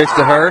 Pitch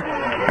to her.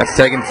 That's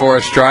taken for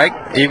a strike.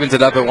 Evens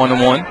it up at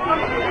 1-1.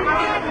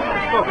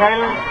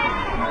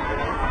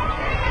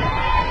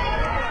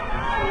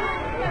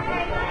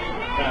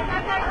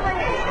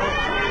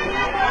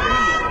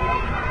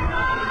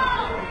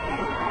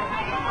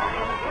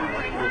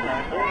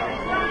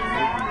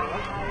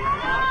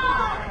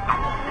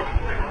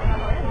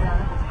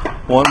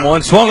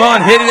 One swung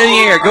on, hit it in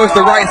the air, goes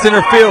to right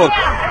center field.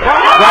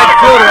 Right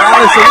fielder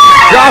Allison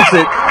drops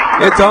it.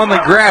 It's on the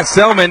grass.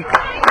 Selman,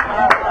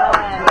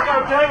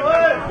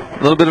 a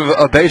little bit of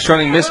a base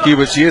running miscue,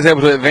 but she is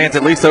able to advance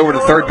at least over to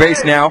third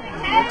base now.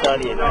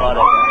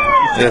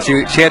 Yeah,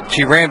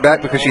 she ran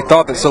back because she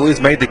thought that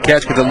Solis made the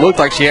catch because it looked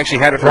like she actually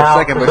had it for a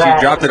second, but she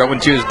dropped it when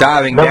she was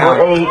diving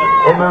down.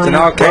 So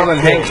now Caitlin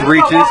Hanks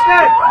reaches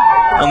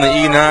on the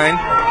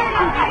E9.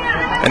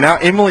 And now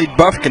Emily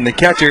Buffkin, the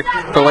catcher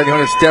for Lady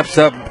Hornets, steps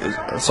up,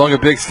 swung a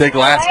big stick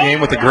last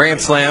game with a grand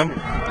slam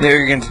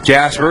there against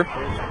Jasper.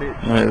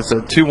 It was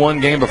a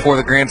 2-1 game before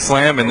the grand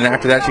slam, and then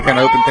after that she kind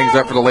of opened things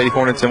up for the Lady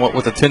Hornets and went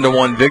with a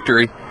 10-1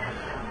 victory.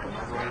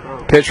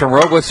 Pitch from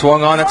Robles,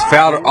 swung on, it's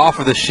fouled off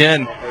of the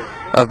shin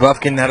of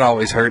Buffkin. That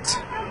always hurts.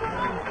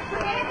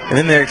 And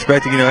then they're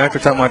expecting, after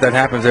something like that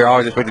happens, they're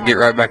always expected to get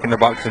right back in the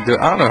box and do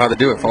it. I don't know how to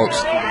do it,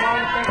 folks.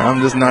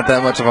 I'm just not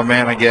that much of a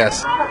man, I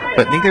guess.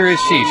 But neither is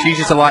she. She's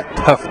just a lot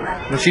tougher.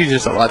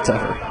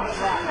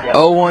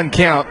 0-1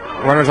 count.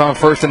 Runners on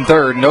first and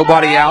third.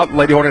 Nobody out.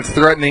 Lady Hornets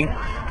threatening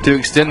to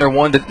extend their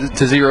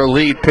 1-0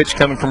 lead. Pitch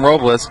coming from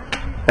Robles.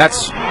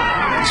 That's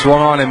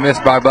swung on and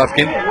missed by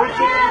Buffkin.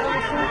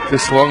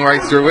 Just swung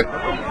right through it.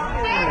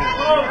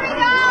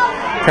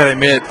 Gotta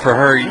admit, for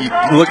her,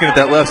 looking at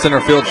that left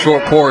center field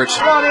short porch,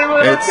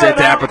 it's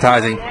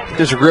appetizing.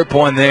 Just rip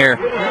one there.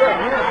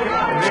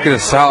 Just get a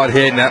solid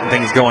hit and that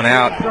thing's going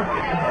out.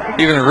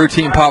 Even a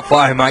routine pop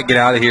fly might get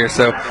out of here,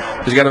 so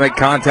just got to make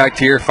contact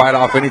here, fight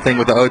off anything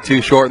with the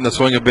 0-2, shorten the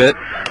swing a bit.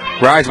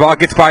 Rise ball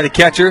gets by the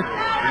catcher.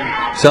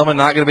 Selman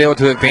not going to be able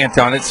to advance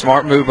on it.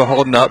 Smart move of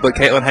holding up, but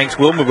Caitlin Hanks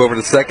will move over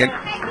to second.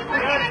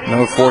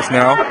 No force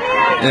now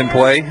in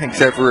play,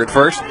 except for at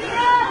first.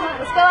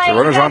 So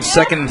runners on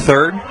second and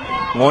third.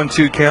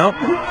 1-2 count.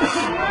 All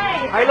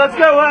right, let's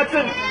go,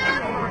 Hudson.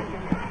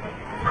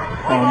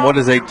 On what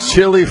is a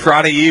chilly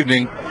Friday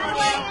evening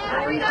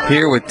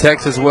here with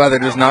Texas weather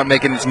just not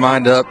making its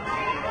mind up.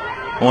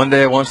 One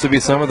day it wants to be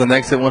summer, the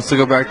next it wants to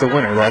go back to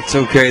winter. That's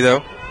okay, though.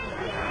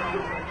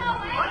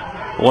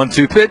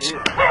 1-2 pitch.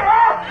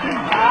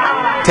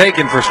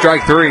 Taken for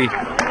strike three.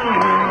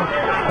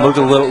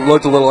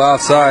 Looked a little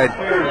outside.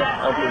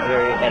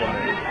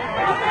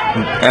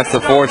 That's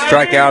the fourth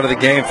strikeout of the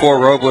game for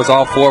Robles.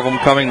 All four of them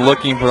coming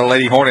looking for the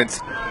Lady Hornets.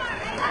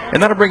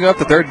 And that'll bring up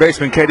the third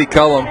baseman, Katie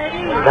Cullum.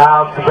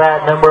 Now to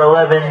bat number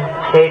 11,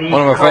 Katie.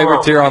 One of my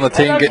favorites here on the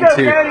team, getting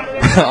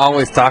to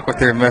always talk with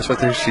her and mess with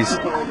her. She's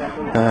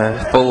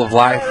full of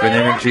life and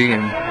energy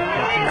and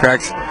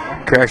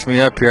cracks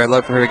me up here. I'd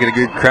love for her to get a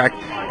good crack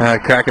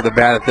at the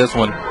bat at this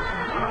one.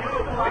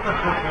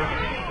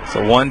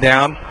 So one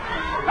down.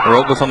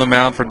 Robles on the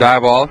mound for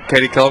Diboll.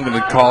 Katie Cullum going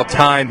to call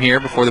time here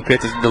before the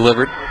pitch is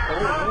delivered.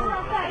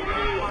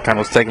 Kind of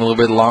was taking a little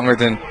bit longer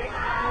than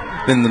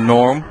the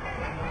norm.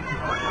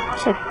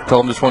 So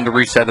Cullum just wanted to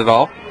reset it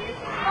all.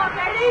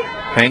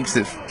 Hanks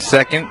at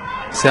second,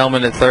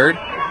 Selman at third.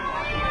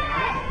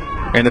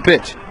 And the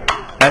pitch.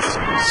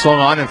 That's swung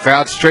on and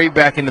fouled straight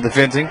back into the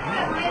fencing.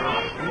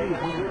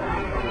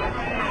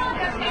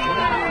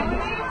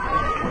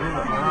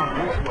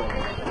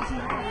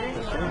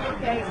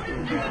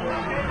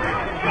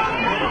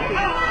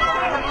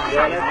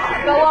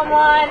 Go on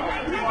one.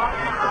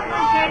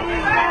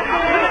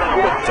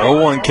 It's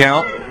 0-1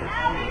 count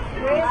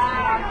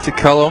to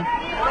Cullum.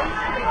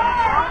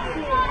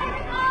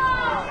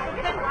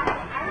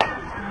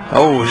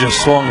 Oh,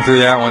 just swung through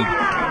that one.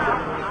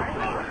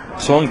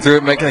 Swung through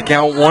it, making the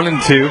count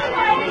 1-2.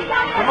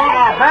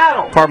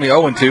 Pardon me,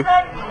 0-2.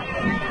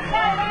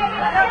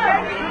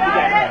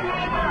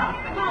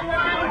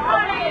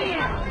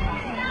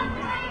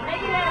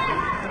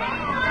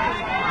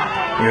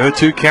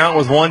 The 0-2 count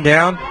with one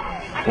down.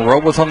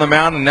 Robles on the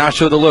mound, and now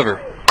she'll deliver.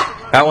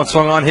 That one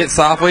swung on, hit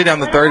softly down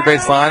the third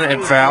base line,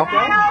 and foul.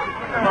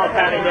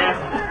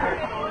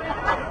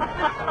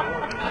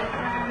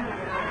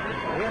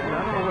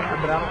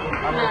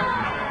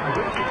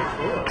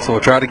 So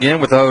we'll try it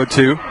again with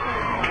 0-2.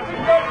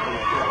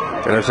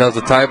 Got ourselves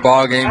a tight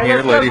ball game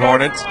here, Lady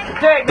Hornets.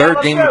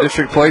 Third game of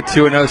district play,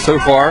 2-0 so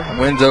far.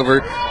 Wins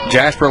over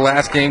Jasper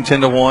last game,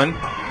 10-1.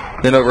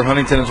 Then over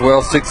Huntington as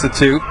well,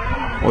 6-2.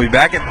 We'll be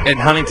back at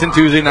Huntington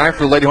Tuesday night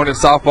for Lady Hornets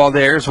softball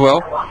there as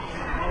well.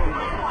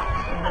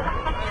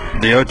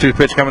 The 0-2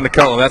 pitch coming to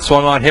Cullum. That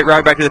swung on, hit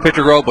right back to the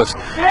pitcher, Robles.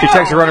 She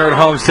takes a runner at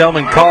home.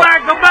 Selman caught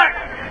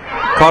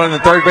in the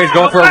third base,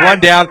 going for a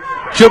rundown.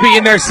 She'll be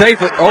in there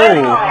safely.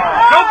 Oh.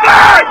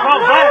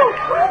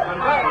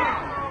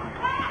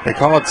 They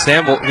call it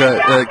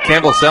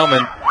Campbell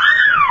Selman.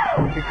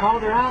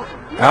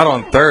 Out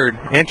on third.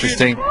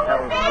 Interesting.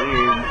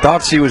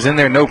 Thought she was in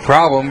there, no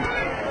problem.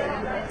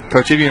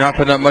 Coach Ivey not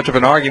putting up much of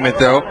an argument,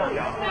 though.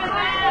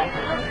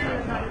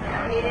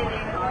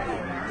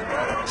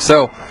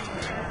 So,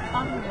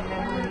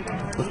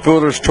 the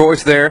fielder's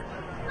choice there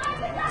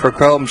for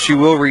Cullum. She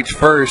will reach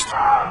first.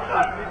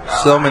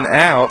 Selman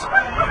out.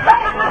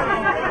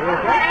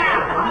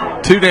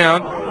 2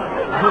 down.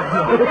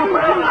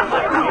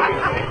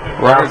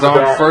 Runners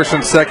on first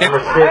and second.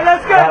 Hey,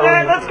 let's go,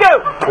 man. Let's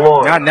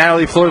go. Now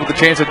Natalie Floyd with a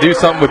chance to do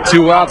something with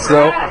 2 outs,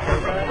 though.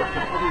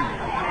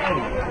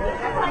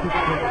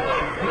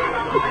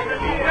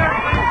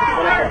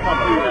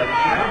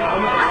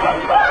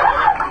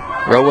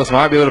 Robles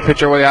might be able to pitch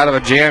her way out of a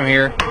jam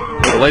here.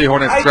 The Lady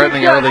Hornets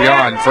threatening early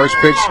on. First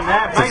pitch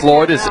to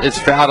Floyd is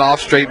fouled off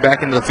straight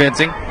back into the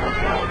fencing.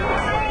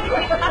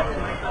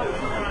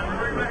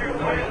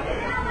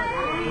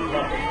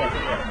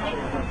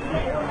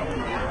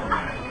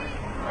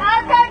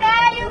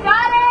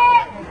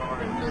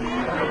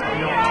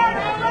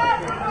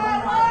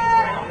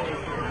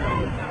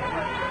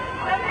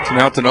 So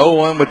now it's an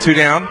 0-1 with 2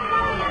 down.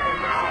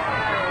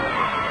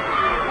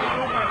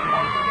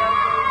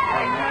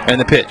 And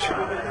the pitch.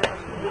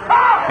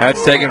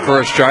 That's taken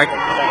for a strike.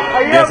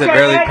 Yes, it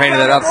barely painted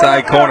that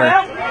outside corner.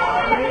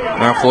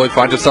 Now Floyd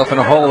finds herself in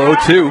a hole,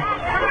 0-2.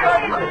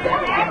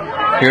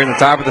 Here in the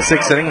top of the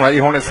 6th inning, Lady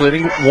Hornets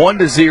leading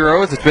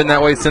 1-0. It's been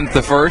that way since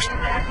the first.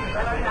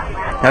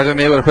 Hasn't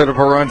been able to put up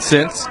a run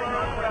since.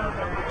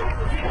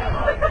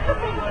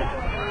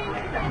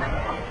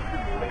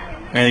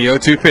 And the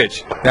 0-2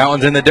 pitch. That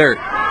one's in the dirt.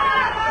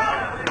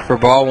 For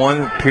ball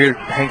one,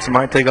 Hanks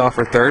might take off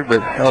for third,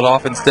 but held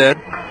off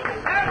instead.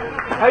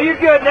 Oh, you're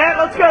good, Nat.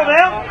 Let's go,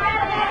 man.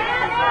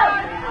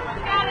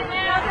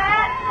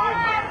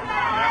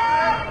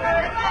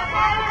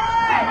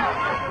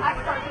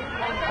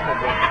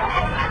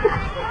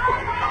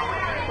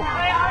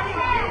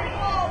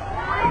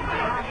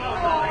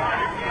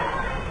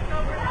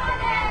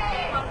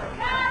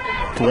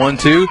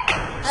 1-2.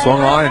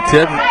 Swung on and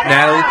tipped.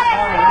 Natalie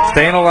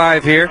staying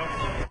alive here.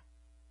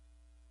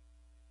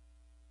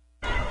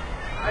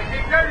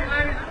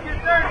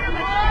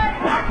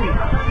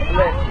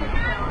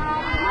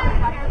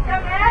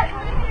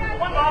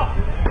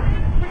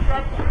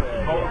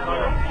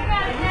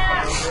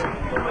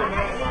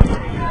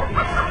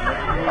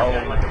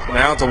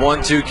 Now it's a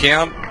 1-2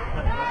 count.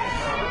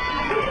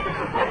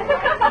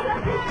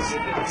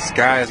 The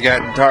sky has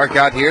gotten dark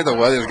out here. The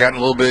weather's gotten a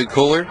little bit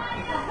cooler.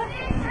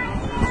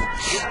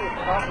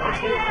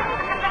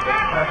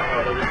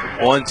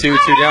 1-2, 2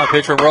 down.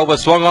 Pitch from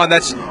Robles. Swung on.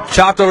 That's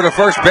chopped over to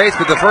first base,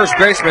 but the first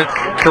baseman,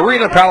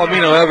 Karina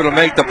Palomino, able to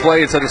make the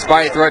play. So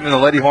despite threatening the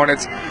Lady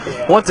Hornets,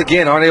 once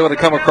again aren't able to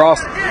come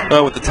across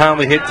with the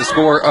timely hit to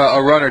score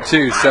a run or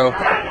two. So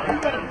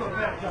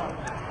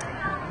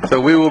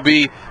we will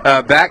be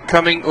back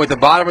coming with the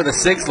bottom of the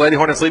 6th. Lady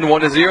Hornets leading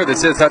 1-0.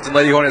 This is Hudson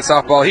Lady Hornets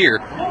softball here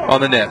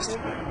on the Nest.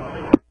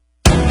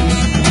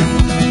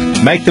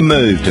 Make the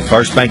move to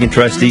First Bank &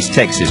 Trust East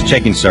Texas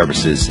Checking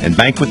Services and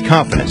bank with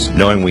confidence,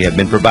 knowing we have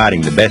been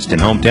providing the best in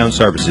hometown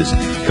services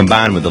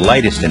combined with the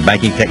latest in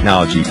banking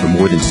technology for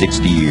more than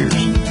 60 years.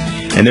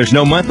 And there's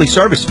no monthly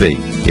service fee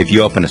if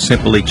you open a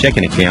Simply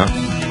checking account,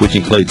 which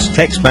includes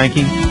text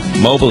banking,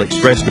 mobile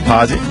express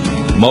deposit,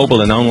 mobile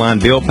and online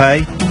bill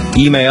pay,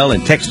 email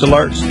and text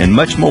alerts, and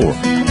much more.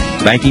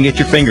 Banking at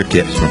your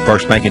fingertips from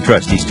First Bank &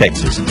 Trust East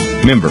Texas.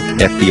 Member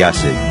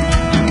FDIC.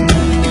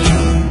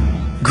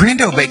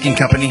 Grando Baking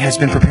Company has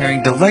been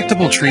preparing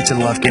delectable treats in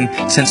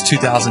Lufkin since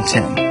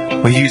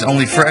 2010. We use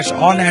only fresh,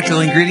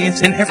 all-natural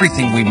ingredients in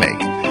everything we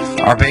make.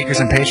 Our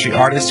bakers and pastry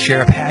artists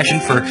share a passion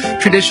for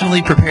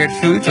traditionally prepared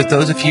foods with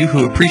those of you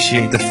who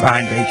appreciate the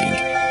fine baking.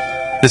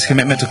 This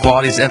commitment to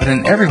quality is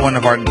evident in every one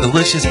of our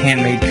delicious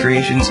handmade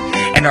creations,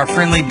 and our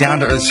friendly,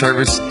 down-to-earth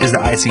service is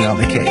the icing on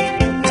the cake.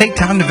 Take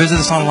time to visit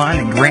us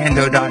online at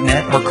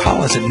grando.net or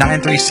call us at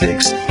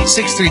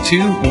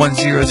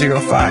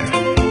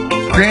 936-632-1005.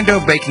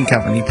 Grando Baking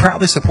Company,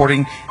 proudly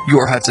supporting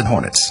your Hudson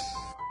Hornets.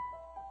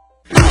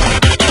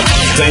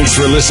 Thanks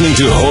for listening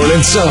to Hornet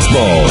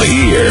Softball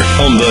here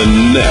on The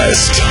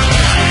Nest.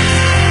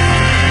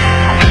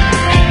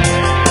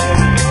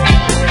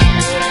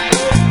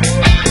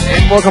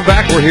 Welcome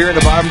back. We're here in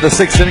the bottom of the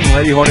sixth inning.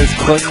 Lady Hornets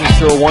clinging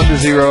to a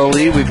 1-0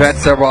 lead. We've had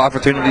several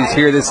opportunities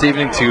here this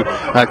evening to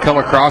come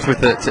across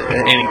with it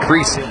and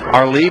increase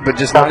our lead, but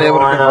just not able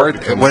to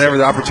convert whenever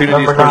the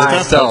opportunities present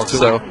themselves.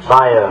 So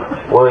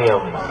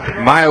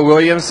Maya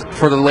Williams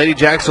for the Lady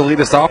Jacks will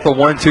lead us off. The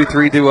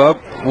 1-2-3 due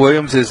up.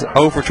 Williams is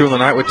 0 for 2 on the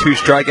night with 2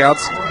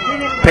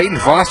 strikeouts. Peyton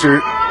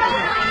Foster,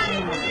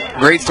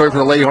 great story for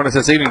the Lady Hornets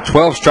this evening.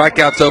 12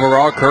 strikeouts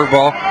overall.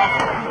 Curveball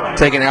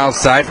taken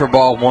outside for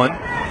ball 1.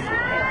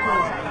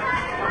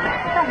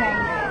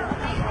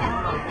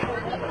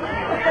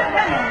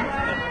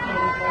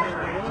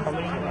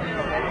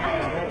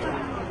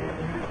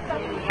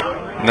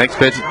 Next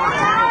pitch,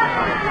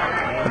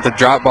 that's a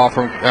drop ball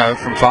from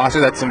Foster.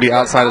 That's going to be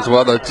outside as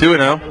well, though.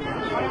 2-0.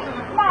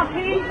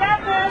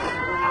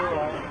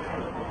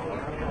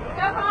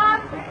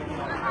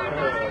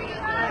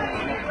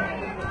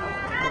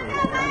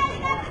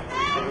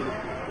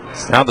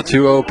 Now the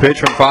 2-0 pitch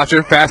from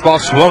Foster. Fastball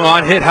swung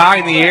on, hit high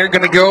in the air.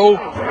 Going to go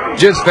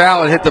just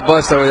foul and hit the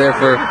bust over there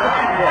for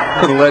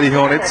the Lady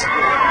Hornets.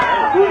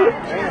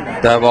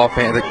 Dive ball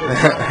fans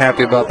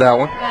happy about that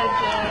one.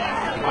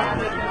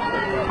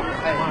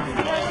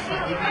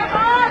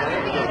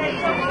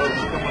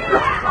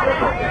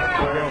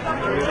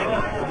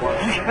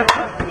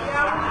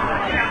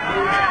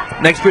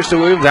 Next pitch to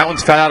Williams. That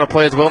one's fouled out of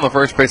play as well in the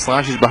first base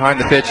line. She's behind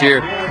the pitch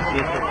here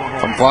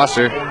from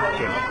Foster.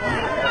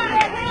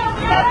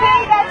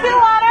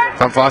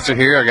 From Foster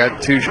here, I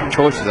got 2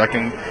 choices. I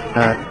can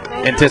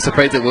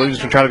anticipate that Williams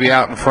can try to be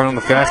out in front on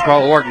the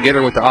fastball, or I can get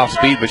her with the off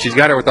speed, but she's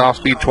got her with the off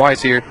speed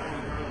twice here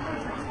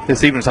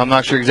this evening, so I'm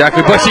not sure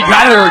exactly, but she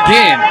got her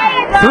again.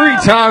 3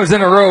 times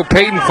in a row.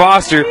 Peyton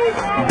Foster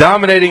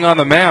dominating on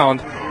the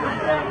mound.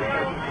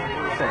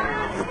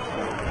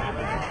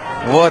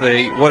 What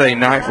a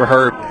night for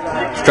her.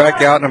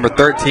 Strikeout number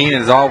 13,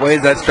 and as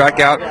always, that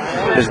strikeout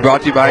is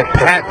brought to you by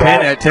Pat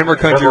Penn at Timber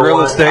Country Real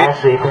Estate.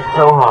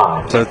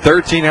 So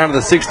 13 out of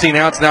the 16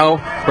 outs now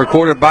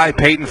recorded by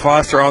Peyton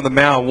Foster on the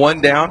mound.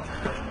 1 down.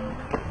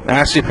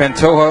 Ashley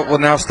Pantoja will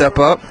now step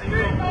up.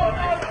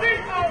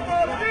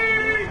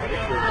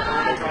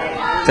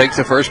 Takes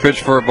the first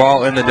pitch for a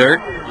ball in the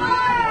dirt.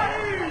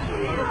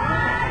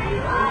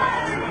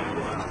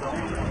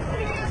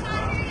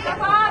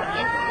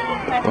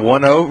 The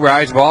 1-0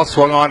 rise ball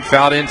swung on,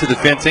 fouled into the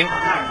fencing.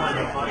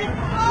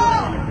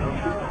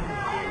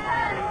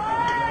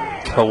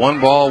 So 1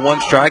 ball,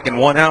 1 strike, and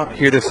 1 out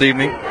here this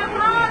evening.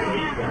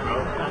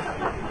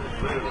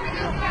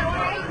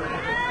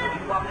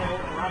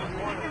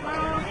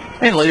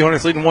 And Lady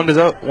Hornets leading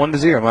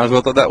 1-0. Might as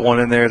well throw that one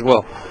in there as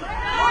well.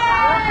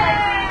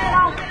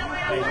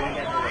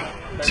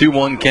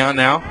 2-1 count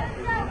now.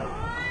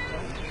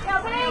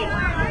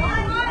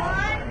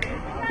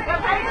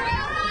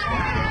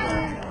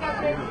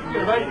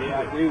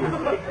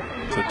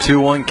 So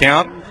 2-1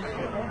 count.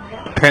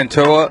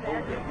 Pantoja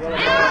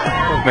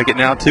make it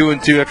now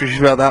 2-2 after she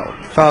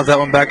fouls that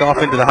one back off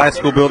into the high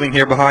school building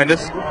here behind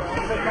us.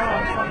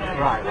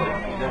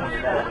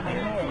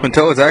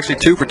 Pantoja is actually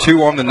 2 for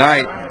 2 on the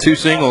night, 2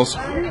 singles.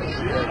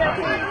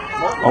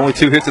 Only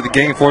 2 hits of the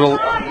game for the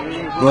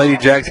Lady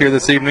Jacks here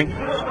this evening.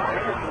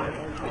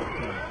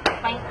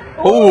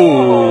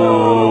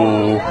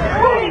 Oh,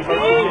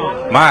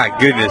 my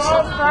goodness.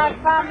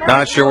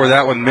 Not sure where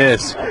that one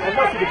missed.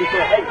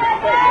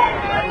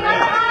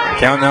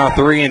 Count now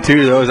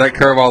 3-2 though, as that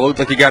curveball looked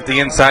like he got the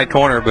inside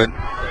corner, but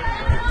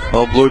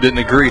Old Blue didn't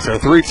agree. So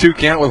 3-2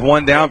 count with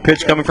 1 down.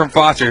 Pitch coming from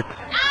Foster.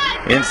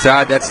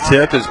 Inside, that's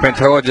tipped as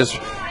Pantoja just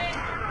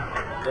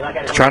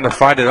trying to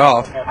fight it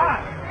off.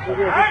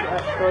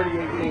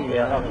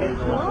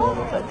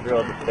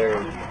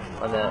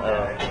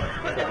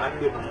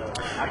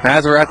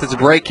 As we're at this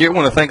break here, I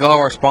want to thank all of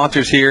our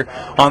sponsors here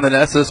on the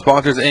Nest. Those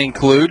sponsors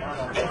include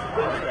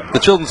the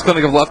Children's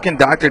Clinic of Lufkin,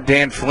 Dr.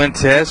 Dan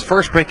Fuentes,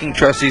 First Banking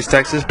Trustees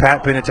Texas,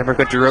 Pat Penn at Timber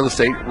Country Real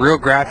Estate, Real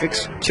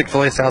Graphics,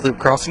 Chick-fil-A South Loop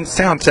Crossing,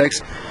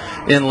 Soundtex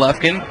in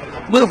Lufkin,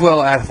 Live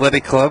Well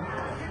Athletic Club,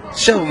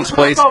 Sheldon's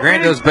Place,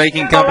 Grando's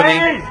Baking Company,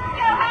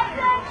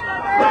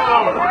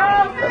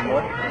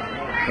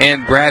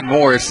 and Brad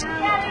Morris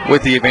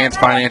with the Advanced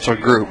Financial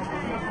Group.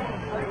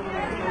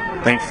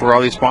 Thanks for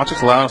all these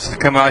sponsors allowing us to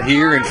come out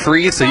here and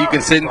free so you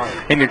can sit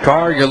in your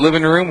car, your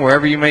living room,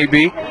 wherever you may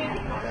be,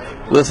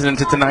 listening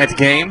to tonight's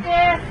game.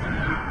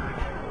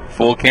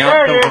 Full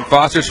count comes from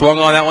Foster. Swung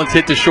on. That one's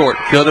hit to short.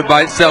 Fielded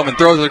by Selman.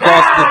 Throws it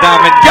across the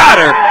diamond. Got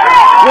her!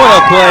 What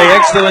a play.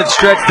 Excellent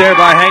stretch there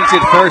by Hanks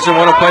at first, and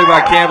what a play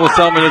by Campbell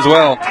Selman as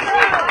well.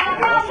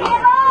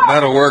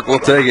 That'll work. We'll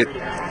take it.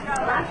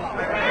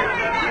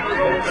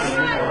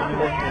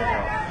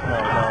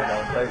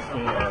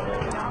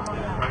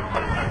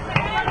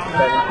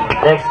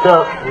 Next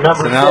up, number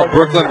So now 7,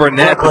 Brooklyn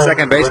Burnett, the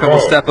second baseman, will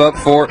step up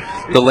for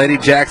the Lady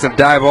Jacks of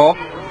Diboll.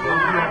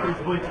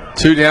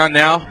 2 down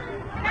now.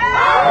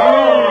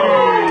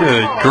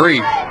 Good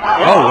grief.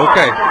 Oh,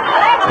 okay.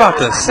 I was about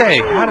to say,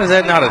 how does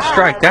that not a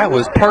strike? That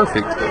was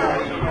perfect.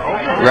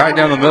 Right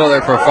down the middle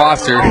there for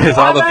Foster is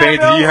all the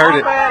fans. You heard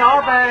it.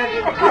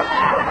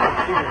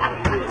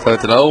 So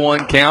it's an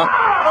 0-1 count.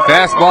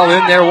 Fastball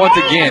in there once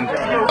again.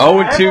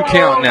 0-2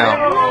 count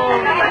now.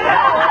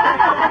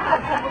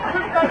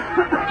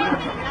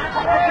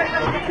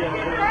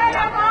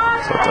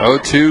 So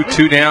it's 0-2,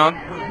 2 down.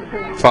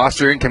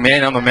 Foster in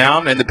command on the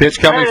mound, and the pitch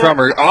coming from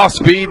her. Off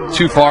speed,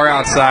 too far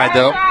outside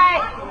though.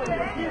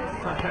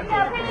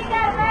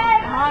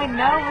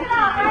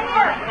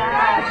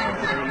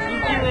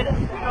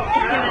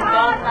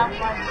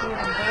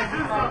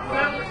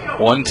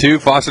 1-2,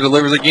 Foster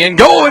delivers again.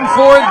 Going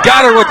for it.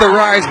 Got her with the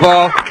rise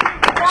ball.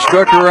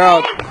 Struck her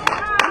out.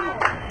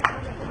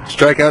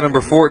 Strikeout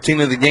number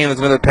 14 of the game. That's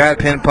another Pat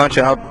Penn punch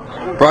out.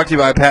 Brought to you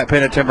by Pat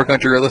Penn at Timber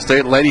Country Real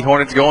Estate. Lady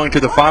Hornets going to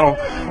the final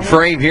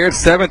frame here.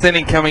 7th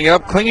inning coming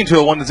up. Clinging to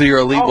a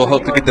 1-0 lead. We'll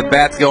hope to get the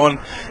bats going.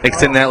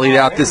 Extend that lead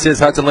out. This is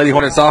Hudson Lady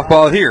Hornet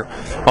softball here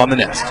on the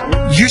Nest.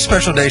 Your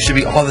special day should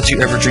be all that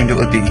you ever dreamed it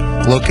would be.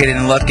 Located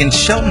in Lufkin,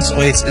 Shelton's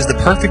Place is the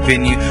perfect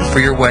venue for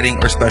your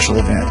wedding or special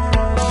event.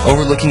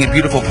 Overlooking a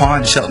beautiful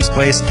pond, Shelton's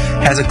Place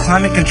has a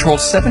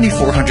climate-controlled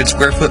 7,400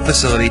 square foot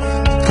facility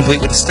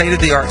complete with a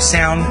state-of-the-art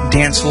sound,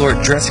 dance floor,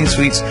 dressing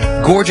suites,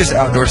 gorgeous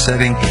outdoor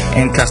setting,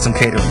 and custom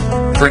catering.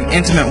 For an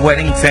intimate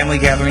wedding, family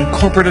gathering,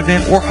 corporate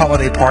event, or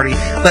holiday party,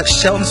 let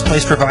Shelton's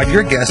Place provide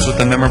your guests with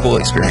a memorable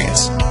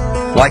experience.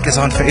 Like us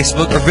on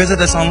Facebook or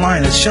visit us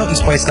online at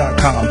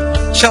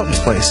sheltonsplace.com. Shelton's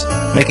Place,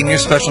 making your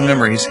special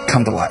memories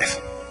come to life.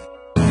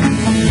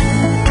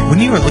 When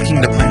you are looking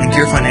to plan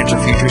your financial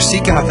future,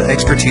 seek out the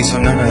expertise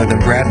of none other than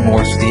Brad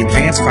Morris with the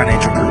Advanced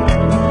Financial Group.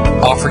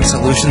 Offering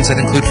solutions that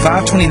include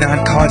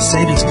 529 college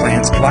savings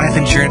plans, life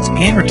insurance,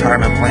 and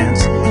retirement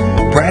plans,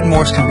 Brad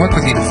Morris can work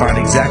with you to find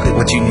exactly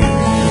what you need.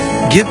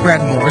 Give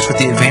Brad Morris with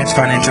the Advanced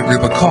Financial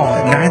Group a call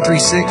at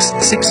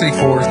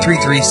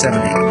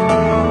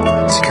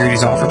 936-634-3378.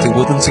 Securities offered through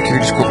Woodland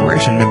Securities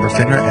Corporation, member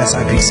FINRA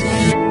SIPC.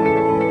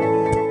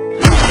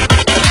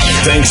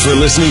 Thanks for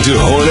listening to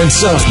Hornet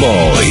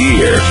Softball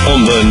here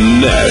on the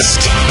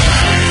Nest.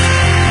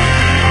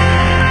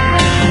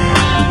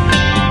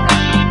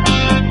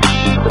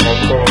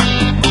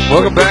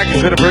 Welcome back.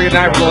 It's been a brilliant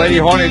night for the Lady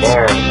Hornets,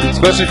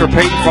 especially for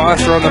Peyton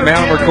Foster on the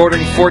mound,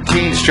 recording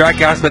 14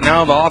 strikeouts. But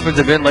now on the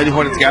offensive end, Lady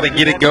Hornets got to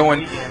get it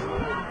going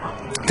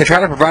to try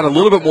to provide a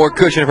little bit more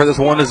cushion for this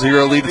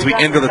 1-0 lead as we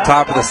enter the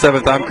top of the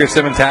 7th. I'm Chris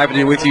Simmons, happy to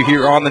be with you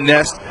here on the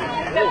Nest.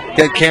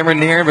 Got Cameron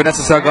Nairn,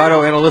 Vanessa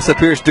Salgado, and Alyssa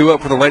Pierce due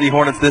up for the Lady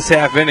Hornets this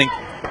half inning.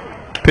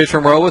 Pitch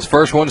from Robles.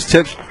 First one's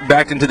tipped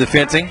back into the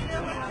fencing.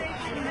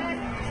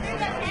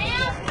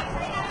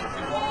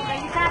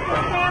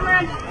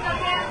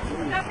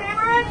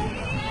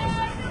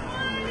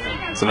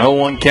 It's an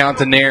 0-1 count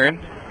to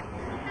Nairn.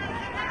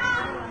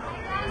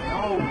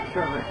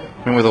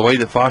 And with the way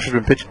that Foster's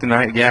been pitching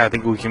tonight, yeah, I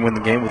think we can win the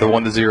game with a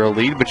 1-0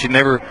 lead. But you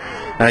never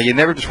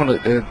just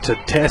want to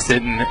test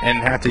it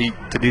and have to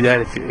do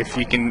that if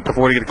you can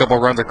afford to get a couple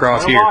of runs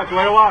across here.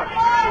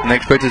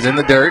 Next pitch is in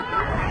the dirt.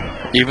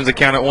 Evens the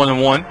count at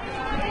 1-1.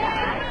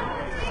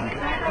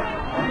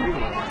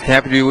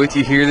 Happy to be with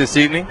you here this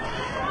evening.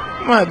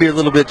 Might be a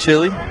little bit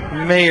chilly.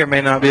 May or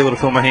may not be able to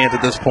feel my hands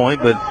at this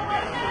point, but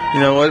you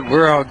know what?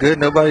 We're all good.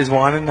 Nobody's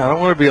whining. I don't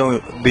want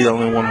to be the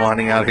only one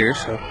whining out here,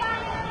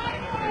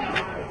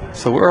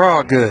 so we're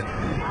all good.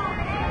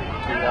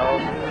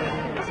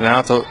 So now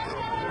it's a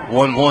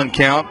 1-1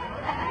 count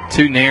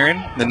to Nairn,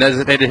 the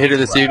designated hitter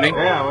this evening.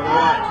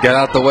 Got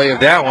out the way of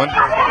that one.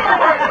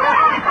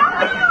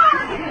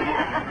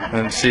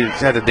 And she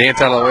had to dance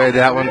out of the way of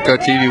that one.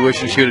 Coach Evie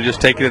wishing she would have just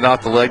taken it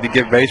off the leg to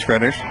get base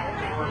runners.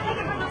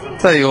 I'll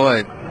tell you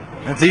what,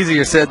 it's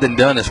easier said than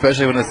done,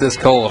 especially when it's this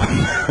cold.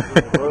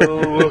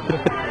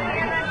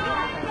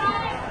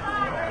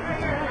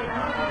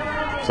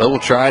 So we'll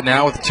try it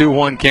now with a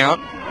 2-1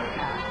 count.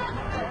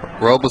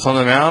 Robles on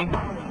the mound,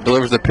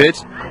 delivers the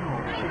pitch.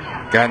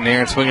 Got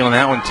Nairn swinging on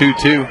that one,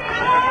 2-2.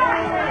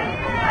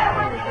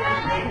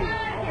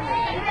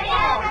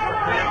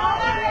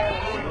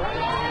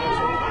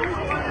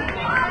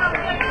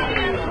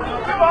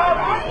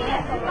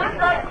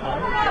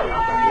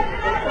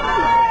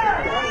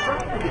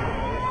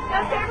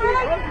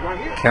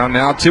 Count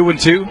now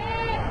 2-2.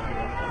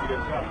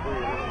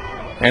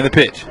 And the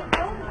pitch.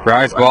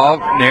 Rise ball.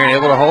 Nairn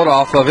able to hold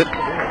off of it.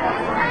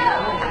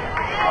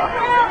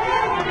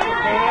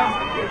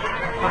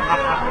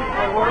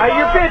 Hey,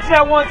 your pitch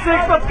now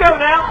 1-6. Let's go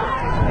now.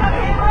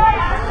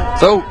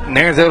 So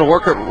Nairn's able to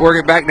work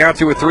it back down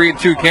to a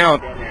 3-2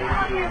 count.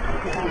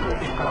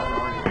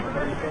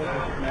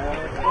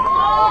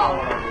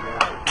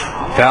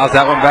 Fouls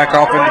that one back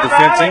off into the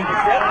fencing.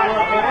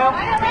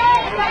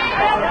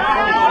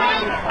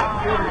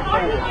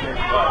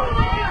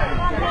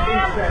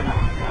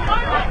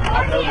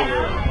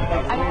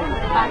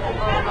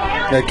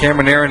 Got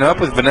Cameron Aaron up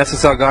with Vanessa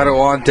Salgado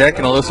on deck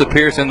and Alyssa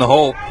Pierce in the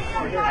hole.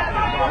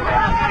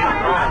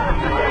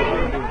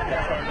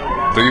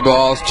 3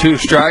 balls, 2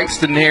 strikes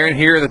to Aaron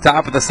here at the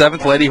top of the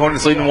 7th. Lady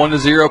Hornets leading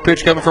 1-0.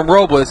 Pitch coming from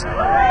Robles.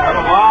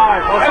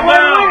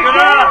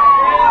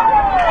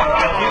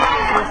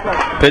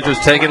 Pitch was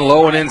taken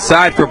low and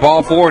inside for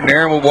ball 4. And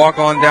Aaron will walk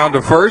on down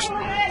to first.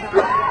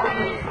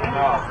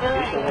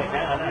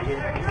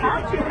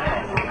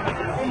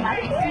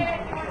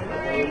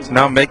 So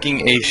now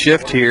making a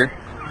shift here.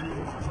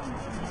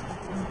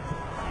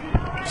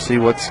 See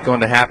what's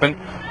going to happen.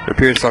 It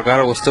appears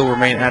Salgado will still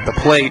remain at the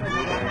plate.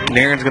 And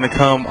Aaron's going to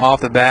come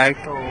off the bag.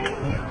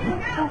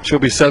 She'll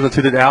be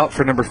substituted out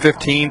for number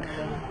 15,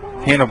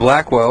 Hannah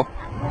Blackwell,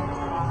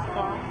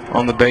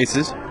 on the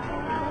bases.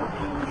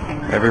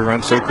 Every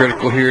run so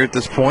critical here at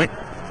this point.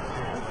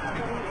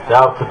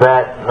 Now to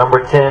bat,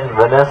 number 10,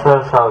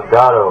 Vanessa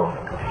Salgado.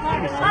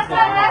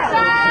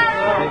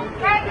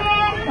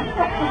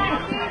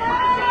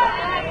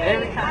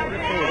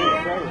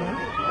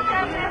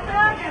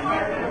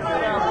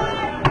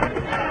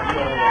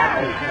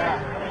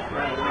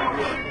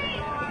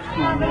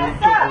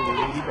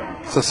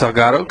 So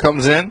Salgado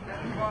comes in,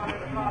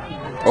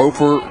 0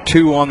 for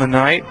 2 on the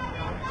night.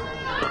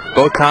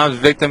 Both times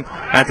victim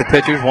at the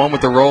pitchers, one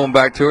with the rolling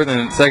back to her,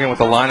 then the second with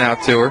the line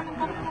out to her.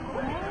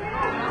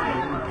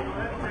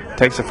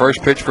 Takes the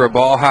first pitch for a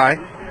ball high.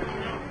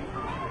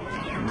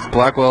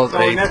 Blackwell's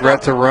a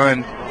threat to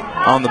run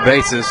on the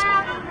bases.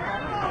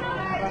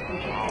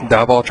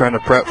 Diboll trying to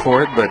prep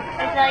for it, but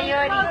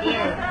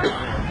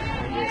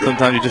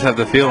sometimes you just have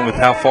the feeling with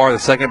how far the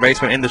second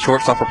baseman and the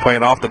shortstop are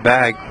playing off the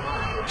bag.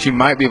 She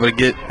might be able to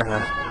get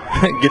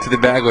to the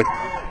bag with,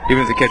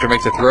 even if the catcher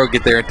makes a throw,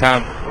 get there in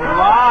time.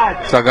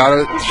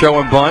 Salgado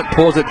showing bunt,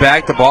 pulls it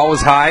back. The ball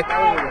was high.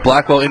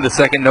 Blackwell into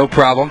second, no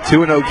problem.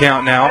 2-0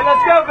 count now. Hey,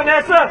 let's go,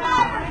 Vanessa.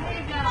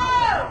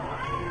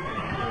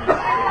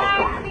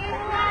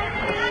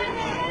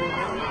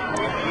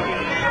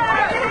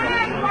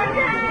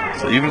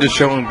 So even just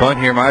showing bunt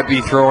here might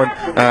be throwing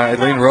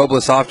Adeline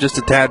Robles off just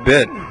a tad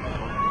bit.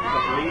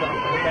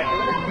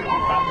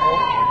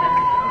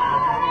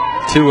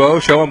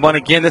 2-0, showing bunt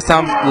again. This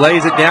time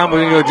lays it down.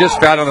 We're going to go just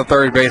foul on the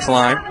third base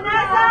line.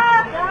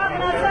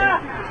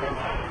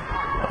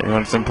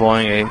 Everyone's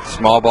employing a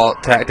small ball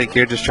tactic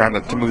here, just trying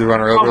to move the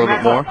runner over a little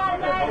bit more.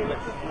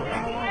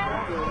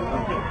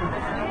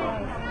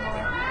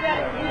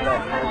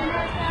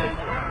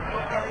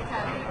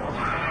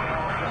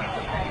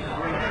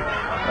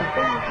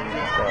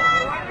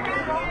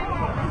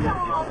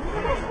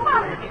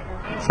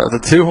 So the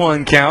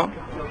 2-1 count.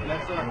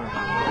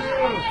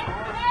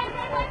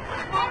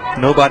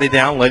 Nobody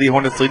down. Lady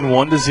Hornets leading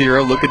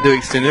 1-0. Looking to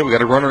extend it. We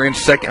got a runner in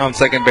on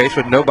second base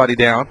with nobody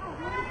down.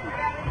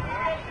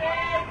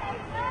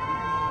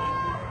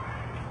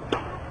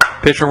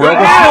 Pitch from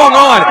Robles. Swung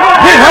on.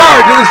 Hit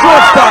hard to the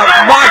shortstop.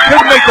 Mott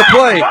couldn't make the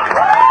play.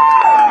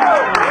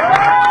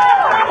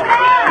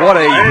 What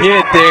a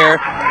hit there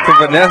from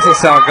Vanessa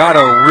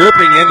Salgado,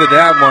 ripping into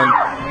that one.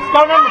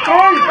 Go number 2.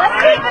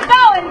 Keep it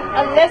going,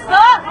 Alyssa.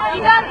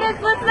 You got this,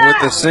 Alyssa. With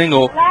the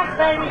single.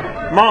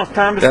 Come on, it's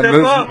time to step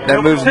up.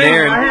 That moves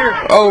Aaron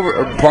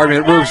over. Pardon me,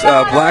 it moves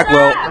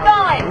Blackwell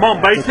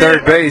to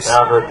third base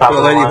for the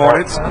Lady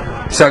Hornets.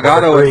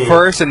 Salgado at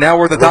first, and now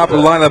we're at the top of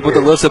the lineup with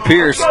Alyssa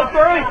Pierce. Come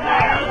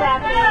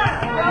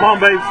on,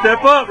 baby,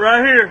 step up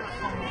right here.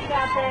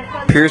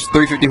 Pierce,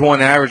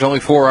 351 average, only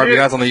 4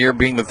 RBIs on the year,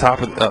 being the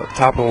top of the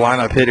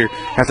lineup hitter.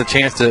 Has a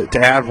chance to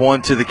add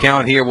one to the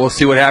count here. We'll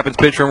see what happens.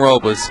 Pitch from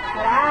Robles.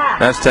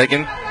 That's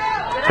taken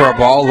for a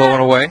ball, low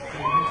and away.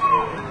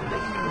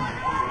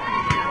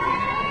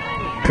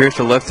 Pierce,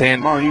 the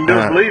left-hand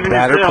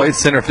batter, plays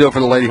center field for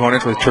the Lady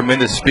Hornets with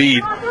tremendous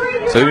speed.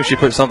 So even if she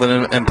puts something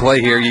in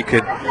play here, you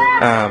can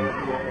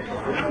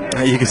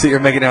see her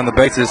making down the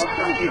bases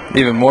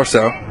even more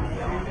so.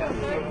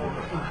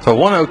 So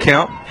 1-0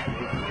 count.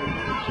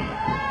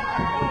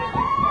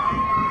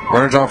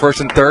 Runners on first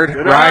and third.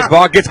 Rise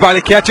ball gets by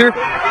the catcher.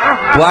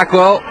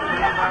 Blackwell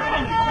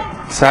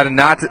decided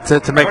not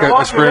to make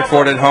a sprint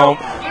for it at home,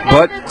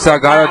 but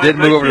Salgado did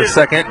move over to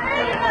second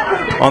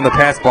on the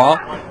pass ball.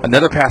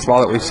 Another pass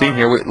ball that we've seen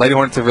here. Lady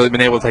Hornets have really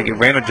been able to take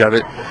advantage of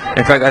it.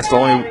 In fact, that's the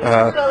only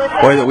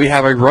way that we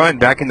have a run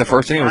back in the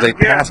first inning was a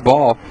pass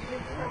ball,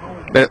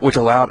 which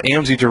allowed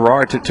Amzie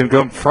Gerard to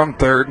go from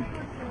third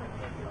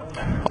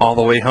all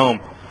the way home.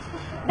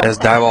 As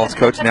Diboll's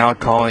coach now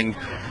calling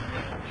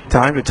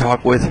time to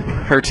talk with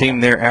her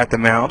team there at the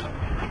mound.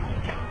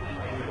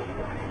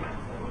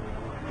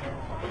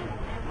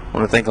 I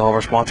want to thank all of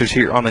our sponsors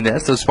here on the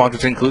Nest. Those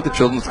sponsors include the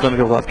Children's Clinic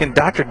of Lufkin,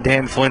 Dr.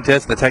 Dan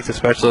Fuentes, the Texas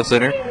Specialist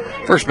Center,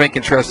 First Bank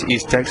and Trust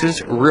East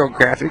Texas, Real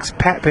Graphics,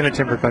 Pat Penn and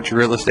Timber Country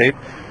Real Estate,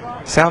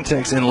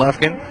 Soundtex in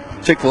Lufkin,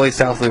 Chick-fil-A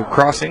South Loop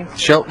Crossing,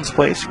 Shelton's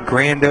Place,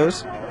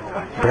 Grandos,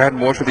 Brad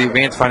Morse with the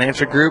Advanced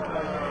Financial Group,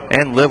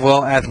 and Live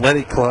Well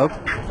Athletic Club.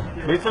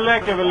 Be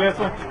selective,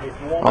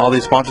 Alyssa. All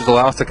these sponsors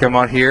allow us to come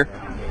out here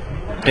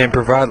and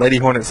provide Lady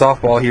Hornet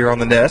softball here on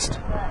the Nest.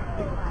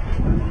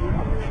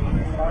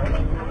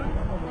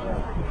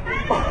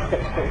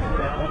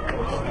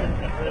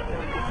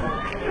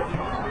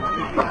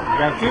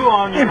 Got 2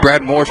 on you. And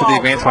Brad Morris with the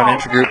Advanced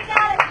Financial Group.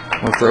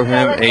 We'll throw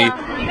him a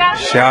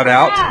shout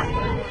out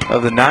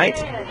of the night.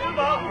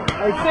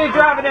 Hey, see,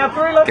 driving down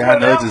 3. Let's Guy go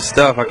knows now. his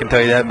stuff, I can tell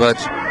you that much.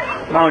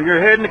 Come on,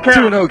 you're heading the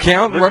count. 2-0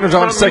 count. Runners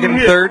on second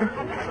and third.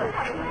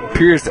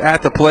 Pierce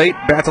at the plate.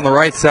 Bats on the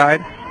right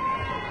side.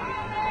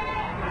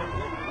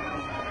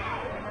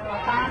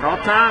 Draw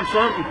time,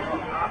 something.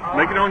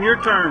 Make it on your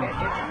turn.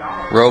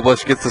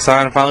 Robles gets the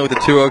sign finally with the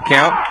 2-0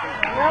 count.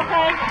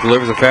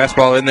 Delivers a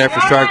fastball in there for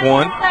strike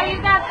one.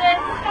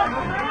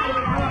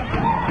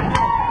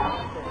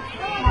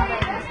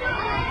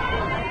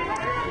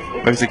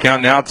 Makes the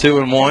count now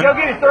 2-1. Go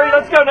get it, 3.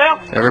 Let's go now.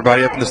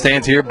 Everybody up in the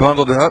stands here,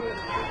 bundled up.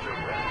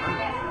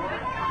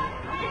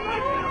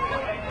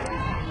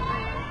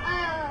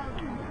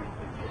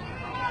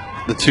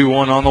 The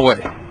 2-1 on the way.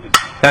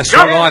 That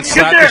swung on,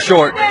 slapped to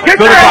short. Not going to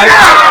be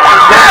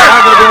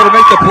able to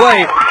make the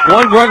play.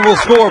 1 run will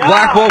score.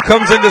 Blackwell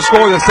comes in to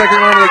score the second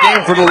run of the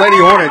game for the Lady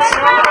Hornets.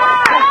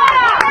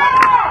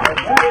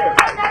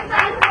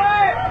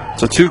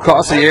 So 2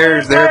 costly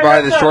errors there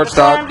by the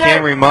shortstop,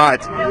 Camry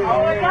Mott.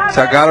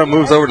 Salgado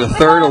moves over to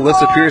third.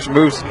 Alyssa Pierce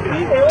moves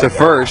to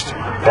first.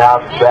 Now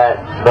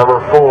bat number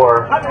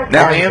 4.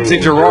 Now Amzie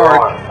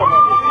Gerard.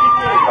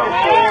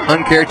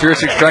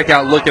 Uncharacteristic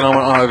strikeout looking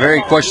on a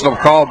very questionable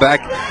call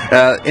back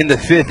in the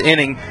 5th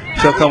inning.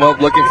 She'll come up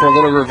looking for a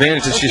little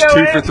revenge as she's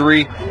 2 for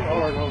 3. 1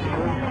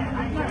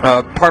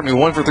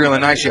 for 3 on the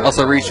night. She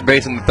also reached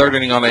base in the 3rd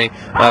inning on a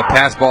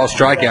pass ball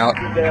strikeout.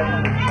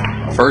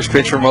 First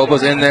pitch from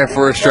Moba's in there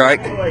for a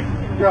strike.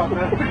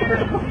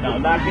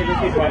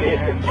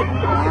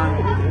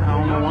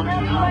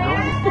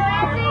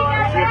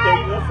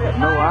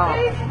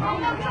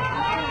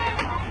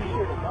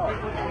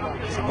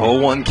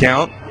 0-1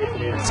 count.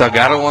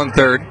 Salgado on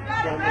third.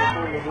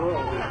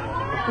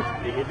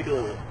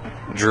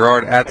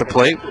 Gerard at the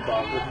plate.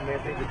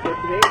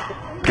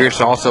 Pierce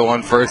also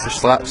on first.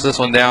 Slaps this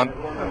one down.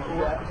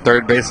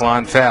 Third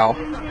baseline foul.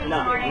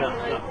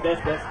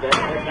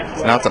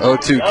 It's now to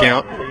 0-2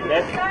 count.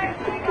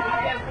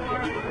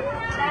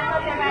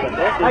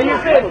 How you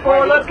fit,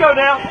 4? Let's go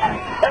now.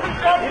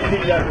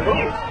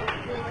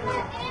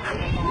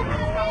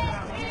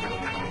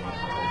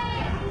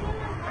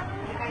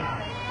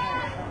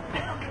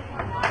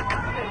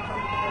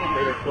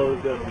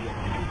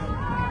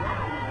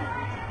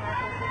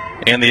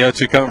 And the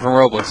 0-2 coming from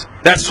Robles.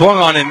 That swung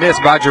on and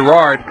missed by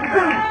Gerard.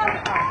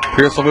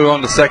 Pierce will move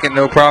on to second,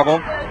 no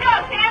problem.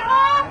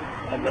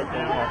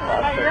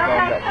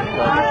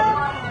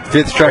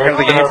 5th strikeout of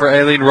the game for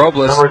Aileen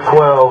Robles. Number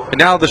 12. And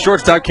now the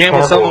shortstop,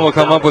 Campbell Sullivan, will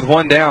come up with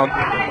 1 down.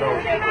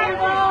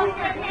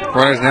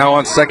 Runners now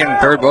on second and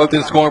third, both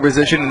in scoring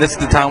position. And this is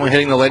the time when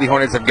hitting the Lady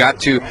Hornets have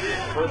got to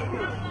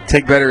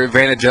take better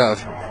advantage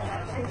of.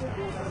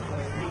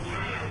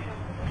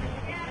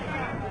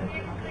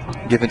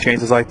 Given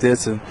chances like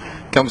this, and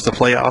comes to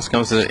playoffs,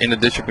 comes to in the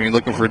district, when you're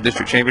looking for a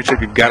district championship,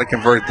 you've got to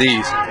convert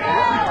these.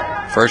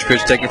 First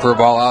pitch taken for a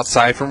ball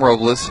outside from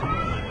Robles.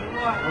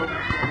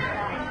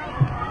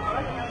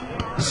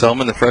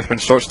 Selman, the freshman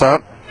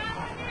shortstop,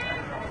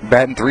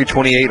 batting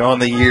 .328 on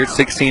the year,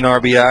 16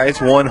 RBIs,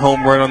 1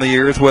 home run on the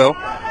year as well.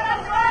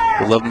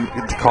 We'll love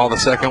to call the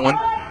second one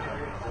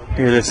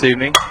here this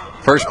evening.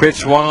 First pitch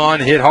swung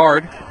on, hit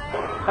hard,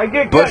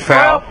 but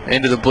foul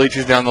into the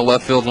bleachers down the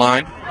left field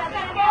line.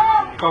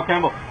 Go,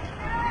 Campbell.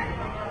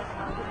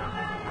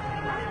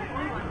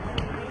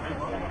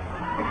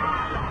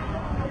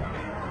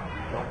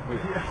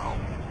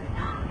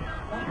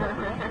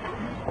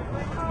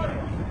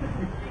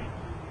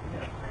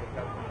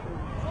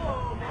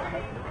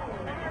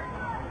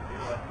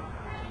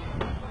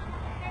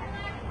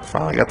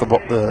 Finally got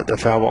the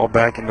foul ball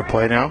back into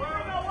play now.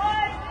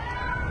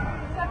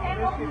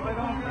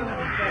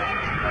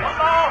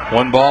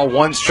 1 ball,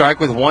 1 strike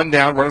with 1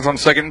 down. Runners on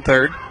second and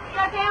third.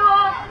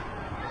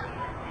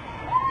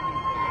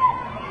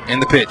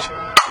 And the pitch.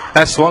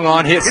 That swung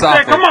on, hit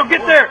softly. Come on,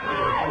 get there.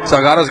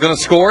 Salgado's going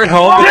to score at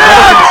home. Over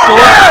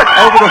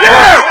the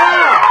first.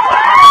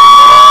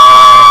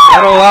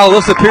 That'll allow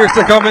Alyssa Pierce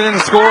to come in and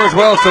score as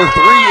well. So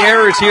 3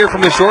 errors here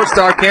from the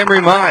shortstop,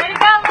 Camry Mott.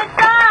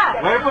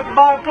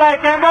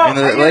 And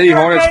the Lady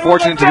Hornets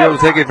fortunate to be able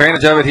to take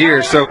advantage of it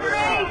here. So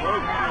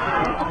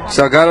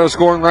Salgado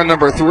scoring run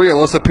number 3,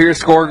 Alyssa Pierce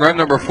scoring run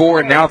number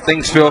 4, and now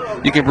things feel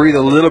you can breathe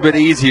a little bit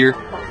easier,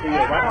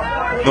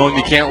 knowing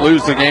you can't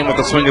lose the game with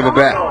the swing of a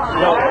bat.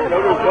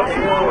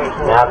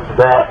 Now to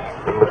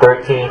bat, number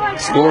 13.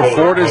 Score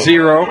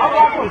 4-0.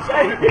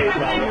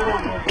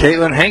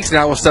 Caitlin Hanks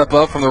now will step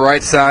up from the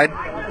right side.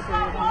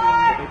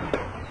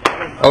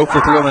 0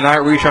 for 3 on the night,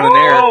 reach on an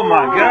error. Oh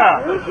my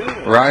God.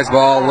 Rise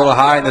ball a little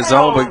high in the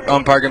zone, but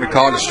umpire going to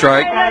call it a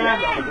strike.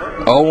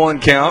 0-1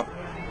 count.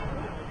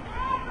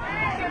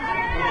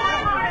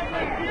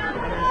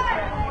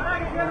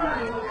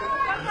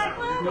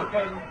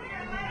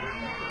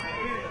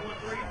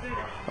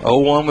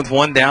 0-1 with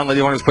one down.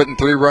 Lady Hornets putting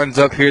 3 runs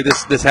up here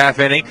this half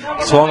inning.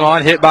 Swung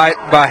on, hit by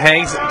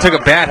Hanks. Took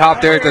a bat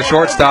hop there at the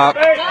shortstop.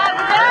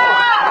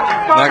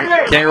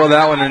 Can't roll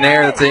that one in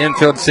there. That's an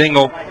infield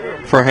single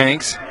for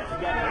Hanks.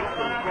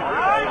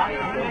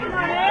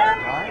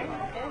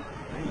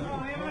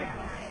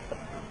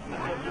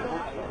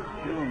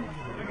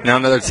 Now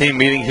another team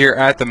meeting here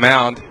at the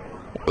mound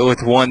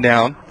with one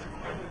down.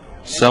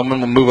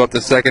 Someone will move up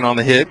to second on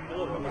the hit.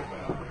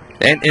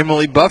 And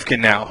Emily Buffkin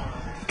now.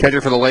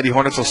 Catcher for the Lady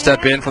Hornets will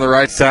step in from the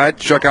right side.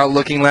 Struck out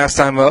looking last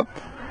time up.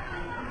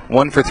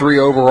 1 for 3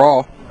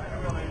 overall.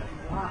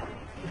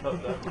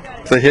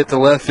 It's a hit to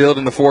left field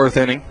in the 4th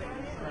inning.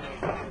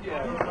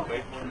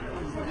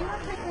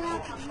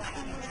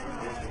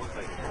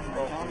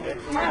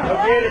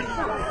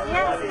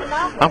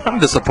 I'm kind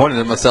of disappointed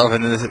in myself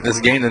in this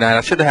game tonight.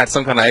 I should have had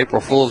some kind of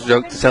April Fool's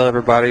joke to tell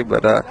everybody,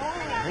 but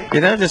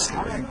just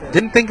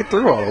didn't think it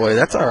through all the way.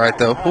 That's all right,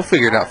 though. We'll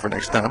figure it out for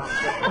next time.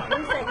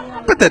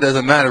 But that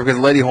doesn't matter because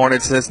Lady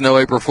Hornets has no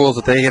April Fools.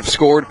 That they have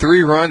scored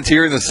 3 runs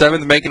here in the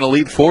 7th, making a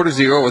lead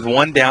 4-0 with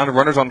 1 down.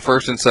 Runners on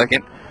first and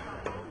second.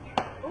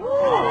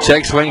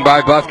 Check swing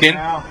by Buffkin.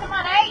 Come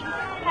on,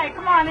 hey,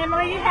 come on,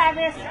 Emily, you have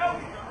this.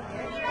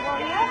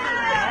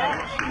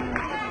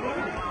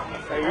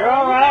 You're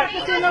all right.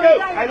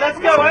 Hey, let's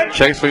go, eh?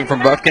 Check swing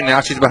from Buffkin. Now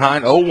she's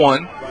behind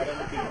 0-1.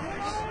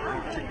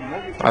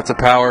 Lots of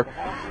power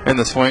in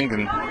the swing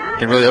and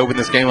can really open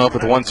this game up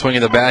with one swing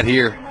of the bat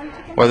here.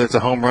 Whether it's a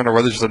home run or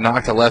whether it's just a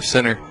knock to left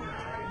center.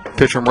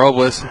 Pitch from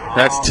Robles.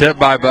 That's tipped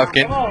by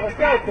Buffkin. Come on, let's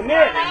go.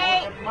 Commit.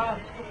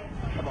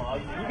 Come on.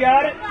 You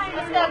got it.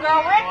 Let's go,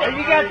 girl. Hey,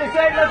 you got this.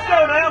 Hey, let's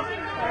go now.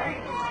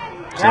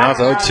 So now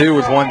it's 0-2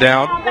 with 1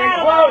 down.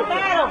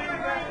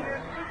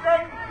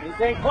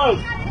 This ain't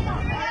close.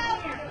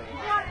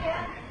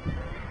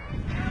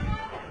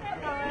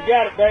 You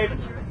got it, babe.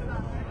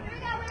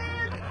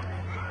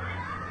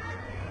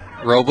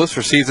 Robles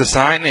receives a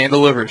sign and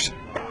delivers.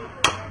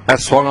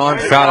 That's swung on,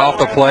 fouled off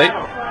the plate.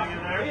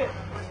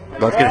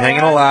 Buffkin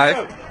hanging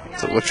alive.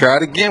 So we'll try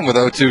it again with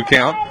 0-2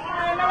 count.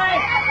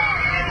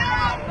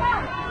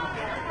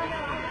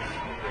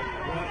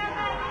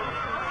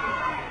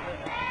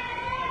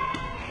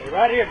 Hey,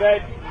 right here,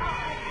 babe.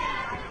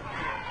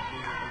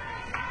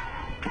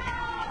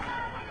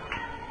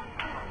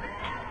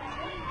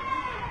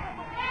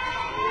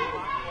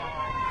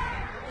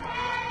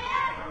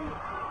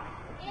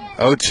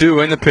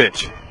 In the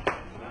pitch.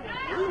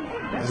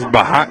 This is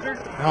behind.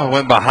 Oh,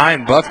 went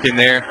behind Buffkin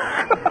there.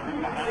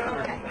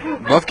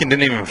 Buffkin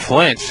didn't even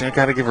flinch. I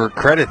got to give her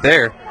credit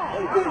there.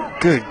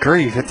 Good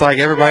grief. It's like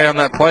everybody on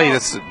that play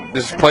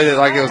just played it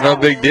like it was no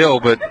big deal.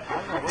 But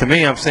to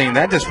me, I'm saying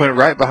that just went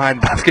right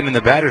behind Buffkin in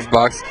the batter's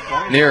box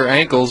near her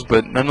ankles.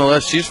 But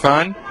nonetheless, she's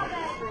fine.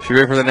 She's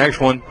ready for the next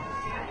one.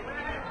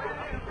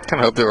 Kind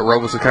of hope that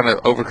Robles would kind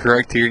of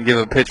overcorrect here and give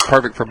a pitch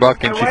perfect for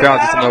Buffkin. She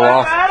fouled just a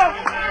little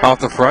off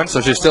the front,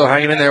 so she's still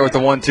hanging in there with the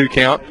 1-2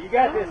 count. You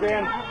got this,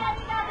 man.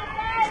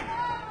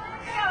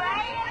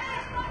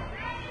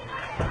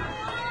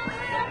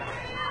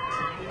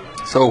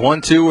 So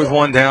 1-2 with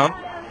 1 down.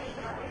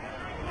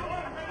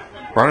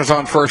 Runners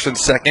on first and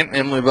second.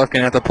 Emily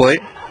Buffkin at the plate.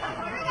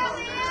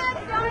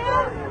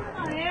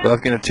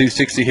 Buffkin a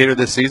 .260 hitter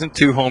this season,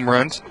 2 home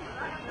runs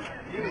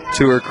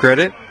to her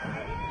credit.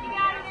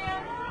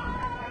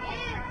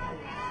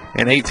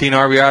 And 18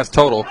 RBIs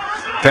total.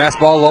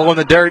 Fastball low in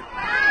the dirt.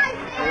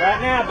 Right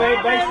now,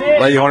 babe, base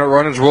hit. Lady Hornet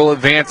runners will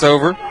advance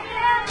over.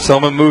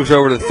 Selman moves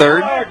over to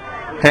third.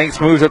 Hanks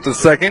moves up to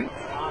second.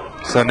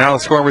 So now the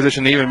scoring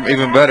position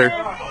even better.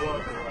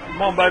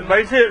 Come on, babe,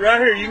 base hit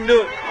right here. You can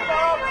do it.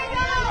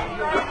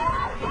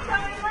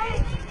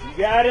 You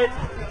got it.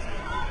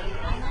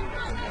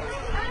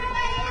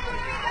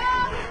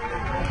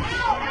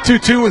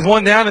 2-2 with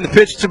 1 down and the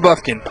pitch to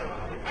Buffkin.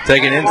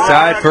 Taken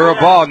inside for a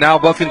ball. Now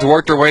Buffkin's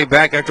worked her way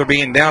back after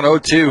being down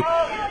 0-2.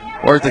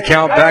 Where's the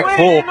count back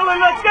full?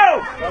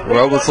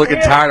 Robles looking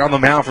tired on the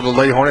mound for the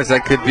Lady Hornets.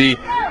 That could be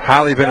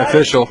highly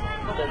beneficial.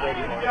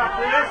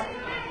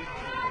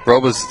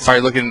 Robles,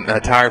 looking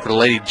tired for the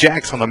Lady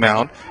Jacks on the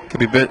mound. Could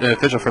be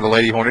beneficial for the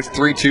Lady Hornets.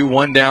 3-2,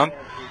 1 down,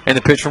 and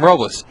the pitch from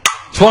Robles.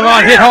 Swung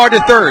on, hit hard to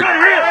third.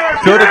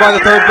 Fielded by the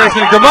third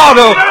baseman,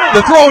 Grimaldo.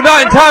 The throw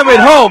not in time at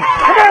home.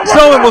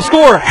 Selman will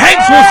score.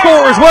 Hanks will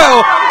score as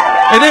well.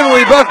 And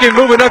Emily Buffkin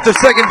moving up to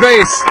second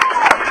base.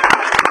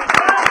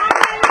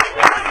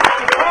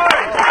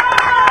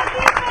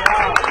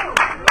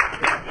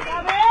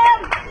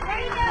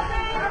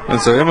 And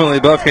so Emily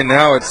Buffkin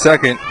now at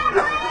second.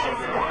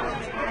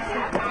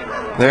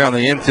 There on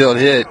the infield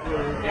hit.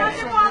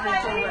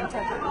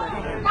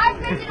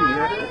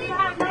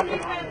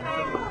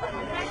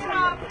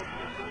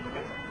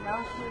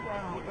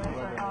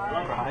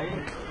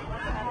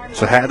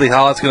 So Hadley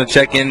Hollis going to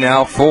check in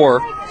now for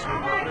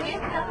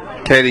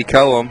Katie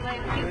Cullum.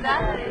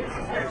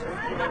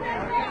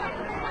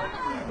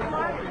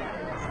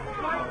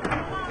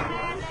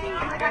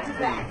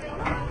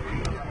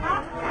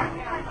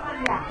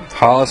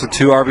 Hollis with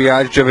 2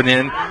 RBIs driven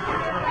in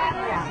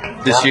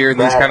this year in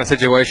these kind of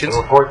situations.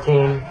 Number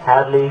 14,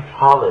 Hadley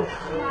Hollis.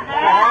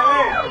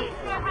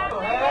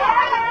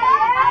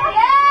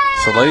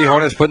 So Lady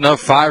Hornets putting up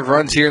 5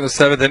 runs here in the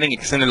 7th inning,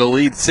 extended the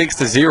lead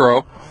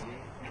 6-0.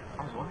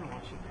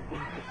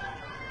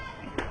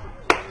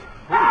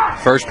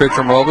 First pitch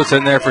from Robles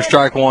in there for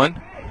strike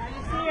 1.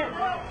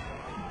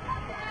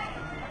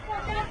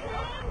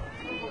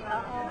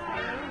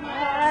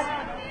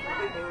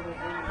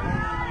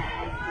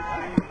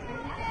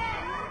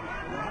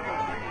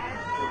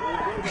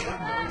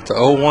 It's a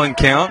 0-1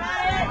 count.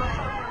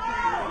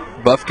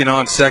 Buffkin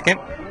on second.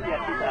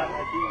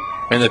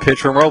 And the pitch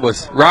from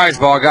Robles. Rise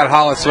ball, got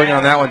Hollis swinging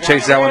on that one,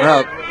 chased that one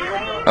up.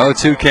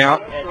 0-2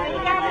 count.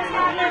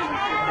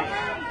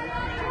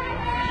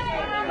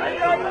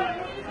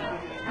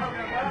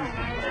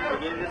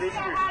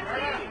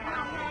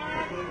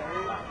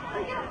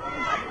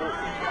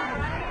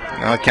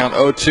 Now count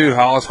 0-2,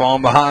 Hollis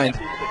falling behind.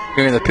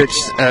 Here in the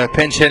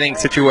pinch hitting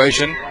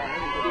situation.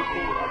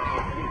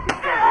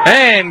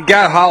 And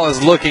got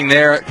Hollis looking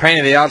there.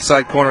 Painting the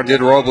outside corner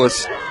did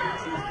Robles.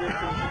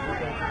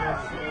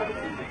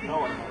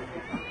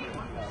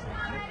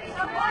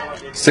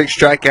 Six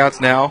strikeouts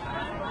now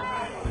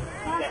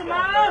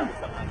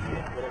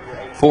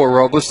for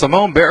Robles.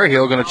 Simone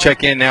Berryhill going to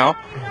check in now.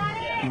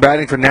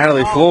 Batting for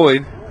Natalie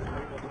Floyd.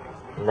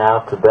 Now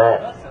to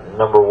bat,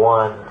 number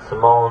 1,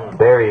 Simone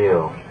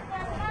Berryhill.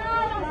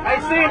 Hey,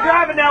 see him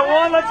driving that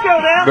one. Let's go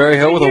now.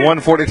 Berryhill with a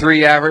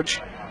 143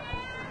 average.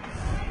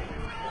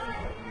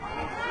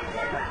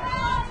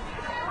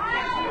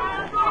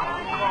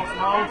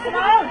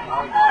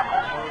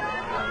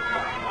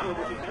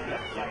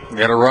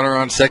 Got a runner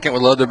on second.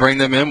 Would love to bring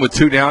them in with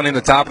 2 down in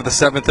the top of the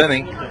 7th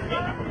inning.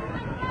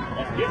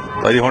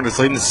 Lady Hornets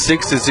leading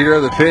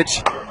 6-0. The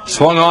pitch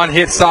swung on,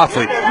 hit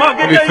softly.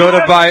 Be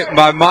fielded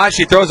by Mott.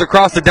 She throws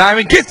across the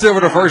diamond, gets over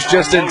to first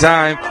just in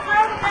time.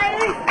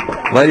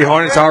 Lady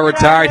Hornets are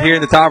retired here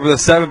in the top of the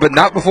 7th, but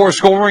not before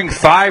scoring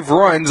 5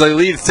 runs. They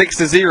lead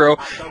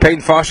 6-0.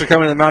 Peyton Foster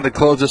coming to the mound to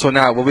close this one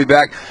out. We'll be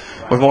back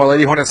with more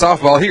Lady Hornets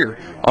softball here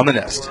on The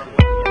Nest.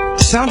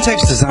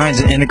 Soundtex designs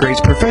and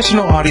integrates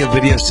professional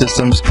audio-video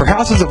systems for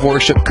houses of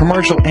worship,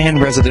 commercial, and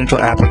residential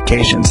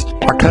applications.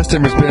 Our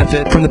customers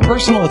benefit from the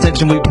personal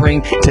attention we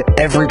bring to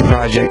every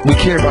project. We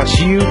care about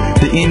you,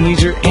 the end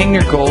user, and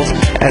your goals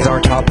as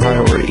our top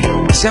priority.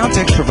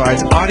 Soundtex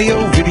provides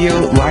audio,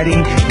 video,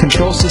 lighting,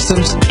 control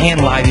systems,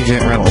 and live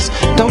event rentals.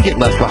 Don't get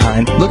left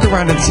behind. Look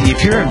around and see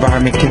if your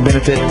environment can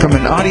benefit from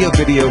an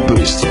audio-video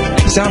boost.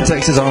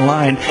 Soundtex is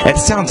online at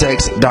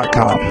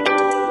soundtex.com.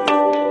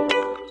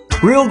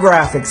 Real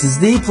Graphics is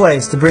the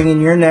place to bring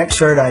in your next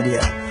shirt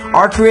idea.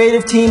 Our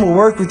creative team will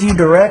work with you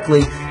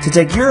directly to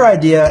take your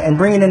idea and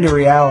bring it into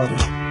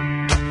reality.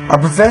 Our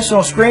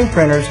professional screen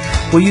printers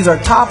will use our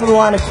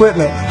top-of-the-line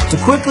equipment to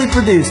quickly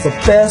produce the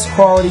best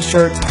quality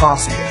shirts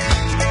possible.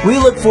 We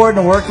look forward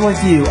to working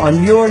with you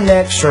on your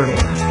next shirt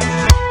order.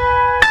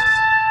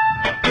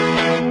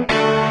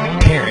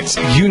 Parents,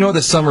 you know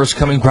the summer is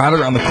coming right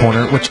around the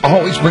corner, which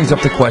always brings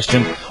up the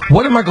question,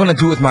 what am I going to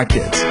do with my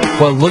kids?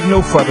 Well, look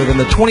no further than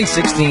the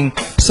 2016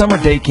 Summer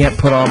Day Camp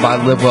put on by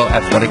Live Well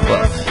Athletic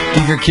Club.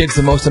 Give your kids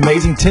the most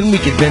amazing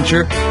 10-week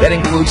adventure that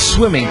includes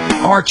swimming,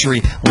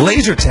 archery,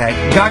 laser tag,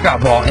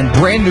 gaga ball, and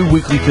brand new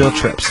weekly field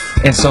trips,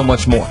 and so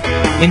much more.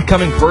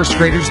 Incoming first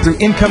graders through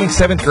incoming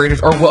 7th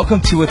graders are welcome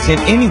to attend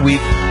any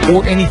week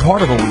or any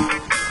part of a week.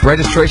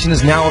 Registration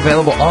is now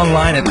available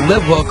online at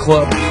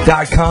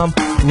livewellclub.com.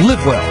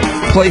 Live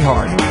well, play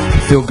hard,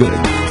 feel good.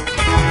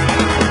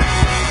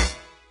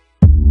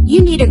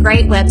 You need a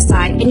great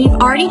website, and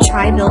you've already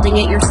tried building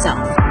it yourself.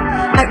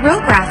 At Real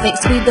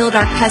Graphics, we build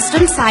our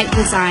custom site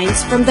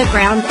designs from the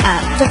ground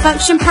up to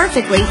function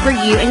perfectly for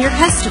you and your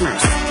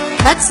customers.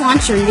 Let's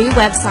launch your new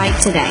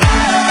website today.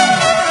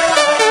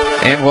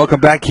 And welcome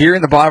back here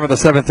in the bottom of the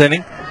 7th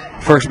inning.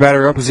 First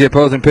batter up is the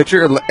opposing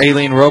pitcher,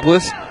 Aileen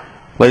Robles.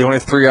 Lady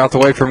Hornets 3 out the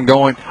way from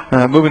going,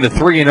 moving to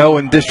 3-0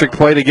 in district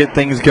play to get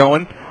things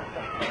going.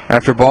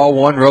 After ball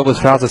 1, Robles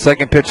fouls the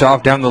second pitch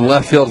off down the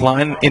left field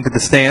line into the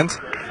stands.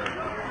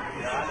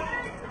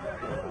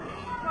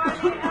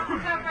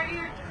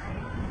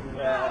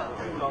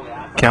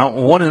 Count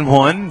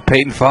 1-1.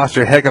 Peyton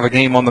Foster, heck of a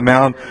game on the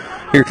mound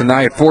here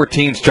tonight.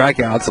 14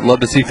 strikeouts. I'd love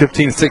to see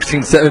 15,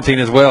 16, 17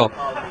 as well.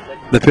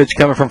 The pitch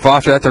coming from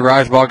Foster. That's a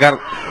rise ball. Got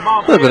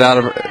a little bit out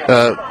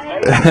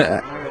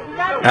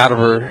of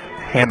her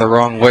hand the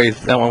wrong way.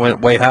 That one went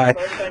way high.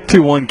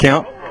 2-1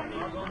 count.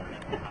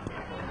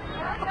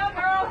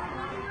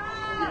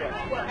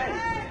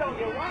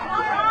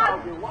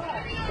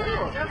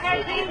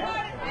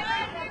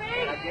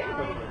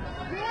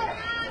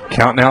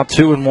 Count now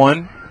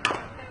 2-1.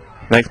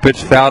 Next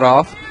pitch fouled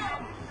off.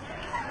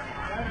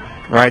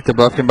 Right to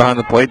Buffkin behind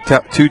the plate.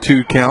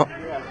 2-2 count.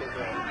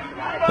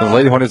 The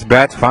Lady Hornets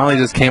bats finally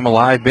just came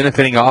alive,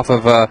 benefiting off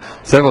of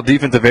several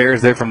defensive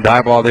errors there from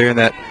Dieball there in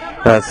that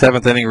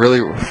 7th inning.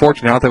 Really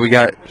fortunate out that we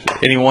got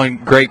any one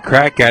great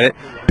crack at it.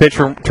 Pitch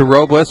to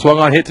Robles. Swung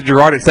on, hit to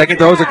Gerard at second.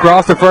 Throws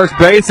across the first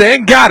base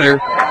and got her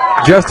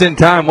just in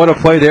time. What a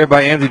play there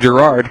by Angie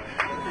Gerard.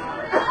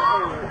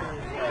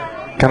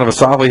 Kind of a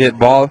softly hit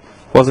ball.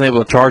 Wasn't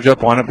able to charge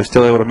up on it, but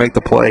still able to make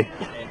the play.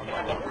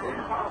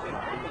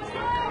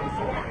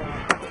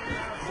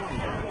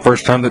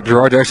 First time that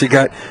Girard actually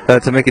got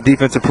to make a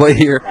defensive play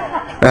here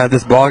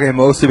this ballgame,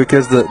 mostly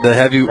because the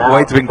heavy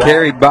weight's been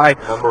carried by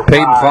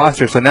Peyton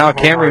Foster. So now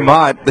Camry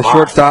Mott, the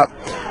shortstop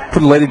for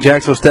the Lady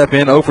Jacks, will step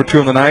in 0 for 2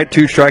 on the night.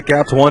 2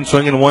 strikeouts, 1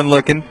 swinging, 1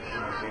 looking.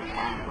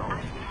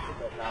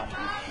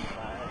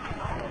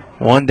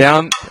 1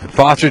 down.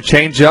 Foster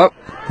change up.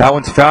 That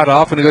one's fouled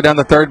off. Going to go down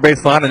the third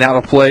base line and out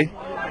of play.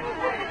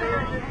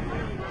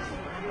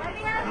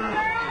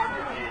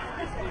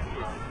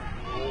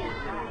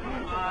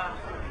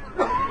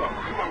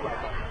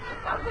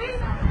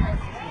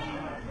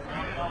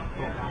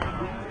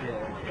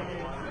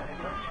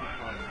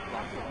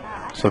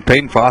 So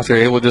Peyton Foster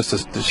able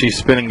she's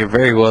spinning it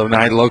very well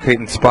tonight,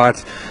 locating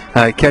spots,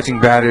 catching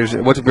batters.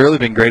 What's really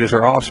been great is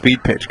her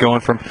off-speed pitch, going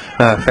from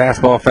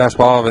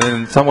fastball, and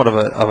then somewhat of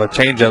a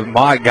changeup.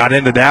 Mott got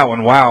into that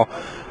one, wow,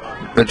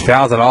 but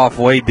fouls it off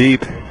way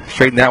deep.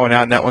 Straighten that one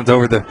out, and that one's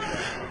over the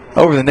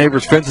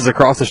neighbors' fences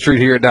across the street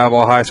here at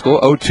Diboll High School.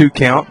 0-2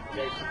 count.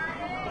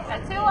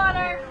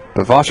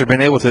 But Foster's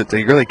been able to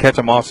really catch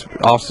them off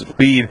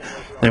speed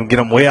and get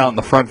them way out in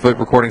the front foot,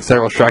 recording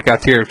several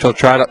strikeouts here. She'll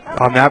try to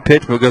on that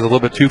pitch, but it goes a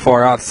little bit too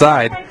far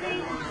outside,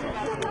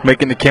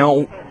 making the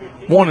count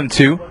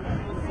 1-2.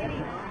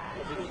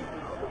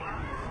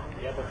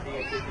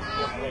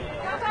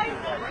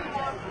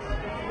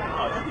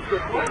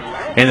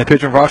 And the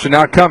pitcher from Foster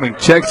now coming.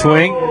 Check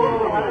swing.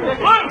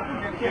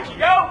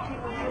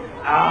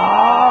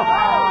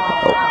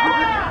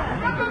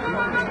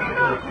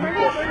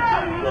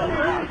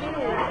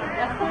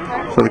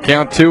 So the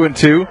count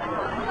 2-2.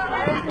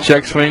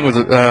 Check swing was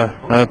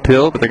a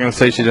pill, but they're going to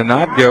say she did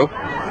not go.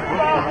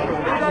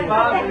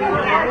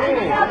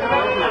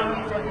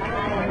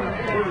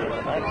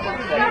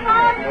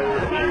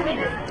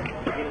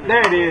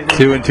 There it is.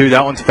 2-2.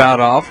 That one's fouled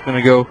off. Going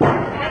to go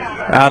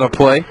out of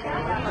play.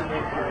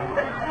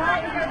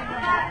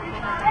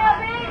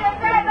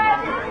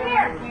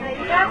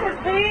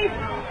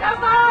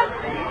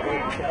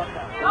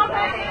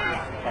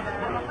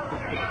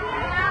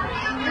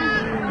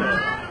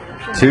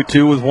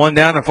 Two with 1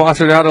 down, and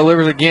Foster now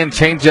delivers again.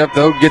 Change up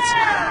though,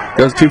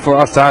 goes too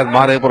far outside.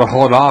 Not able to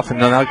hold off, and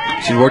now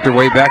she's worked her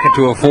way back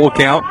into a full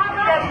count.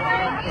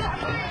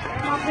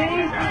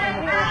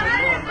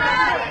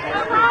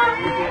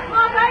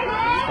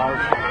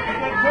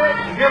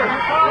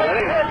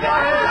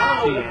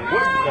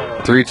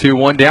 Three, 2,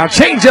 1 down.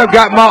 Change up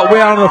got Mott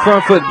way out on the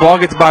front foot. Ball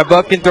gets by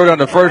Buffkin. Throw down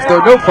the first throw,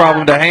 no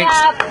problem to Hanks.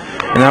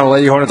 And now the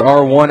Lady Hornets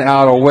are 1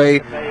 out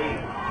away.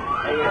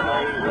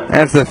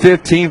 That's the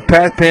 15th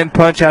path pin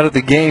punch out of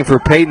the game for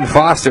Peyton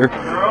Foster.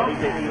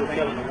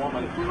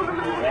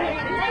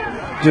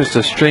 Just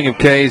a string of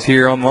Ks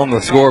here on the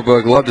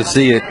scorebook. Love to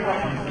see it.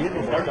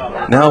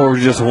 Now we're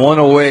just 1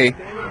 away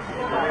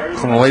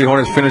from the Lady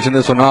Hornets finishing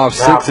this one off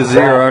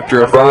 6-0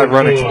 after a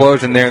 5-run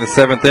explosion there in the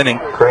 7th inning.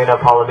 Karina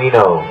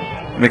Palomino.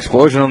 An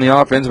explosion on the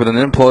offense, but an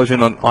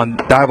implosion on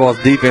Diboll's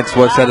defense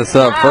what set us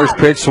up. First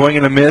pitch, swing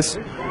and a miss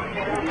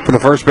for the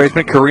first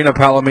baseman, Karina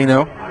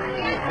Palomino.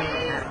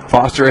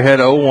 Foster ahead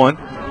 0-1.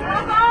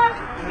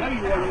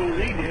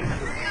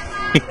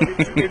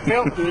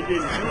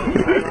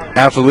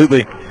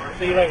 Absolutely.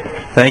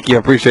 Thank you. I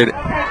appreciate it.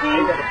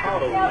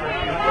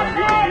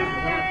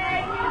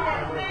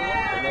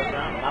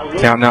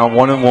 Count now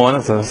 1-1.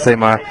 As I say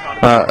my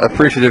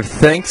appreciative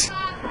thanks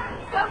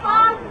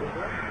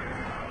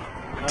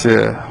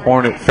to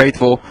Hornet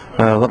faithful.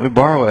 Let me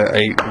borrow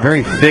a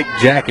very thick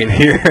jacket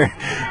here.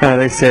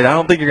 They said, I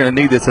don't think you're going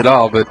to need this at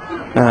all, but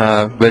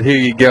here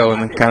you go.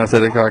 And they kind of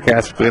said it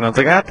sarcastically, and I was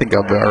like, I think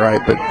I'll be all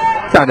right. But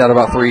found out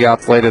about 3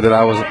 outs later that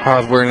I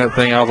was wearing that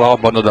thing. I was all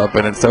bundled up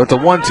in it. So it's a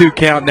 1-2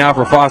 count now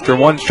for Foster.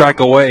 1 strike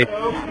away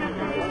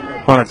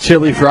on a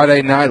chilly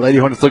Friday night. Lady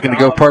Hornets looking to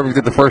go perfect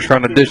at the first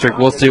round of district.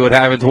 We'll see what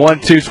happens.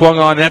 1-2 swung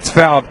on. That's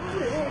fouled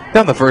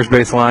down the first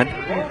base line.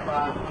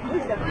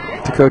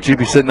 To Coach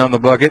Eby sitting on the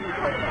bucket.